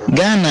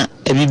Ghana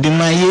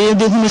ebibima ye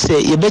be hunu se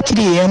ye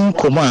betiri ye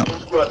nkoma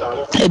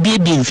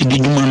ebi mfidi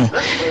dwuma no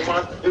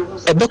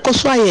ebe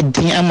koso aye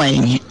din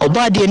aman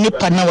oba de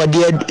nipa na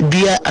wade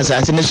dua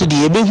asase ne so de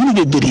ye be hunu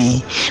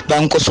bebiri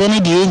ba nkoso ne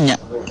de enya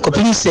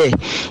kopim se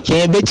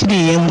ye betiri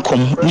ye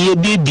nkom ne ye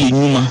bi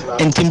nyuma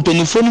enti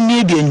mpenifo no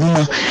ne bi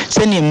nyuma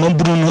se ne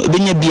maburu no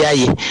ebenya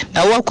biaye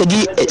na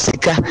wakodi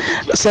sika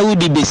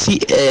Saudi besi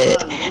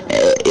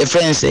e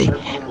friends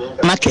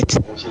market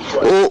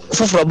o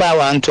fufuro ba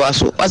wa nto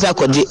aso wasa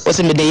kodi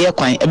wasa me de ye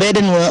kwan ebe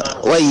de no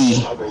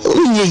wayi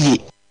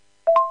unyeyi.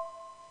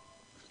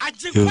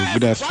 Yo,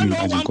 good afternoon,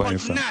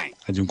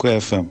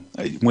 Ajinkwa FM.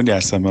 Mudi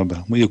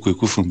asamaba, muye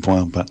kwekufu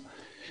mpwamba.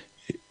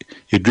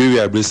 Yedrewi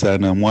abresa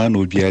na mwana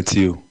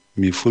obiatio.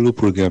 Me follow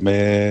program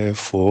 4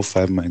 or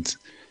 5 months.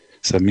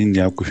 Samini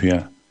ya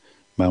kuhia.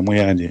 Ma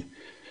mwe ade.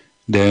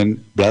 Then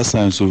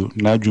blasa so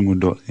na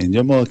jumudo.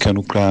 Enjema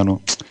kanu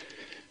krano.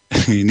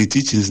 Ni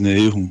teachings na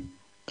ehu.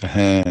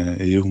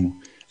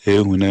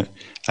 Ehu na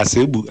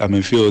asebu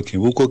amefia okay.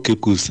 Wuko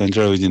keku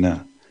Central Regional.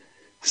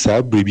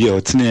 Sa brebi a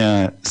otene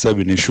a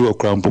sabi ne show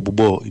okra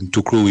mpobobo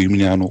ntokro we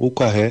mini ano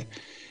ukwa he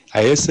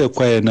ayese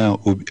kwa na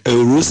a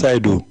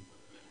roadside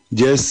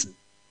just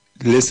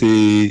let's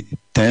say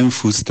 10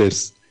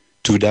 footsteps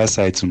to that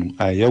site no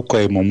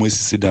ayekwa momo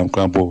sisi dam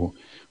krampo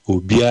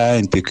obia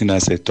in taking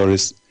as a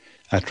tourist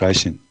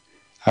attraction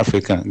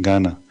Africa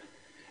Ghana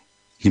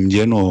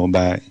himjeno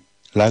by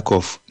lack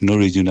of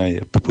knowledge na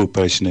people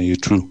passion you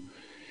true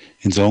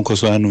in so onko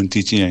so anu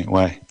teaching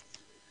why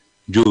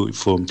Joe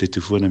from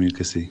 34 na me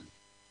kase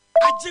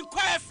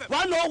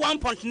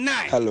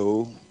 101.9.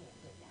 Hello.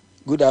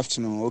 Good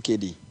afternoon,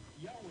 OKD.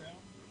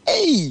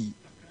 Hey!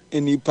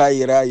 Any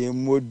payera ye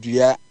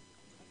modua.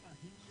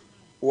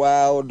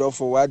 Wow, do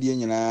for what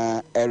you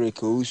na Eric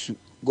Osu.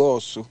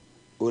 Gosu.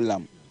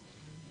 Olam.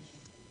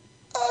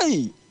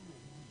 Hey!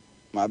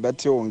 My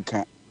betty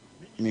wonka.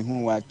 Me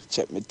who wa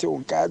check me te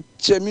wonka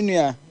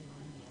cheminia.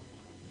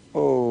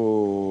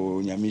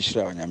 Oh,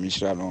 nyamishra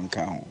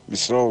wonka ho.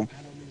 Misro.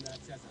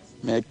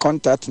 me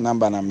contact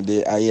number na me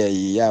de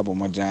aye ya bo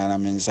modran na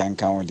me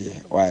nsanka wo de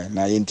why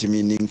na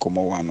yentimi ni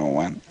nkomo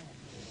 101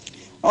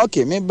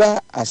 okay me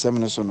ba asem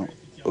no so no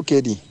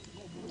okay di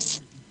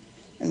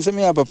nsem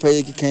ya papa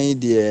yi kikan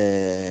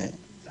de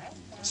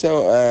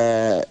so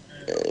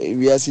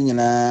wiase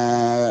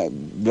nyina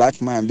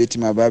black man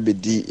betima ba be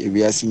di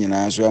wiase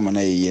nyina so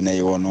amana yeye na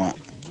ye wono a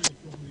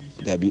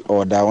da bi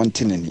order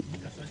wontinani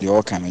de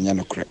o kan nya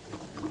no kre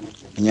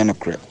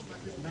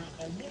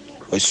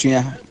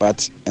osua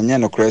but nya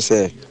no kre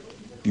say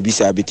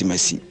bibisa betima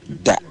si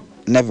da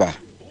never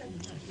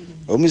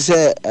omu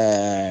say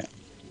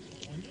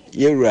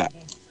yewra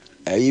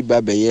ayi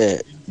ba be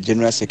ye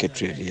general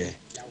secretary here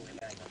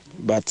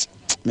but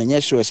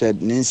menye sure said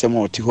NSEM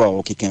oti ho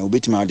a okikan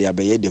obetima de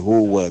abaye the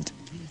whole world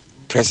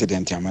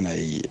president amana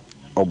yi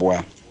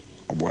oboa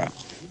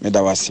me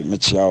da wase me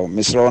chiao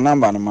me sro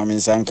number no ma me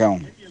nsanka ho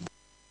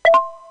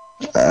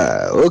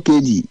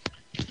okay di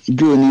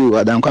joni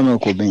adankwa me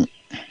ko ben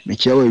me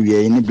chiao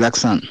wie ni black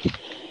sun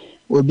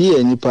obi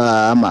e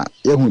nipa ama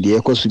yehu de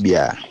ekoso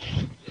bia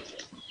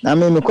na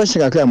me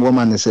question kakra mo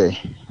ma ne say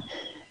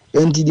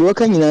enti di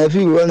waka nyina fi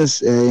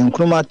runs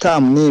nkroma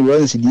tam ni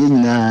runs di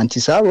nyina anti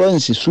sa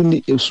runs su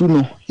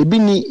no ebi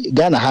ni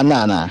Ghana ha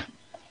na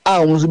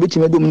a wo so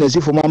betima dum na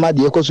sifo mama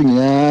de ekoso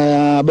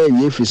nyina ba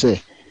wie fi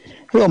say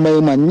o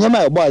ma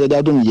nyama obo ade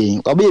da dum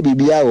yen obo ye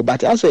bibia o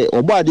but ase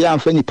obo ade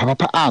amfa ni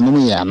papa a no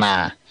ya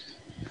na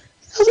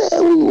ase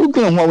u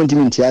kan ho wonti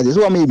minti ase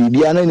so ma ye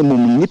bibia na ni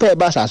mum ni pa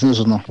ba sase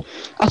so no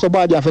ase obo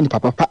ade amfa ni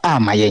papa a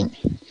ma yen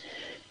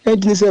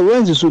enti se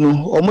wenzi su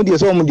no omudi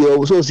so omudi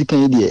so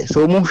sikan die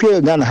so mo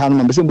hwe Ghana ha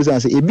no be se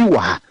ebi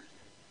wa ha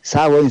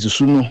sa wenzi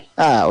su no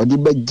odi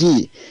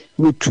baji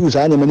we true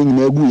sa na mani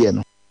nyina aguye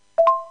no.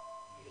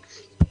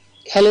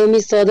 Hello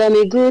Mr.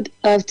 Odame, good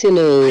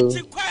afternoon.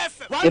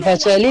 If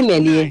actually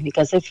meli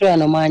because efra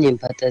no manye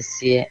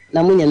mpatasie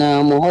na munye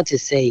na mo hot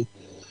say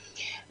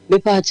me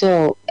pa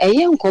cho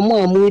eye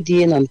nkomo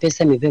amudi na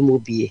mpesa me be mo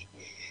bie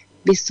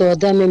Mr.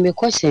 Odame me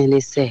question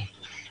ni say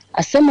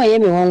asema ye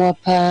me wanwa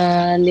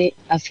pa ne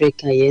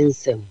Africa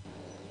yensem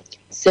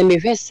se me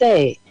hwe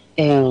say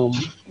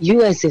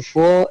US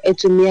for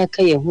etumi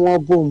aka ye ho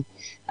obom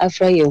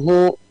Afra ye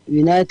ho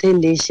United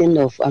Nations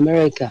of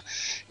America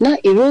na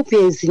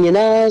Europeans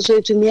nyina so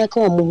etumi aka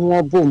omo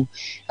ho obom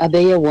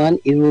abeye one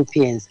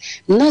Europeans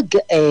na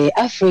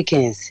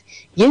Africans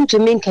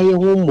yentumi nka ye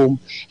ho mom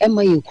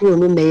ema ye kuro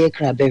no meye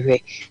kra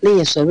behwe na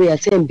ye sori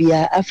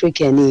atembia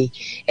Africani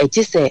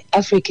se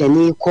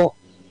Africani ko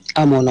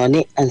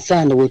amonone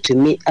ansa na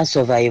wotumi a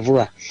survive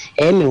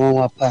a me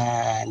won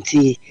pa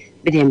nti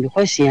be dem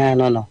question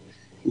no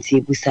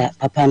nti busa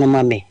papa no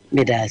mame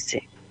me da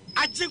ase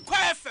Ajinkwa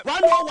FM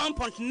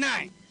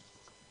 101.9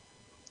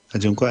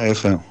 Ajinkwa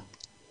FM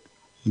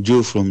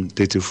Joe from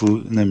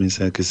 34 na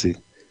misakese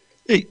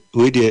hey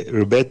we dey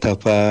Roberta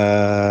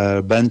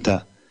pa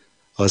Banta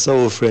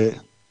also ofre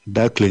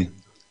Darkling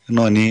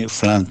no ni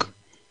Frank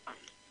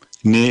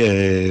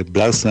ni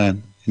Black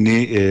Sun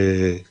ni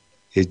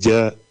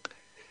eja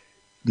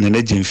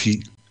nene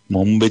jemfi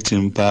mom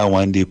betim pa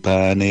one day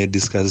pa na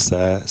discuss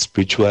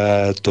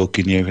spiritual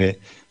talking here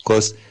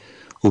because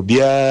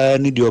obia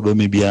ni di oba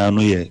me bia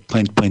no ye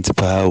point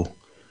pa o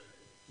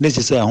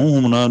let's say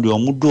honhom na do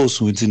omudo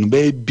so tin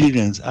be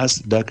billions as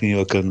that in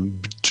your can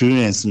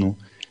trillions no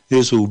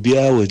so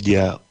obia wo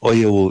dia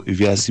oye wo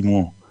eviase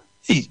mu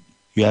eh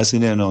eviase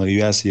no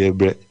eviase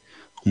ebre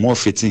mo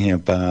fitting here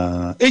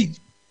pa eh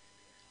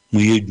mu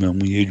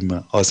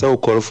yedma o say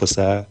call for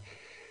sa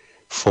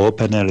for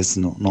panelists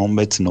no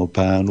bet no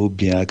pa no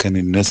bia can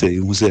in say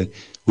who say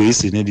we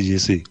see need you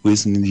say we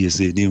see need you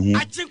say dey who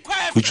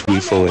which way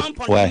forward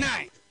why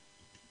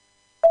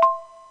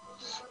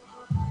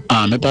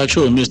me pa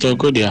cho Mr.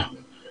 Kodia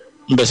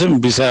mbese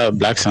mbisa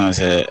Black Sun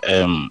say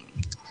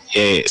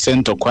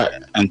sentokwa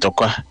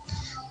ntokwa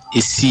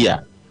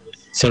isia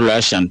se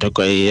Russian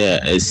tokwa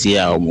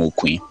isia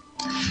omokun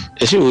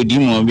ese odi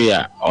mo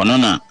bia ono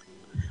na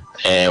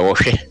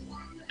wohwe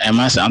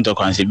ma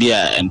santokwa se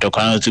bia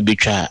ntokwa no to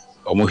betwa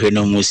omohwe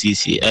no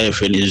mosisi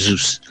friend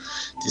Zeus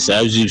this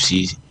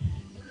Zeus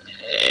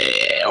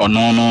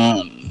ono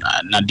no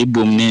na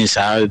dibom ni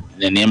sa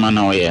nema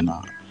na oye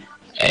no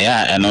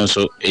eno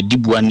so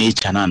edibua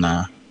nature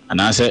na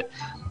anase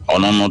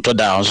ono no to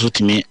da also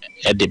timi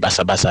de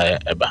basabasa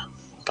eba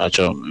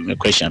pacho me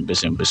question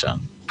person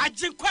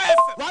Ajinkwa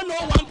FM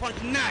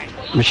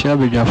 101.9 Michelle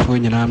Bejafo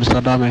nyina Mr.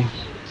 Odame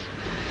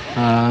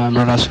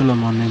Brother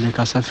Solomon me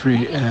kasa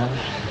free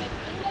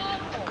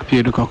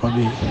apiedu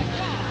kokobi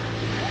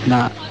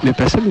na me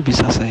pese me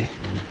bisa say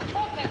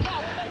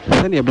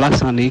send your Black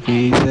Sun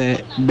ke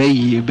say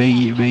beyi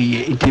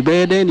inti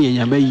be de ni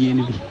nya beyi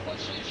ni bi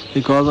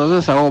because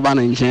as I say ban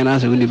in China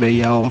so ni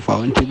beyi a on fa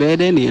inti be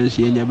de ni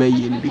nya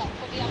beyi ni bi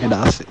e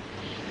da say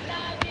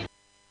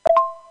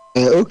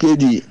okay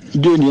di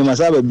joni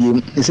masaba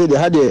bi e say they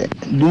had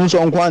dum so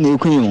nkwa na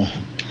ekun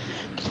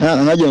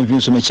na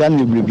jemfin so me chan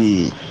ni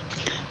bribi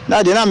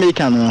na de na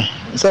American no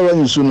so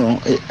when you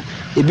no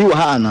ebi wa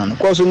ha anan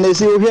ko so na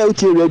se ohia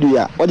uti radio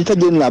ya auditor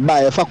general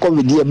ba e fa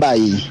covid ye ba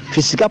yi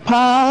fisika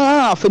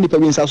pa fa nipa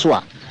bi nsa so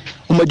a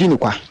umadi ni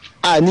kwa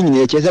a ni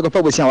nyina che se ko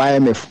pa bosia wa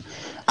IMF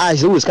a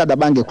se wo ska da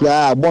bank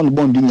kura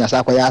bond nya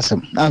sa kwa ya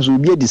asem anzo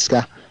bi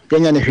diska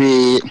yanya ne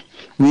hwe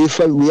we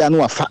fa we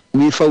anu afa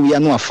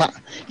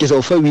ke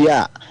so fa we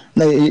a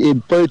na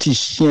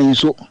politician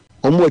so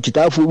omo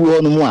akitafo bi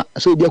ho no mu a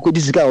so bi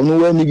akodi sika ono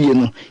wa ni bi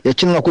no ye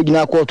kinu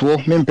akogina court wo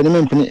mempene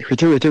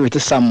hwete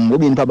sam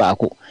obi npa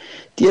baako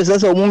ti esa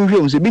so omo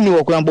hwem so bi ni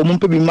wo kran bo mo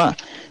mpa bi ma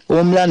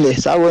o mla ne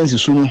sa wansi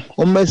su no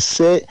o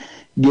mese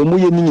de mo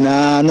ye ni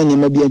nyina na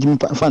nyema bi agim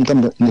fa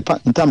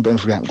ntam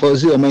penfra ko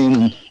so o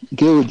man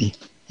ke odi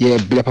ye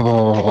ble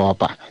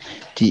papa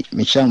ti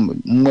me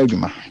cham mo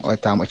adwuma o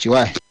ta mo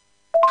chiwa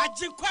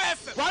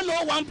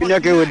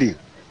ke odi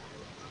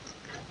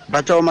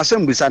bacha o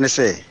masem busa ne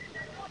se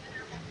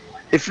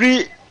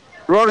Ifri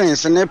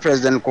Lawrence ne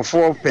President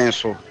Kofo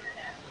penso.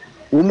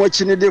 Umo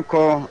chine de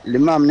ko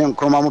limam ne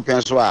nkroma mo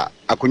penso a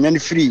akonya ne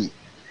free.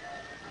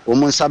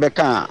 Umo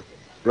nsabeka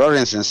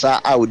Lawrence nsa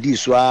a odi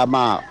so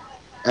ma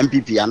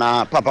MPP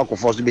ana Papa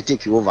Kofo so be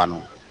take over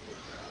no.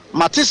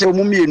 Matese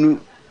umo mienu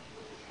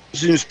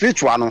sin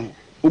spiritual no.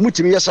 Umo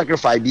timi ya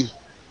sacrifice bi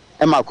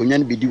e ma akonya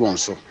ne bedi won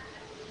so.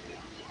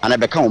 Ana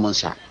beka umo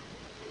nsa.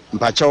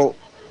 Mpacho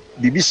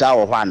bibisa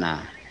wo hwa na.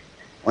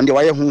 Onde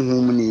waye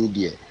hunhum ni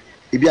die.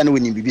 Ebia na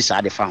woni bibi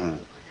sa de fa ho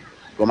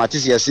go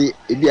matisi yesi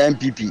ebia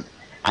MPP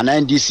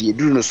ana NDC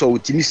eduru no so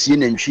wotimi sie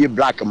na ntwie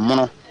black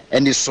mono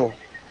eni so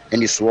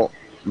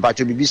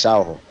mpacho bibi sa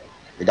ho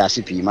eda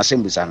sipi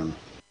masembusa no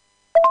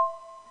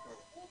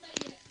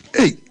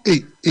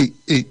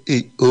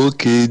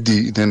okay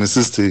di na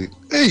sister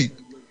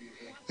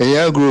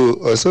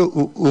agro also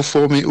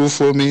ufomi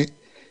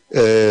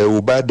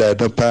ubada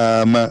na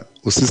pa ma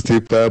o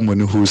sister pa mo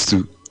ni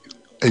hostu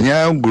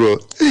agro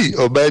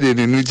obade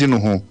ni nuji no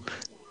ho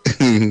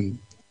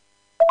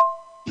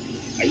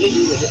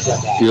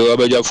yo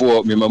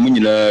abajafo me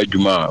mamunyina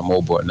djuma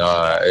mobo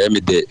na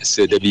emide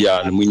se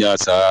debia na munya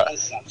sa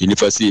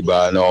university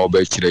ba na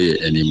obekire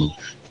enimu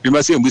bi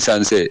ma se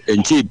mbusan se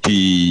enche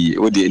pi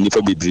odi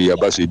nifa bibiri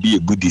abaso bi e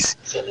buddhist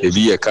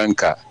ebi e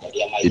kanka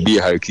ebi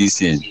e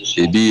Christian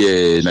ebi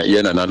e na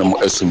ye na nanom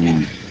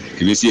asumi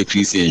ebi se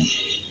Christian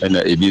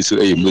na ebi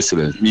so e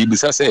Muslim mi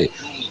busa se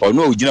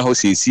ono ogina ho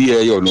se si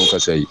e ono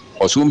kasa yi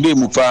osumbe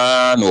mu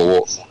pa na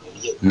wo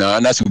na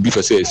nasu bi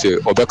fa se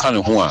obeka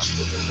ne ho a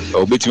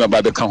obetima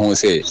ba beka ho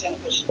se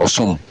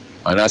osom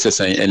ana se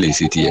san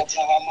NSET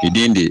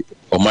idinde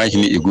oman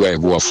hini igua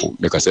eboafo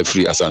be kasa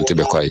free asante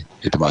be kwai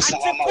etumasi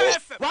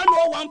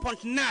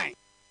 101.9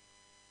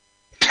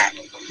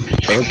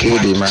 Okay,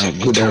 the man,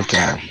 good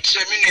afternoon.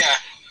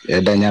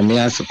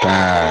 Danyamia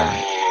Spa.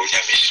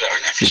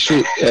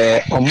 Sisi,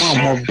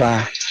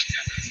 Omoba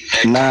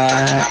na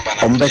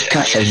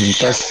Ombeka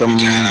some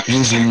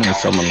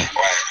someone.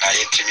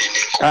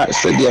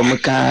 So the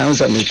American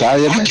was a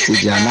entire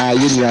message, and I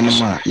use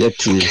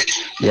yet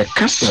your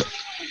castle.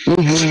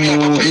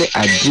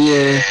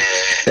 Idea,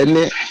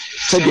 and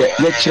said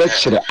your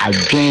church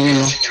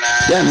again.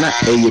 They're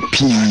not a P.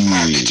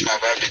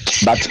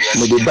 But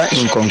maybe back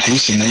in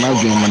conclusion, my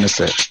woman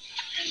said,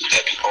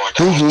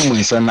 two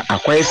humans and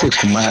acquire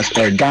Kumas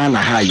a Ghana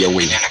higher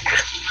way.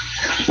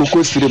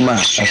 Uko Sirima,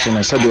 as soon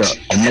as I said, or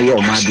Mayo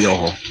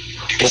Madio,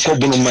 Oko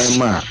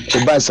Bunuma,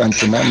 Oba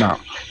Santimama,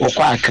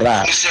 Oko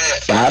Akra,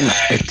 Sana,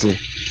 Ete.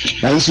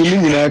 And so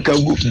Linaka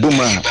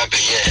Buma,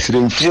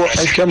 Sirim 4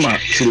 Ekama,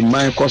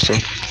 Sirimai Koso,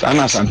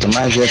 Sana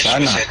Santamaya,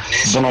 Sana,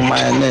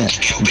 Bonomaya,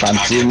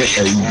 Pantine,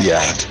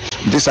 Elbia.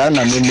 This are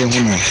not many who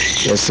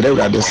yes,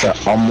 this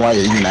on why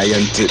in I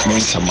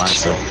means some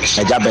answer.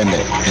 A jabene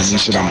and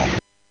Shiramo.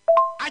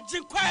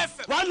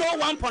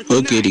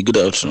 Okay, good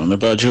afternoon.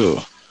 About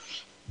you.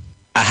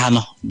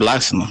 Ahano,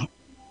 blacks no.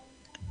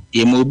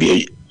 Ye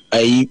mobi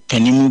a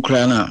penny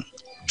crana.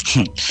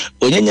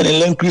 When you're a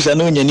long cruise, I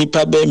know you need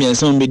baby and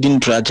some bedin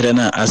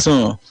tratrena, as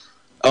so.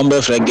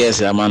 Umber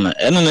fragas, Amana,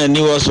 and then I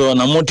knew also an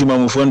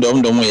amotimum phone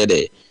dom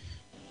yede.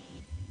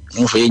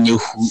 No for you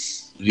who.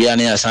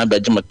 Vianney as I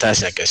bet you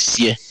Matasha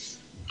Cassia.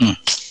 To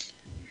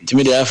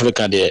me, the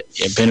Africa, the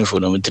pennyful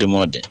no 3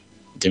 more.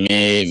 To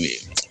me,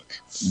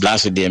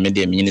 blast the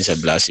media minister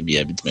blast be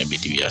a bit maybe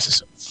the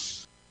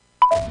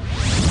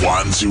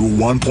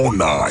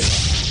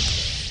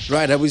 101.9.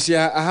 Right, I was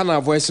here. I had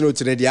a voice note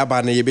today. The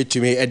Abba, you bet to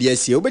me at the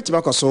SEO, bet to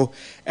Macoso,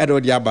 Edo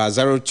Diaba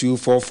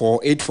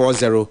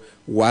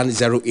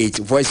 0244844108.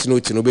 Voice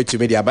note no bet to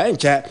me. The Abba and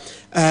chat.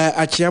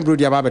 I chamber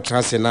the Abba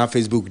trans na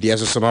Facebook. The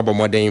Asoma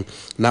Bomodin.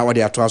 Now what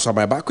they are transferred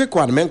by back. Quick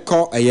one, men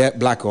call a year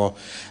black or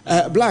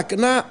black.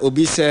 Now,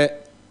 Obi say,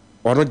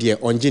 or no dear,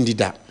 on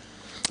Jindida.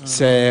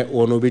 Say,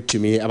 or no bet to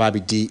me,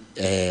 Ababi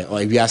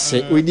or if we are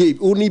say, we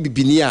only be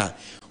Binia,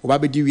 or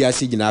Babi, we are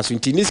seeing us. In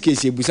this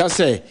case, you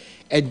say,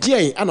 a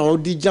day and all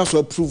the just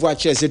approve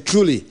what say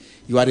truly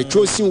you are the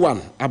chosen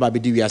one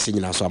ababidi we are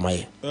saying as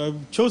amaye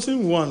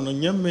chosen one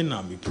on young men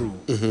are be prove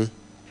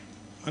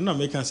and I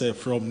make say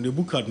from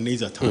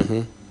Nebuchadnezzar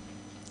time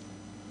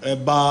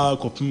eba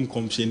kopim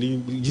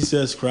komsheni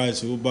Jesus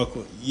Christ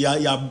obako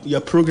ya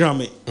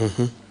program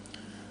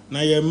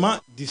na ya ma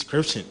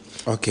description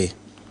okay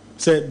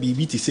say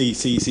bibi to say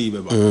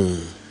beba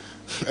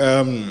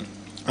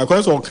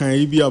akwa so kan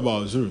yi bi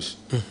about zeros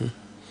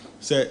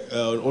say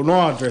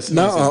no address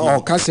na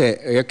o ka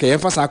say ke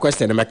emphasize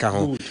question make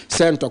ho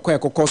say ntokwa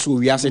ekokọ so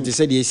wi ase te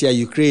say the Asia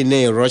Ukraine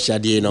and Russia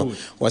dey no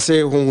o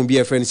say honhun bi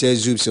a friend say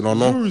Zoops no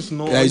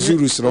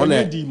Zurus no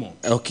na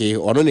okay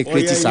ono ne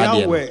create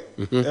sad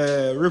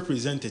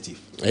representative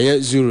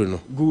Zuru no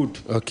good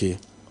okay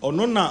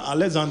ono na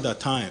Alexander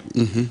time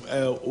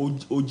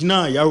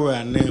ogina yawe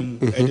anam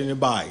edene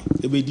bai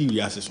ebedi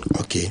wi ase so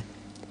okay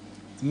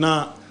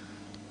na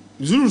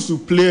Zurus to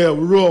play a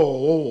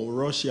role in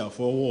Russia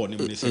for war.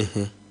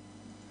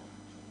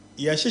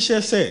 Ya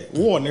sheshe say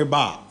war ne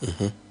ba.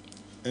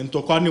 And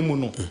to kwani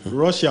muno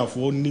Russia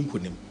for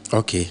ninkunim.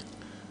 Okay.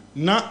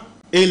 Na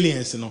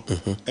aliens no.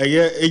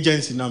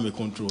 Agency na me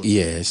control.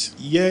 Yes.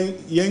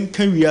 Yen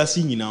can we are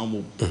seeing now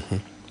mo.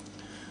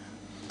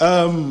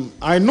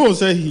 I know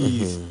say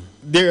he's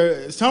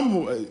there.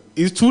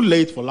 It's too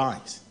late for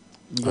lies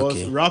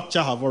because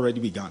rapture have already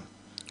begun.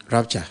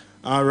 Rapture.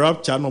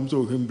 Rapture no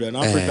to him in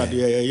Africa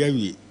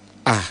dey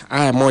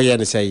I more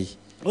yen say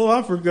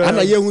Africa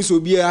and you who so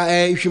be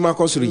hwima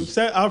kosori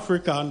say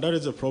Africa and that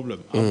is a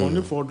problem. I'm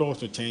only for doors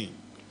to change.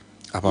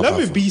 Let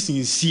me be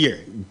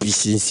sincere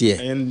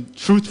and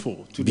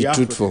truthful to the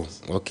Africans.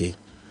 Truthful. Okay.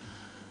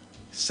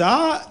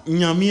 Sa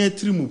nyame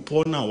atiri mu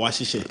po na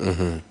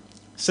wahyehe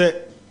say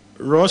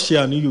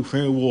Russia and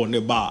Ukraine war ne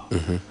ba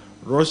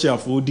Russia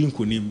for din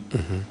konim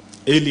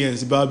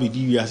aliens ba be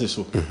di wiase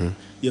so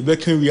you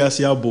bekan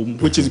wiase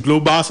abom which is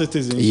global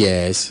citizenship.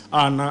 Yes.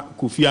 Ana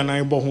Kofi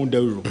Annan bo ho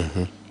dawro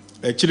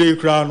chire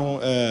kra no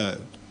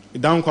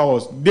Dankwa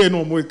was they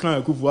no more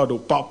kan Kufuado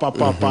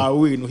pa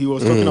we no he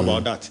was talking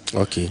about that.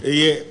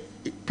 Okay.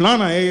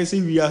 Plan a say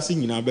wiase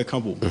nyina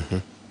bekan bom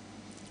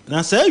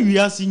na say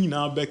wiase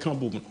nyina bekan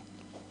bom.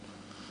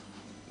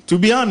 To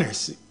be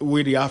honest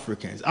with the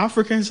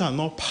Africans are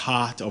not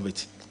part of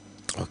it.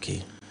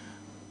 Okay.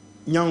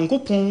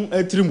 Nyankopon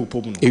etrimu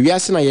pomu no.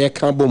 Ewiase na ye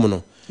kan bom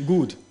no.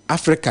 Good.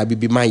 Africa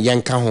bibi man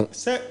yanka ho.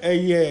 Say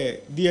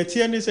the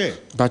etie ne say.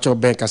 Bacho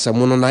ben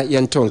kasamu no na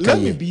yenton kan.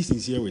 Let me be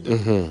sincere with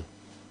them.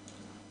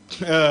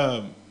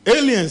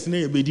 Aliens na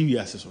ebedi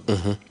wiase so.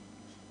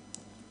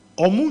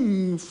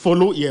 Omu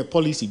follow your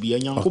policy bi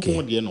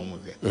Nyankopon de no mo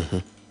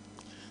hwe.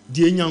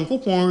 De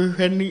Nyankopon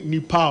hwe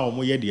nipa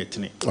omo ye de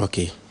etene.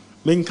 Okay.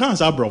 Men can't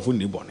abrofo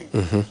ni bone.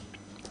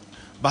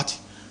 But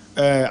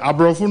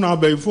abrofo na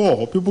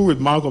before people with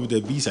mark of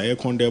the beast are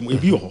condemn e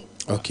bi ho.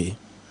 Okay.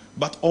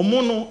 But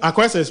omono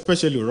across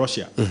especially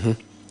Russia.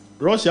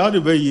 Russia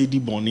the be di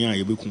bone a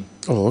ye beku.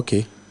 Oh,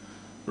 okay.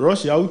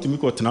 Russia ultimi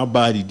ko tena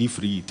bad di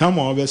free. Time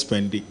o be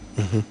spend it.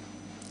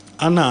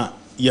 Ana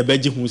ye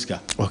beje huska.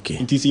 Okay.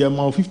 It is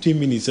about 15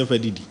 minutes of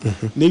edidi.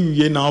 Na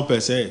wiye na o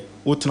pese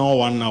o tena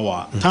 1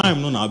 hour.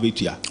 Time no na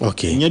abetua.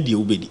 Okay. Nya de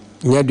obedi.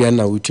 Nya de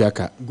na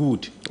utuaka.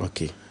 Good.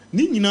 Okay.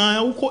 Ni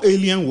nyina wo ko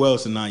alien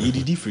wells na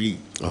yedidi free.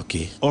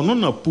 Okay. Ono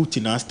na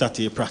Putin na start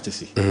a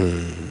practice.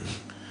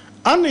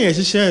 Ana ye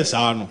share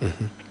sa no.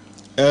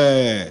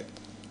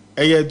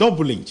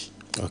 Doubling.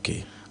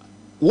 Okay.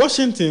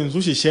 Washington so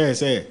share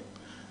say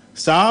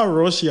sa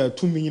Russia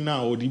to me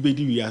na o di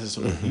bedi wi ase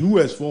so.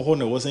 US for ho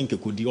na wo sen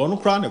kekodi. Ono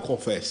kra na call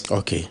first.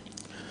 Okay.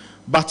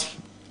 But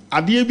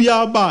ade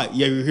bia ba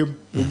ye hwehwem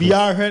obi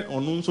a hwe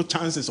ono so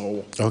chances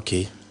owo.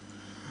 Okay.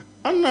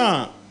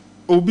 Ana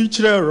obi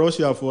kire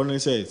Russia for no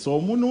say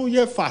so mu no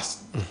ye fast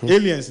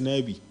aliens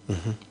na bi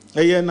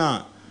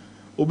na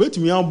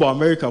obetumi abo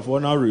America for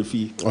na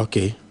refi.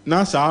 Okay.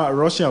 Na sa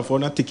Russia for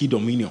na take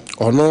dominion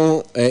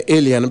ono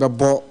alien be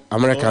bo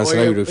Americans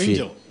na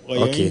refi.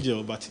 Okay.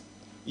 Angel but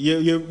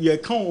ye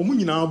kan omu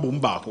nyina abo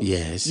mba ko.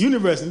 Yes.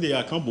 Universe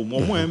dey kan bo mo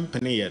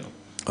empene ye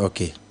no.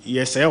 Okay.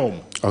 Yes e o.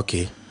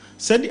 Okay.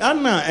 Said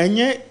Anna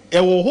enye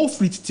ewo ho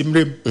free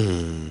timrem.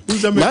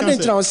 Na dey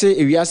try say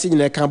ewiase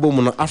nyina kan bo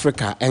mu no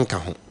Africa enka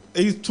ho.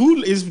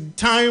 It's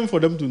time for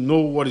them to know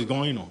what is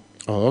going on.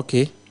 Oh,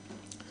 okay.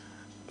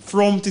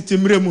 From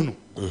titimremu no.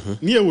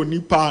 Ni ewo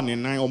nipa ne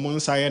nan omo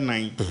nsaye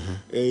nan.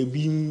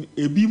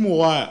 Ebi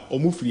mo a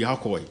omo firi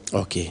hakoi.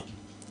 Okay.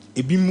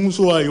 Ebi mu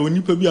so a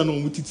onipa bi a na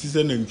omo titi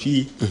se na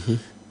ntwi.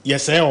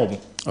 Yese omo.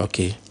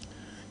 Okay.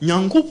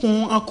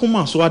 Nyankopon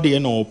akoma so ade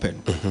na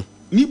open.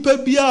 Nipa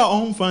bi a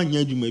onfa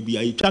nya adwuma bi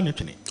a yetwa ne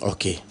twene.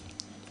 Okay.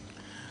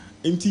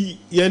 Enti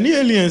ye ne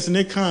aliens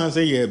ne kan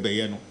se ye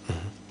beye no.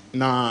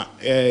 Na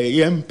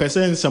yem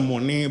percent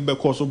samone be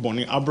koso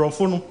bone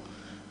abrofo no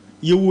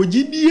ye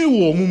wogidie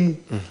wo mumu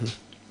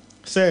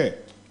say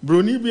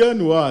broni bia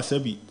no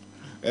asabi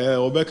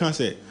obeka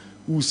say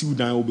usi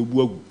udan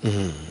obebu agu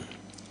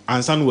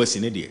ansa no wasi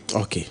ne de.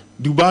 Okay.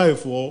 Dubai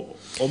for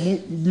omu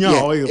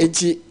nya oyo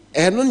enti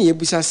eno na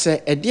yebusa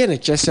se ede na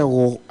kyese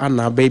wo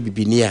ana ba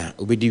bibini a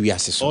obedi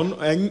wiase so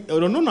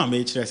no na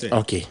me kyerese.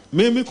 Okay.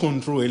 Me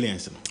control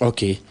aliens no.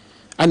 Okay.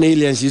 And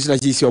aliens is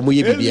like this omo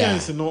ye bibia.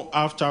 Aliens no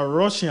after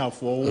Russia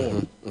for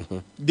war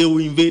they will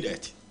invade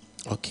it.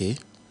 Okay.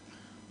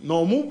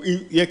 no mo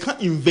you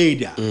can't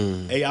invade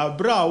e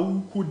abra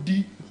wo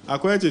kodi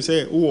akoya to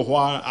say wo ho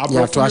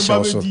abrofo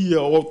ba di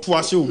o to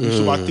ase obi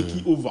so ba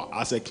take over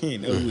as a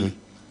king everywhere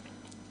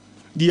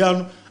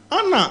dia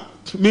ana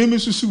me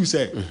susu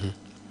say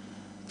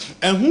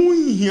and who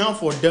here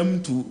for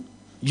them to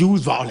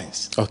use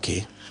violence.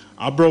 Okay.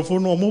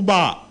 Abrofo no mo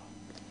ba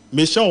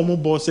me sha o mo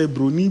bo say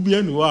broni bi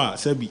anu a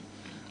sabi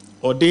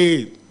o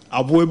de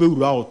abo ebe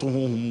wura o to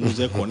ho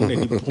ze ko na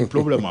ni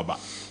problem aba.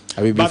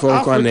 Abi before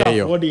ko na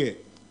yo. What dey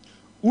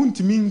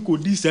untimi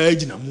nkodi sa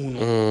agina mu no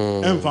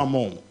emfa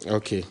mo.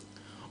 Okay.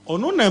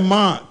 Ono na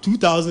ma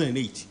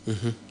 2008.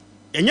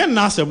 Enye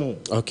na asemo.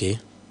 Okay.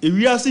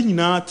 Ewiase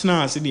nyina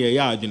tena ase de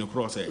ya adwene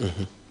cross eh.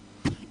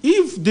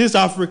 If these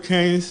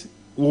Africans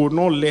will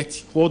not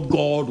let what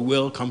God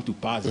will come to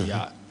pass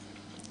here.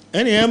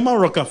 Any Emma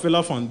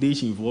Rockefeller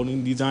Foundation for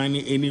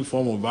designing any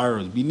form of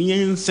virus.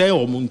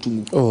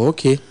 Oh,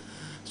 okay.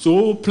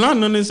 So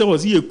plan on say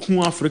was here kun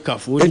Africa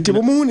for. And the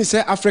woman say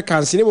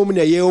Africans, the woman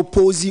ye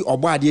oppose or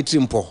bad ye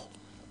trimpo.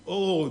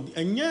 Oh,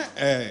 and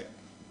yeah,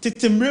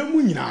 titimre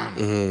mu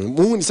nyina.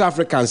 Woman say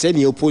Africans say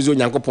ni oppose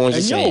Nyankopon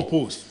say. And you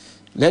oppose.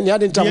 Then you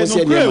hadn't tell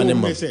say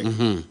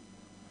name.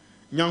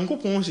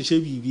 Nyankopon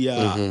say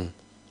bibia.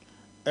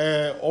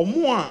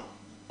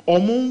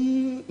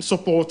 Omo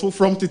support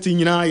from titi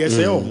nyina ye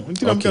say omo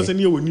nti na mka say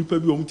ne we nipa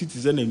bi omo titi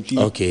ze na ntwi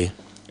okay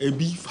e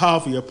bi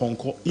half ye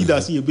ponko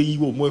either say e be yi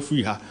omo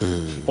afri ha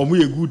omo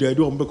ye good e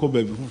do omo be ko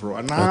ba bi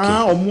fufuro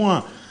na omo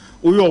a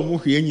oye omo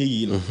hwe enye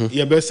yi no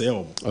ye be say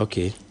omo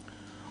okay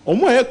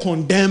omo e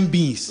condemn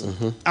beings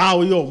a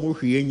oye omo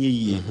hwe enye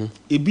yi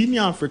e bi ni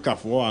Africa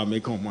for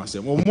America omo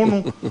asem omo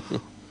no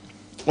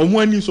omo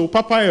ani so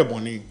papa e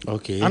boni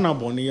okay ana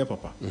boni ye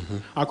papa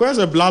akwai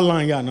say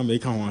bloodline ya na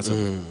make am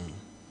asem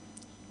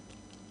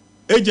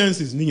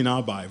agencies need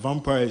now by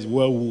vampires,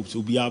 werewolves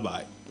will be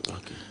by.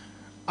 Okay.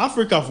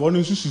 Africa for no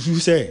susu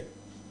say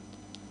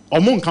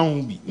omon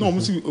kan be. No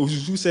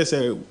susu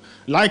say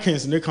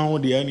lichens ne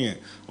kan dey any.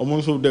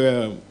 Omon so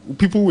the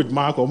people with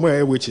mark or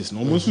more witches.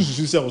 No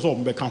susu say also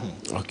ombe kan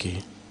ho.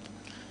 Okay.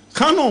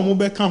 Kan no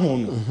be kan ho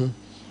no.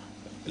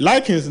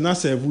 Lichens na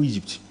serve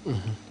Egypt.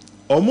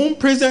 Omon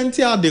present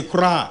here the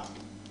cra.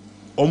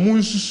 Omon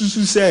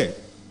susu say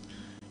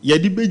ye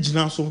di be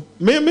gina so.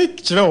 Me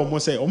kire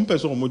omon say omon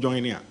person omon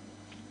join here.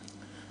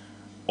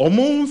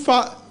 Omo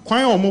fa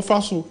kwan omo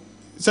fa so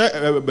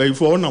say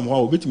before na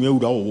mo obetimi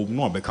awura wo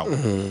no obeka wo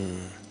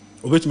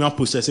obetimi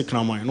process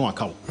kraman no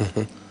aka wo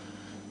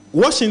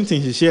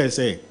Washington she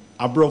say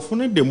abrofo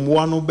ne de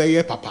moa no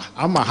beye papa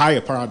ama high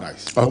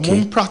paradise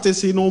omo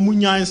practice no omo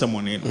nyan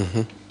semone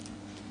no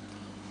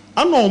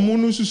ana omo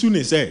no susu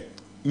ne say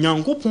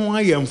nyankopon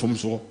aye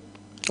mfomso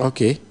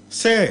okay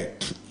say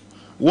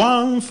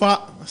one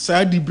fa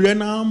sa dibre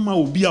na ma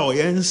obi a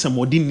oye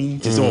nsemodini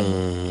ti say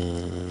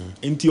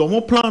nti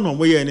omo plan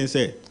omo ye ne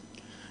say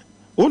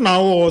o na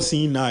o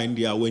sin na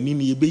India wani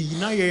ni be yi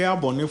na ye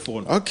abone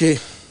for okay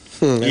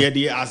ye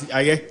dey as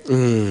aye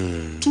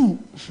two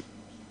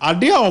are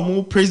they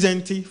omo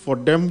present for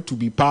them to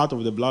be part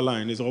of the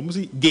bloodline is omo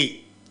say gay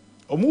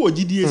omo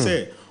ogidie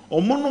say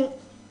omo no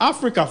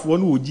Africa for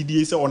no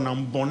ogidie say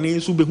onam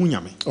bone so be hu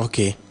nyame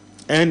okay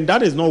and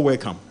that is not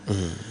welcome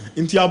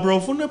nti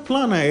abrofo ne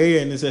plan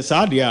aye ne say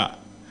sadia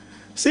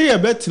say ye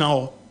betina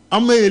o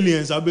ama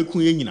aliens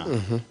abeku ye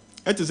nyina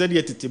it is said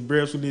yet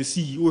bre so dey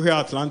see wo here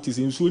Atlantis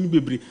nso ni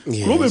bebre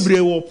kro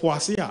bebre wo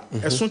poase a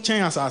eso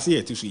chen asase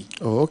yet so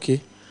oh okay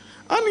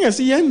and yes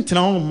ye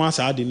ntina on mass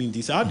ade ni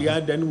this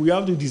ade then we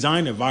have to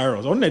design a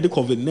virus on the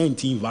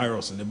COVID-19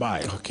 virus in the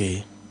buy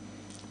okay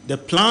the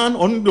plan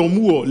on the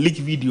more leak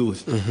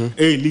videos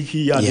leak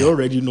here they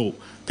already know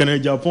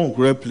can Japan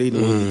great play on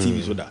the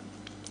TV so that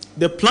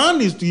the plan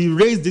is to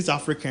erase these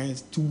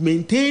Africans to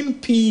maintain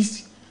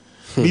peace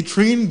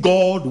between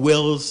God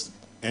wills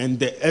and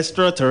the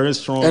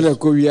extraterrestrials. And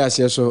ko wi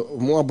ase so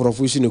mo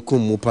abrofo si ne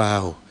kum mu pa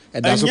ho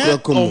e da so ko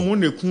kum omo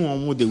ne kum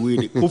omo the way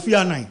Kofi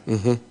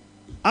Annan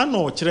ana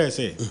o kire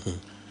say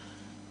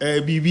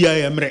bibia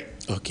ye mre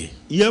okay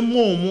ye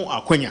mo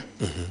akwanya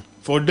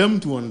for them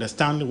to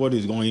understand what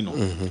is going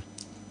on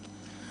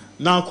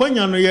na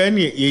akwanya no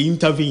ye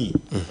intervene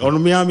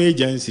on me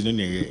agency no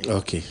ne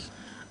okay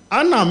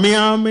ana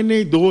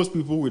me those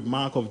people with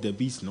mark of the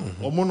beast no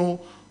omo no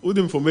all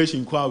the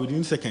information qua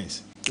within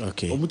seconds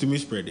okay omo to me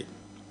spread it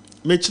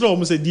me kire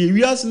omo say the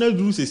wiase na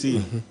duru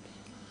say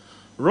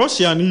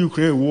Russia and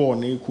Ukraine war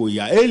na ko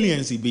ya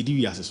aliens be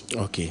di wiase so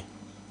okay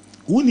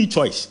who need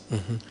choice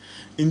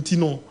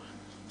intino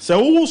say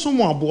wo so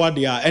mo aboa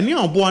de a ene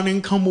aboa ne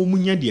nka mo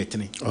munya de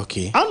etene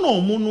okay ana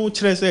omo no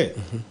kire say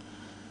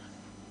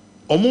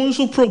omo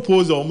nso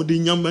propose omo de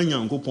nyamba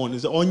nyankopon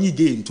say onyi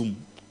ge ntum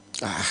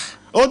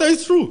oh that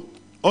is true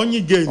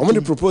onyi ge ntum omo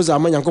de propose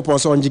am nyankopon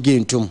say onyi ge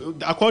ntum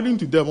according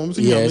to them omo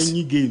say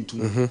onyi ge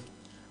ntum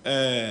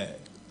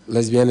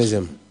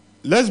lesbianism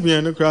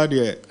lesbian crowd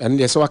here and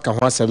they so aka ho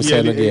asem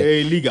say no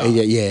dey illegal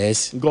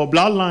yes go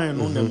bloodline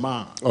on the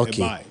man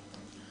okay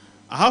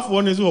I have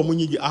one is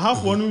omunyi I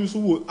have one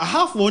so I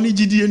have one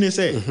gidie ne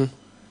say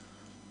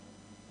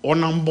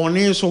onam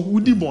bone so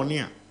wudi bone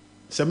a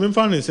se me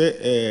fa ne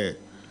se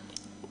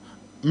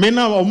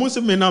mena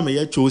almost mena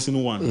me chosen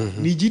one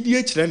ni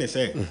gidie kire ne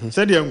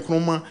se de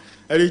nkroma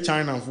eri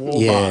China for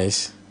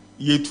yes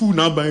ye tu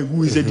na ban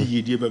gu se de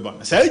yedie beba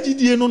sa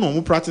gidie no no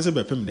mo practice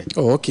be pem de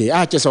oh okay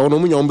a che se ono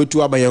mo nyom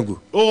betu aban gu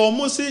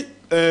mo se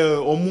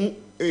omo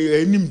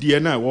enim die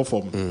na wo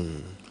form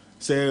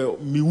se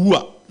mi wu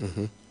a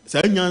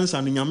sa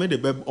nyansa no nyame de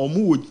be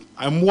omo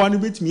amwa no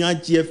betimi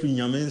agye afri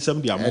nyame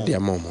nsam de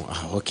ammo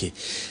ah okay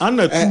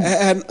ana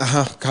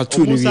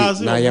cartoon ni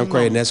na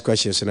yanko next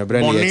question so na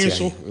brand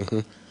yet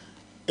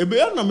ebe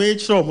na me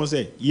kire omo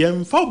se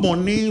yemfa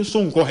boni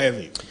so nko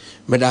heaven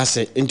me da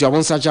se nti omo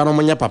nsa cha no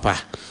mo nya papa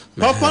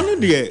no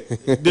de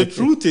the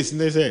truth is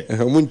ne say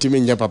omo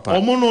ntimi nya papa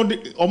omo no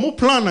omo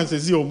plan as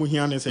say omo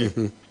hia ne say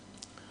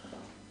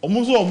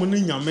omo so omo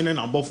ni nyame ne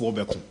na bofo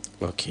obeko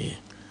okay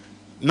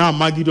na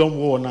magidom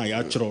wo na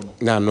ya kire no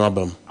na no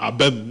abam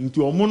nti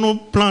omo no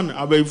plan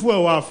abayifu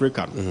e wa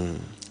Africa no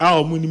a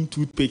omo nim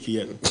toothpick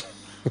here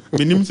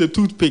menim se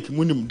toothpick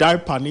munim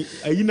diaper ni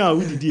ayina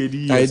wudidi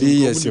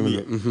edi yes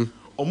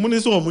omo ne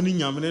so omo ni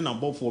nyame ne na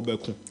bofo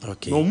obeko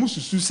okay na omo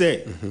susu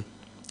se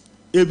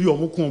ebi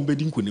omo ko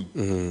obedi nkonim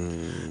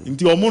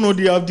nti omo no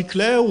they have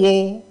declared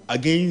war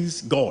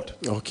against God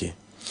okay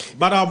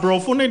but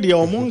abrofo ne they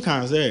omo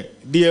kan say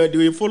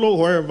they follow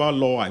wherever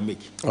law I make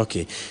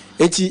okay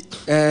eti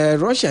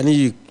Russia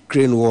ni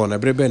Ukraine war na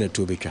brebe na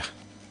to betwa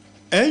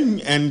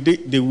and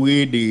the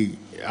way they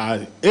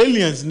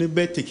aliens ne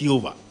be take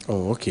over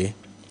oh okay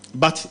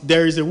but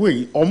there is a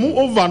way omo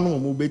over no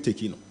omo be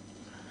take no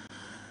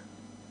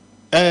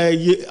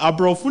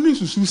abrofo ne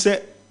susu se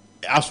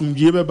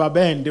asumdie be ba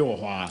ende wo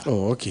ho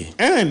oh okay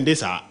and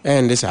this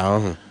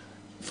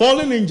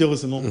fallen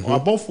angels no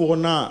abofo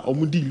na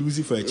omudi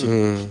Lucifer echi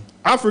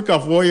Africa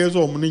 4 years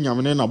omo ni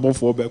nyame na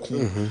abofo be ko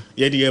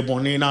ye de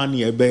ebone na na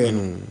ebe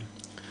no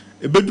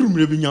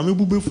ebedurumre bi nyame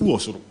bubefu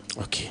osoro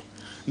okay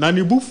na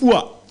ne bufu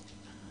a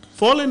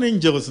fallen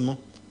angels no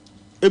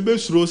ebe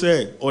suro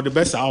se o de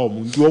best omo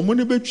ndi omo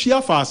ne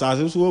betwia fa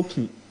asase so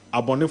aku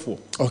abonefo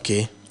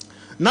okay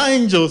na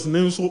angels ne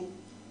nso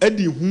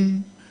edi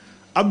hu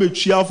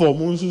abetwia fa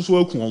omo nso so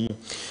aku omo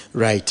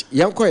right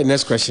yanko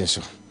next question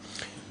so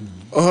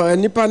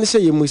nipa ne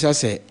say yemusa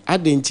say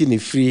adenti ne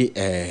free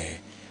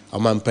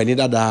amampani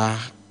dada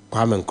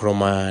Kwame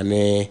Nkrumah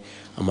ne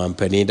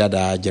amampani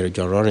dada Jerry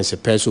John Lawrence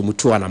peso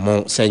mutu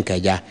anamon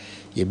senkaja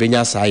ye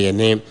benya sa ye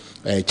ne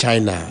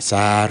China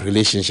sa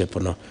relationship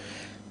no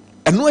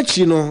eno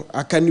achi no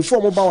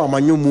akanifo mo ba wa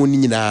manyomu ni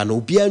nyina no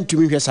obia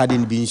ntumi hwe sa de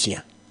ne bi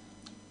nsua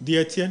the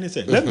etienne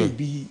say let me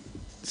be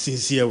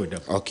sincere with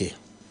them okay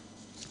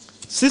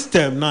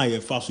system na ye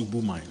fasu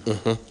bu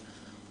mine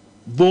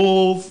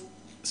both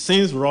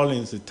since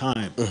Rollins the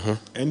time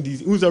and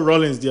these who's the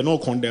Rollins they are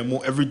not condemn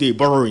every day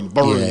borrowing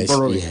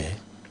yeah.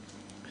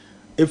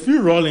 If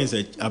you Rollins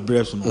a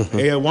breast no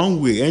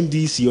one way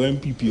NDC or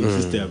MPP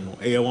or system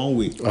no one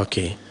way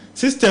okay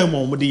system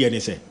on the ye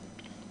say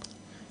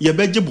ye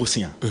beje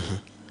bosia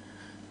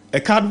e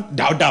card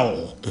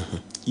daw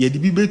ye di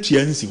bi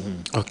betua nsi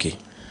ho okay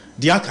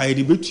dia ka ye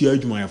di betua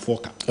adwuma ya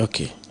foka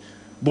okay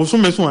boso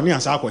meso ani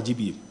asa akwaje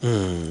bi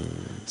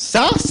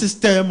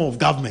system of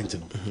government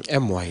no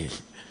MY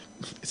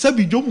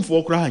sabi jom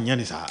fo kra anya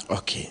ne sa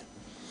okay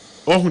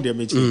ohun de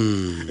mechi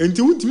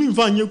enti wuntimi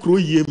mfa anye kro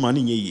yie ma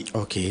ne nye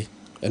okay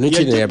eno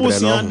chi ne bre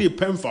no de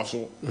pemfa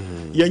so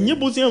ye nye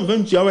bosia mfa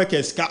ntua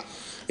weke ska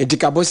enti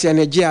ka bosia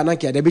ne je ana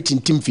ka de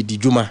betintim fidi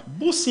dwuma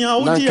bosia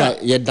wo je na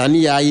ye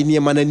dani ya yi ne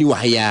ma na ni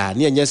wa ya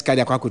ne nye ska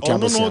de akwakotua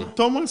bosia no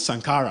Thomas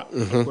Sankara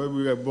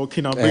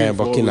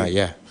Burkina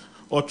yeah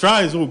or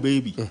tries oh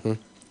baby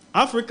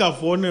Africa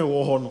for ne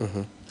wo ho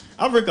no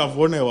Africa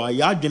for now,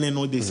 ya dwene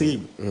no the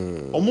same.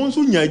 Omo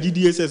nso nya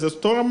gidie se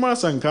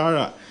Thomas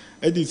Sankara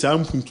edi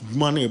sam puntu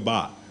dwuma na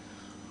ba.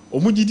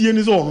 Omo gidie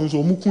ni so ono nso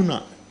omo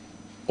kuna.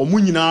 Omo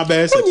nyina ba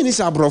ese. Onyi ni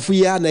sa abrofo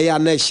ya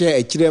na share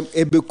akire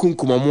ebe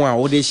kunkumomo a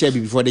wo de share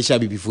before they share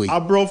before.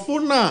 Abrofo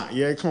na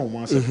ye kan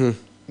omo ase.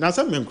 Na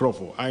say me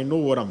nkrofo, I know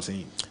what I'm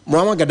saying.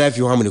 Muammar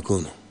Gaddafi how many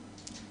kono?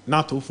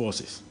 NATO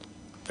forces.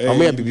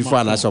 Omo ya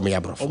before na so omo ya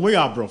abrofo. Omo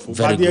ya abrofo.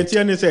 But the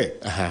etienne say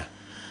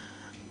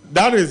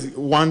that is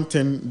one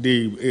thing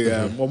they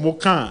omo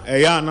kan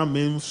eya na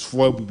men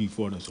for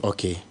before so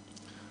okay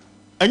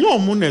enyo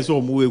omo na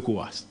so omo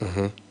ECOWAS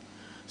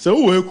so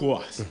wo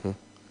ECOWAS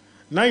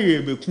na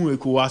ye be kun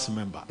ECOWAS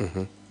member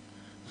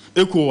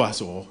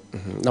ECOWAS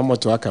na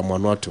moto aka mo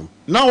no atom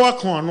na wa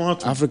kan no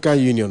atom African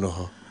Union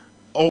ho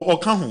o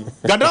kan ho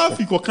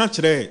Gaddafi ko kan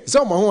kire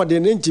so mo ho de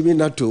ne ntimi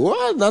NATO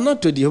na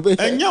NATO di obe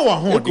enya wa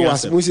ho de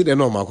ECOWAS musi de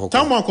no makoko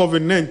time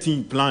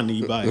COVID-19 plan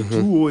e by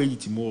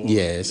 208 more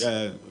yes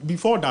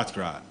before that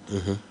cry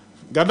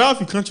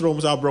Gaddafi kan kire mo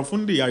sa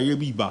brofunde ya ye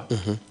bi ba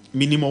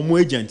minimum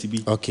agent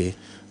bi okay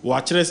wa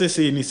kire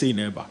say ni say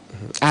na ba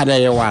ada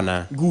ye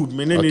wana good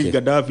me ne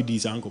Gaddafi di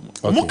san komo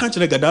mo kan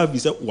kire Gaddafi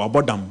say wa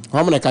bodam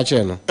ho mo na ka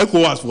kire no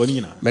ECOWAS wo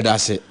ni na me da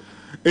se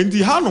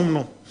enti hanom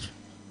no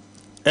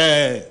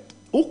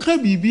uka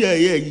bibi a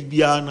ye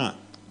bia na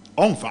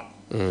onfa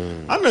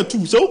ana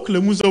tu so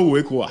klemu so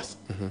we ECOWAS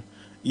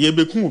ye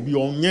beku obi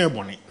onye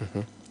bone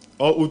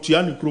or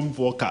Utiani Krum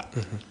for car.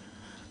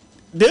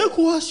 The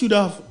ECOWAS should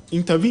have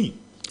intervened.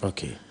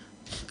 Okay.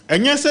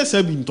 And yes, I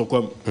said in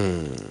Tokom.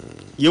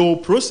 Your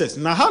process.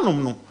 Na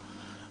hanom no.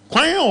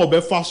 Kwanya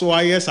obe faso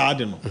ayes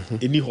ade no.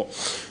 Eni ho.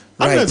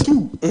 Right.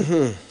 Two.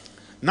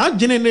 Na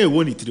genene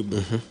woni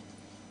trimu.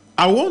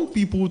 I want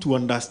people to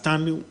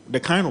understand the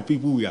kind of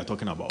people we are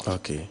talking about.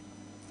 Okay.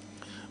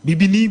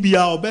 Bibini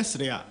bia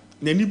obesrea.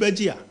 Nani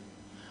begia.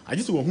 I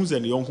just want who's the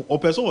young or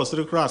person was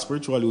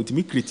spiritually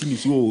ultimate creating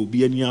is will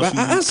be any answer.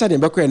 But answer the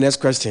back next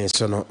question.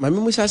 So no, my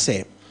mum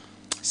say.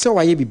 So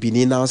why you be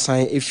beginning now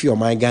sign if you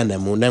my Ghana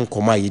mo nan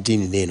koma ye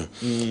din no.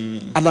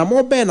 And I'm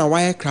more ben na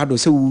why crowd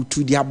say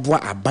to the aboa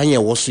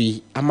abanye wo so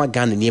yi ama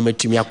Ghana ne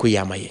matumi akoyi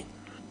amaye.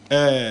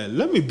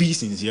 Let me be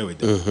sincere with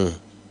them.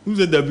 Who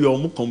said there be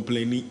almost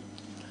complaining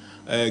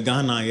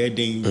Ghana ye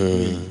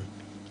den.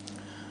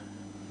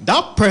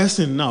 That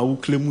person now who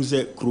claims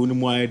that kroni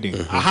mo aye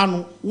den. Aha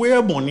no we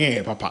born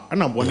here papa.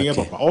 Ana born here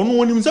papa. Ono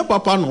woni say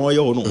papa no ye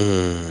ono.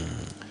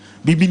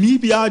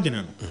 Bibini bi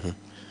agene no.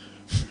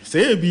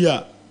 Say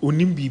bia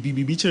onim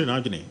bibi chere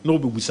na adwene na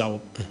obebusa wo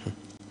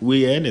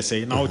we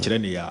NSEM na wo chere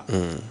ne ya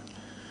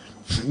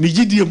ni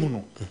gidie mu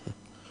no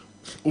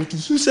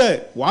otusu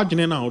se wa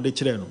adwene na wo de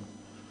chere no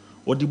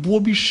wo de bo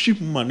bi ship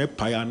ma ne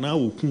paya na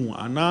okun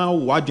ana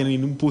wa adwene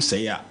ni mpo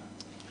se ya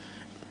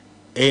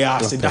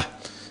aseda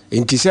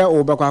enti se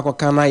obekwa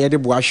akoka na ye de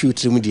bo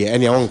shoot mu de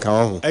ene won ka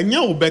ho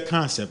enya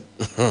obeka asem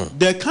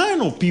the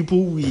kind of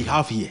people we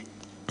have here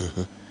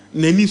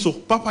neni so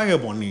papa ye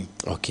boni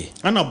okay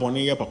ana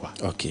boni ye papa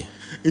okay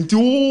enti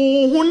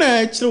wo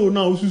na ekire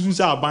na osusu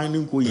sa aban ne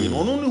nko ye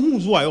no no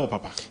hu so aye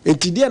papa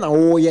enti de na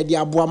wo ye de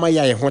aboa ma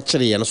ye ho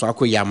kire ye no so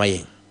akoyi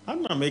amaye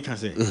ana make can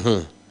say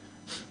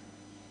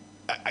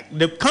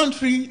the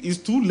country is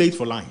too late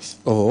for lines.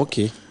 Oh,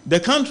 okay. The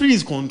country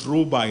is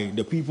controlled by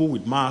the people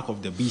with mark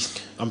of the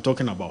beast I'm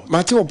talking about.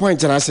 Matthew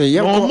point and I say,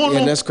 yeah,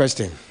 next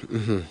question.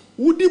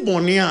 Udi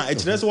bonia,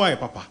 it's why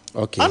papa.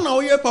 Okay. And now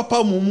ye papa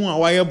mumu a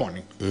why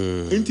bonny.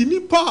 Inti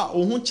nipa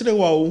o hun chire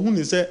wa o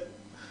hun se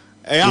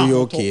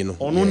okay no.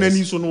 Ono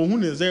nani so no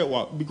hun se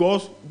wa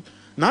because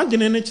na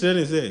gene ne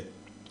chire se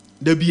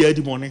da bia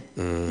di bonny.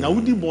 Na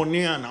udi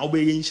bonia na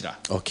obeye nshira.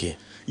 Okay.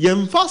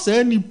 Yemfa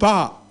se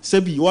nipa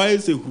sebi why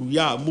se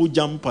huya mo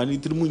jampa ni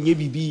trimu nye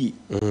bibi.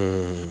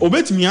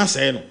 Obetimi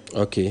ase no.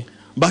 Okay.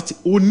 But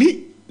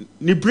oni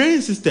ni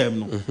brain system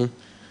no.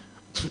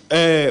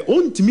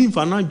 Ontimi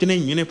mfa na dwene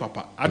nyene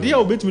papa. Ade a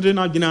obetimi de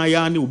na dwene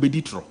aya na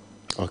obedi tro.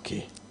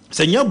 Okay.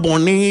 Senya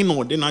bone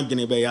no de na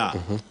dwene be ya.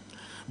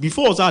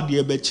 Before that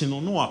de be chi no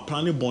no a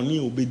plan bone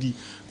obedi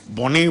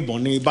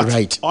bone but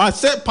right. I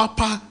said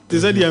papa they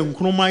said de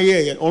nkroma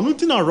ye onu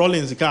ti na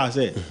Rollins ka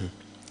say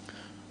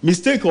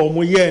mistake or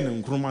mo ye na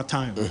nkroma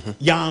time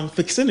ya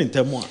fixing in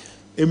termo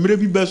emre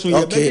bi be so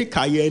ye be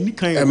ka ye ni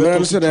kan ye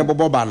be so na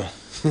bobo ba no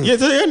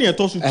yes ye na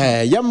to so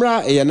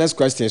yamra your next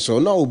question so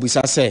na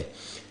obisa say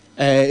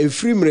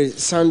efrimre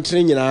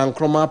santre nyina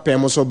nkroma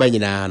pem so ba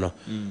nyina no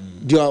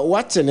de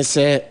what ne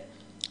say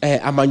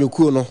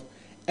amanyoku no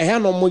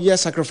no mo ye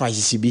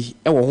sacrifices bi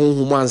wo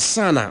honhom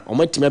ansana o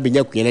matima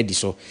benya kuena di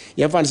so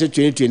ye fa say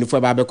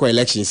 2024 ba be ko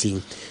elections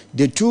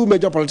the two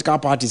major political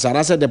parties and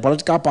I said the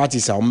political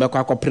parties are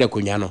mbekwa akopre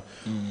konya no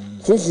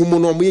honhom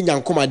no mo ye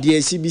nyankoma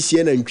de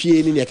CBC na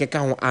ntwie ni ne keka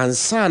ho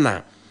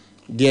ansana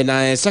de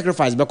na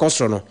sacrifice be ko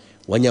so no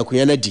wanya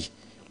kuena di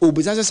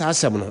obisa se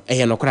asem no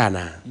no kra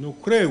na no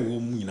kra wo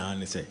mu nyina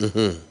ne se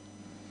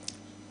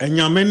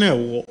enyame na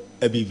wo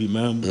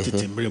abibimam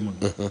tetembre mu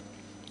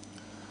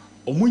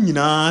omu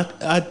nyina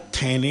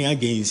attending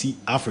against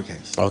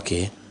Africans.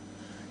 Okay.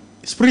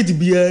 Spirit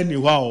bia ni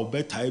wa o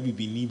beta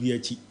bibini bi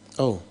achi.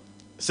 Oh.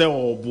 Say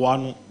o boa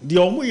no. De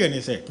omu ye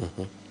ne say.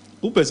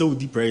 Who person will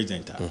be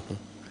president?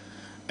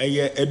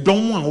 A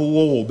don one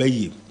wo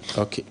be.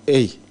 Okay.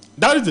 Hey.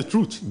 That is the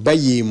truth.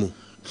 Be mu.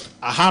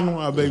 Aha no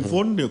abe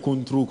phone de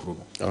control kro.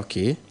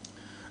 Okay.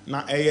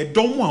 Na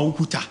don one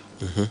ukuta.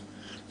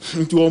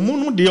 Nti omu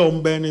no de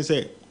ombe ne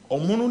say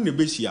omu no ne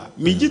be hia.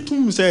 Me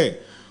gitum say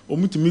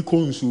omutimi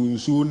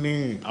konsu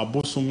ne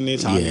abosom ne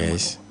sa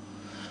yes.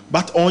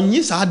 But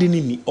onye sa de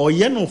ni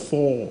oye no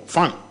for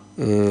fun.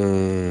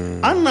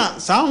 Anna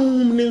sa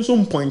hum ne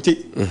so pointed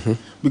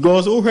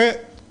because o he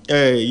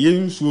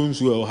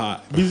yensu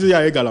ha busy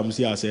ya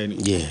galamsi ase ni.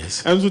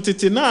 Yes. And so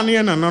tete na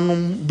ne na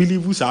nanom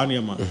believe sa ne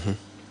ma.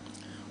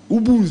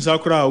 Ubu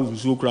zakra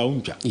uzu kra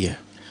untwa. Yeah.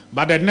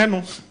 But the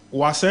no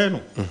wase no.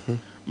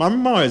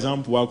 Mama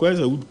example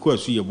akwese ko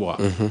asu ye bo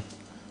a.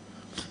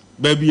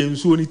 Baby and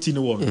so anything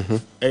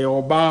one.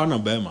 Oba na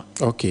bema.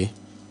 Okay.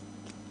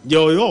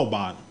 Yo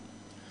oba.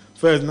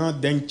 First na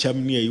then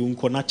chem near you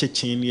nko na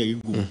chechen near you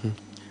go.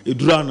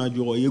 Edura na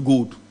jo ye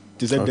good.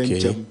 To say then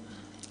chem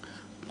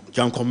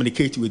can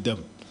communicate with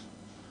them.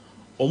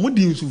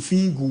 Omudi nsu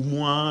fin gu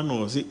mu an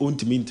or say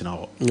ontimi ntina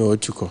ho. No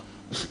chuko.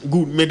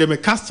 Good. Me dem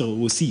castle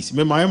will cease.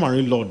 Me my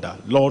marry lord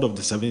that lord of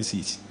the seven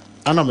seas.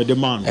 Ana me the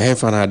man.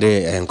 Fana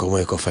de enkomo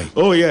ekofai.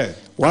 Oh yeah.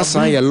 What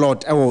sign your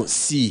lord? I will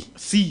see.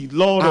 See,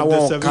 Lord of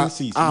the seven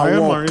seas. Marine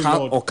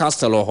Lord. Or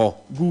castle or ho.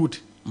 Good.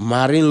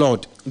 Marine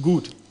Lord.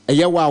 Good.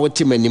 Eya wa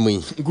woti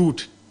manimi.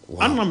 Good.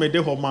 Anna me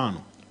de ho man.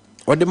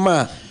 Ode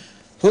ma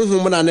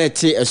honhom na na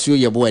ete asuo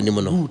yebo anim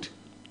no. Good.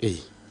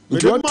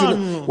 Nti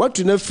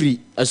watu na free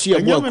asuo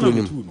yebo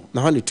akronim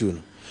na ha ne tu no.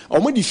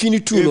 Omo di fini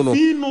tu no no.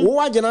 Wo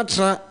waje na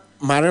tra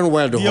marine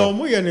world ho. Ye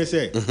omo ye ne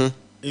say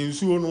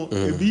ensuo no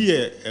ebi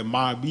ye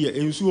ma bi ye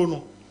ensuo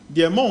no.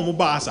 De ma omo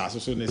ba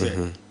asase so ne say.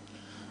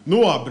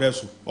 No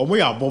abreso omo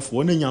ya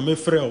abofo na nyame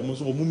frɛ omo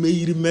so omo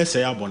meyiri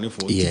message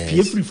abonefo ti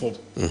pie free for.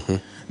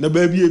 Na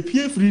ba bi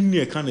pie free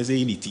ne ka ne say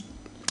unity.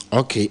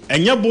 Okay.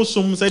 Enya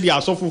bosom say dia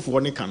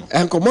asofofo ne ka no.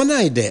 Enkomo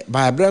na ide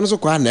ba abra no so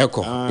kwa na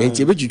ekọ.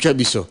 Enti ebetwitwa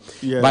bi so.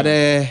 But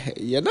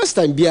ye next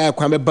time bia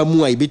kwa meba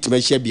mu a ebetima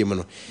hia bi mu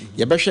no.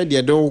 Ye behwe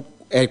de do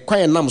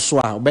kwaye nam so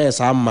a obey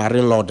sa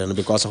marine lord no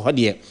because ho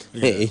de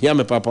hia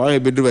me papa o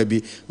ebedu ba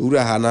bi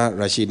ura ha na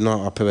Rashid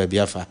no opeba bi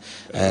afa.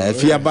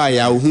 Fia ba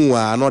ya ohu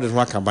a no de ho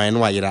akaban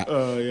no ayira.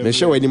 Me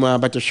hwe wani ma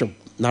bate shop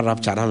na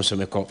rapture na so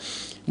me ko.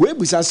 We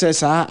busa se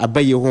sa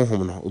abaye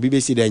honhom no obi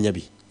be si da nya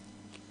bi.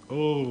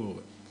 Oh.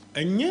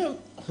 Enye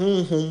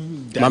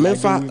honhom da.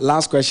 Mamenfa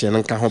last question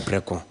nka ho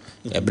preko.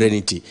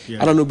 Ebrenity.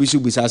 Ana no bisu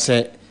busa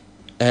se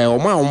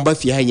oma omba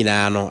fie ha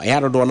nyina no ya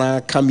dodo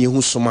na kam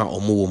yehu soma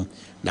omowom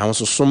na won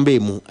so sombe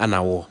mu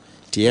ana wo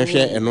ti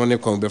yehwe eno ne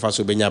kon be fa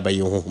so benya ba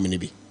yehu hum ne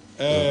bi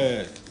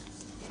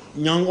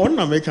nyang on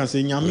na make can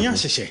say nyame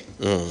ahyehe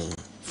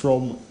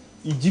from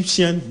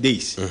Egyptian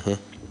days.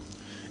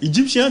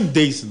 Egyptian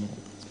days no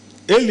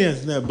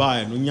aliens na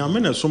buy no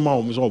nyame na soma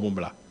om so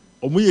obombla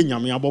omo ye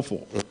nyame abofo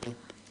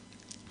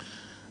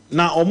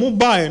na omo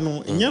buy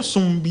no nya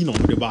som bi no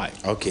de buy.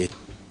 Okay.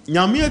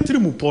 Nyame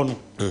atirimu po no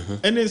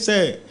ene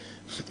say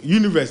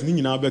universe ni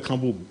nyina be kan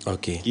bobu.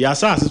 Okay. Ya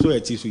sa so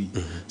eti so yi.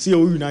 See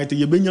we united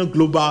ye benya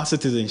global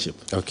citizenship.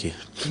 Okay.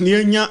 Ni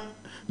nya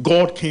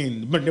God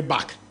king bring the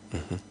back.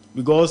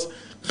 Because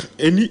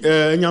any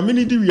nyame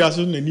ni di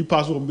wiaso na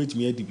nipa so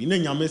betimi adibi na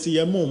nyame se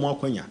ye mo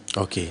akwanya.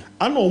 Okay.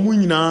 Ana omo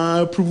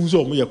nyina prove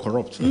so omo ye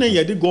corrupt. Na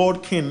ye the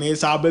God king na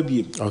sa ba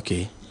bi.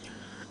 Okay.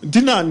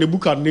 Dina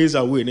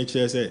Nebuchadnezzar we na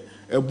kire say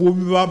ebo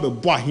bi ba be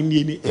bo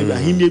ahenie ni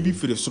ahenie bi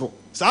firi soro.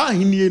 Sa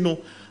ahenie no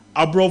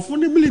abrofo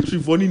ni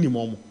military for ni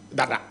momo.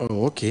 Dada.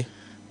 Oh, okay.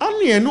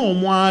 Ani no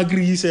omo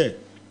agree say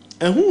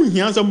ehu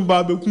hia sam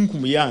ba be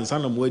kunkum ya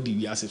ansa na mo adi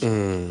wiase so.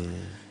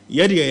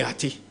 Ye de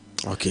yate.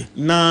 Okay.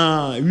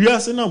 Na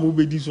wiase na mo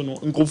bedi so no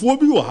nkofo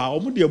bi wo ha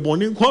omo de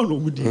bone kwa no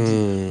mo di.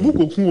 Bu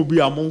kokun obi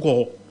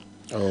amonko.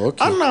 Oh,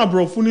 okay. Ana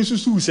abrofo ni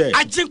susu say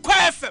Ajinkwa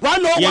FM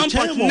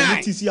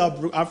 101.9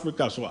 TC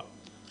Africa so a.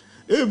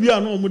 Ebi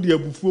ano omo de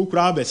abufuo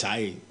kura be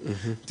sae.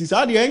 Ti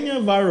sa de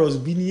enye virus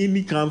bi ni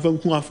ni kan fa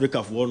ku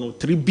Africa for no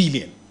 3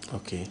 billion.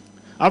 Okay.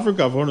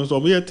 Africa for no so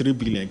we 3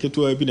 billion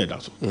keto abi na da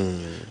so.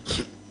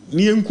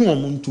 Ni enku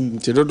omo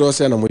ntungu. Ti do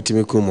say na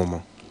motimi ku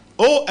momo.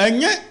 Oh,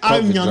 enye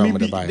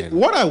anyami bi.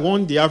 What I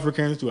want the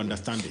Africans to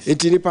understand is.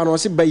 Eti nipa no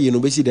se baye no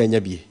be si da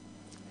nya bi.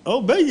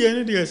 Oh, baye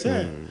ni dey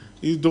say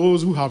is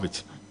those who have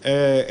it.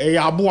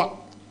 Aboa.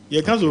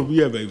 Ye kan so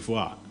bi e bayi fo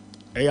a.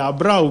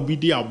 Abra obi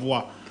di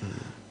aboa.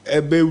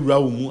 Ebe wura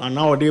wo mu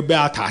ana ode be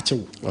attach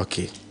wo.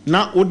 Okay.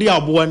 Na odi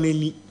aboa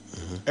nani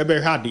ebe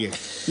hwa de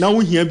na wo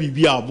hia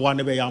bibi aboa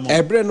ne be ya ma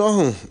ebre no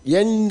ho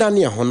yen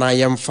dane ho na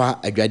yemfa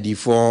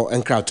adwadifo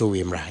enkrato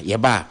wemra ye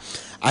ba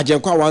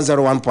Ajenkwa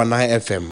 101.9 FM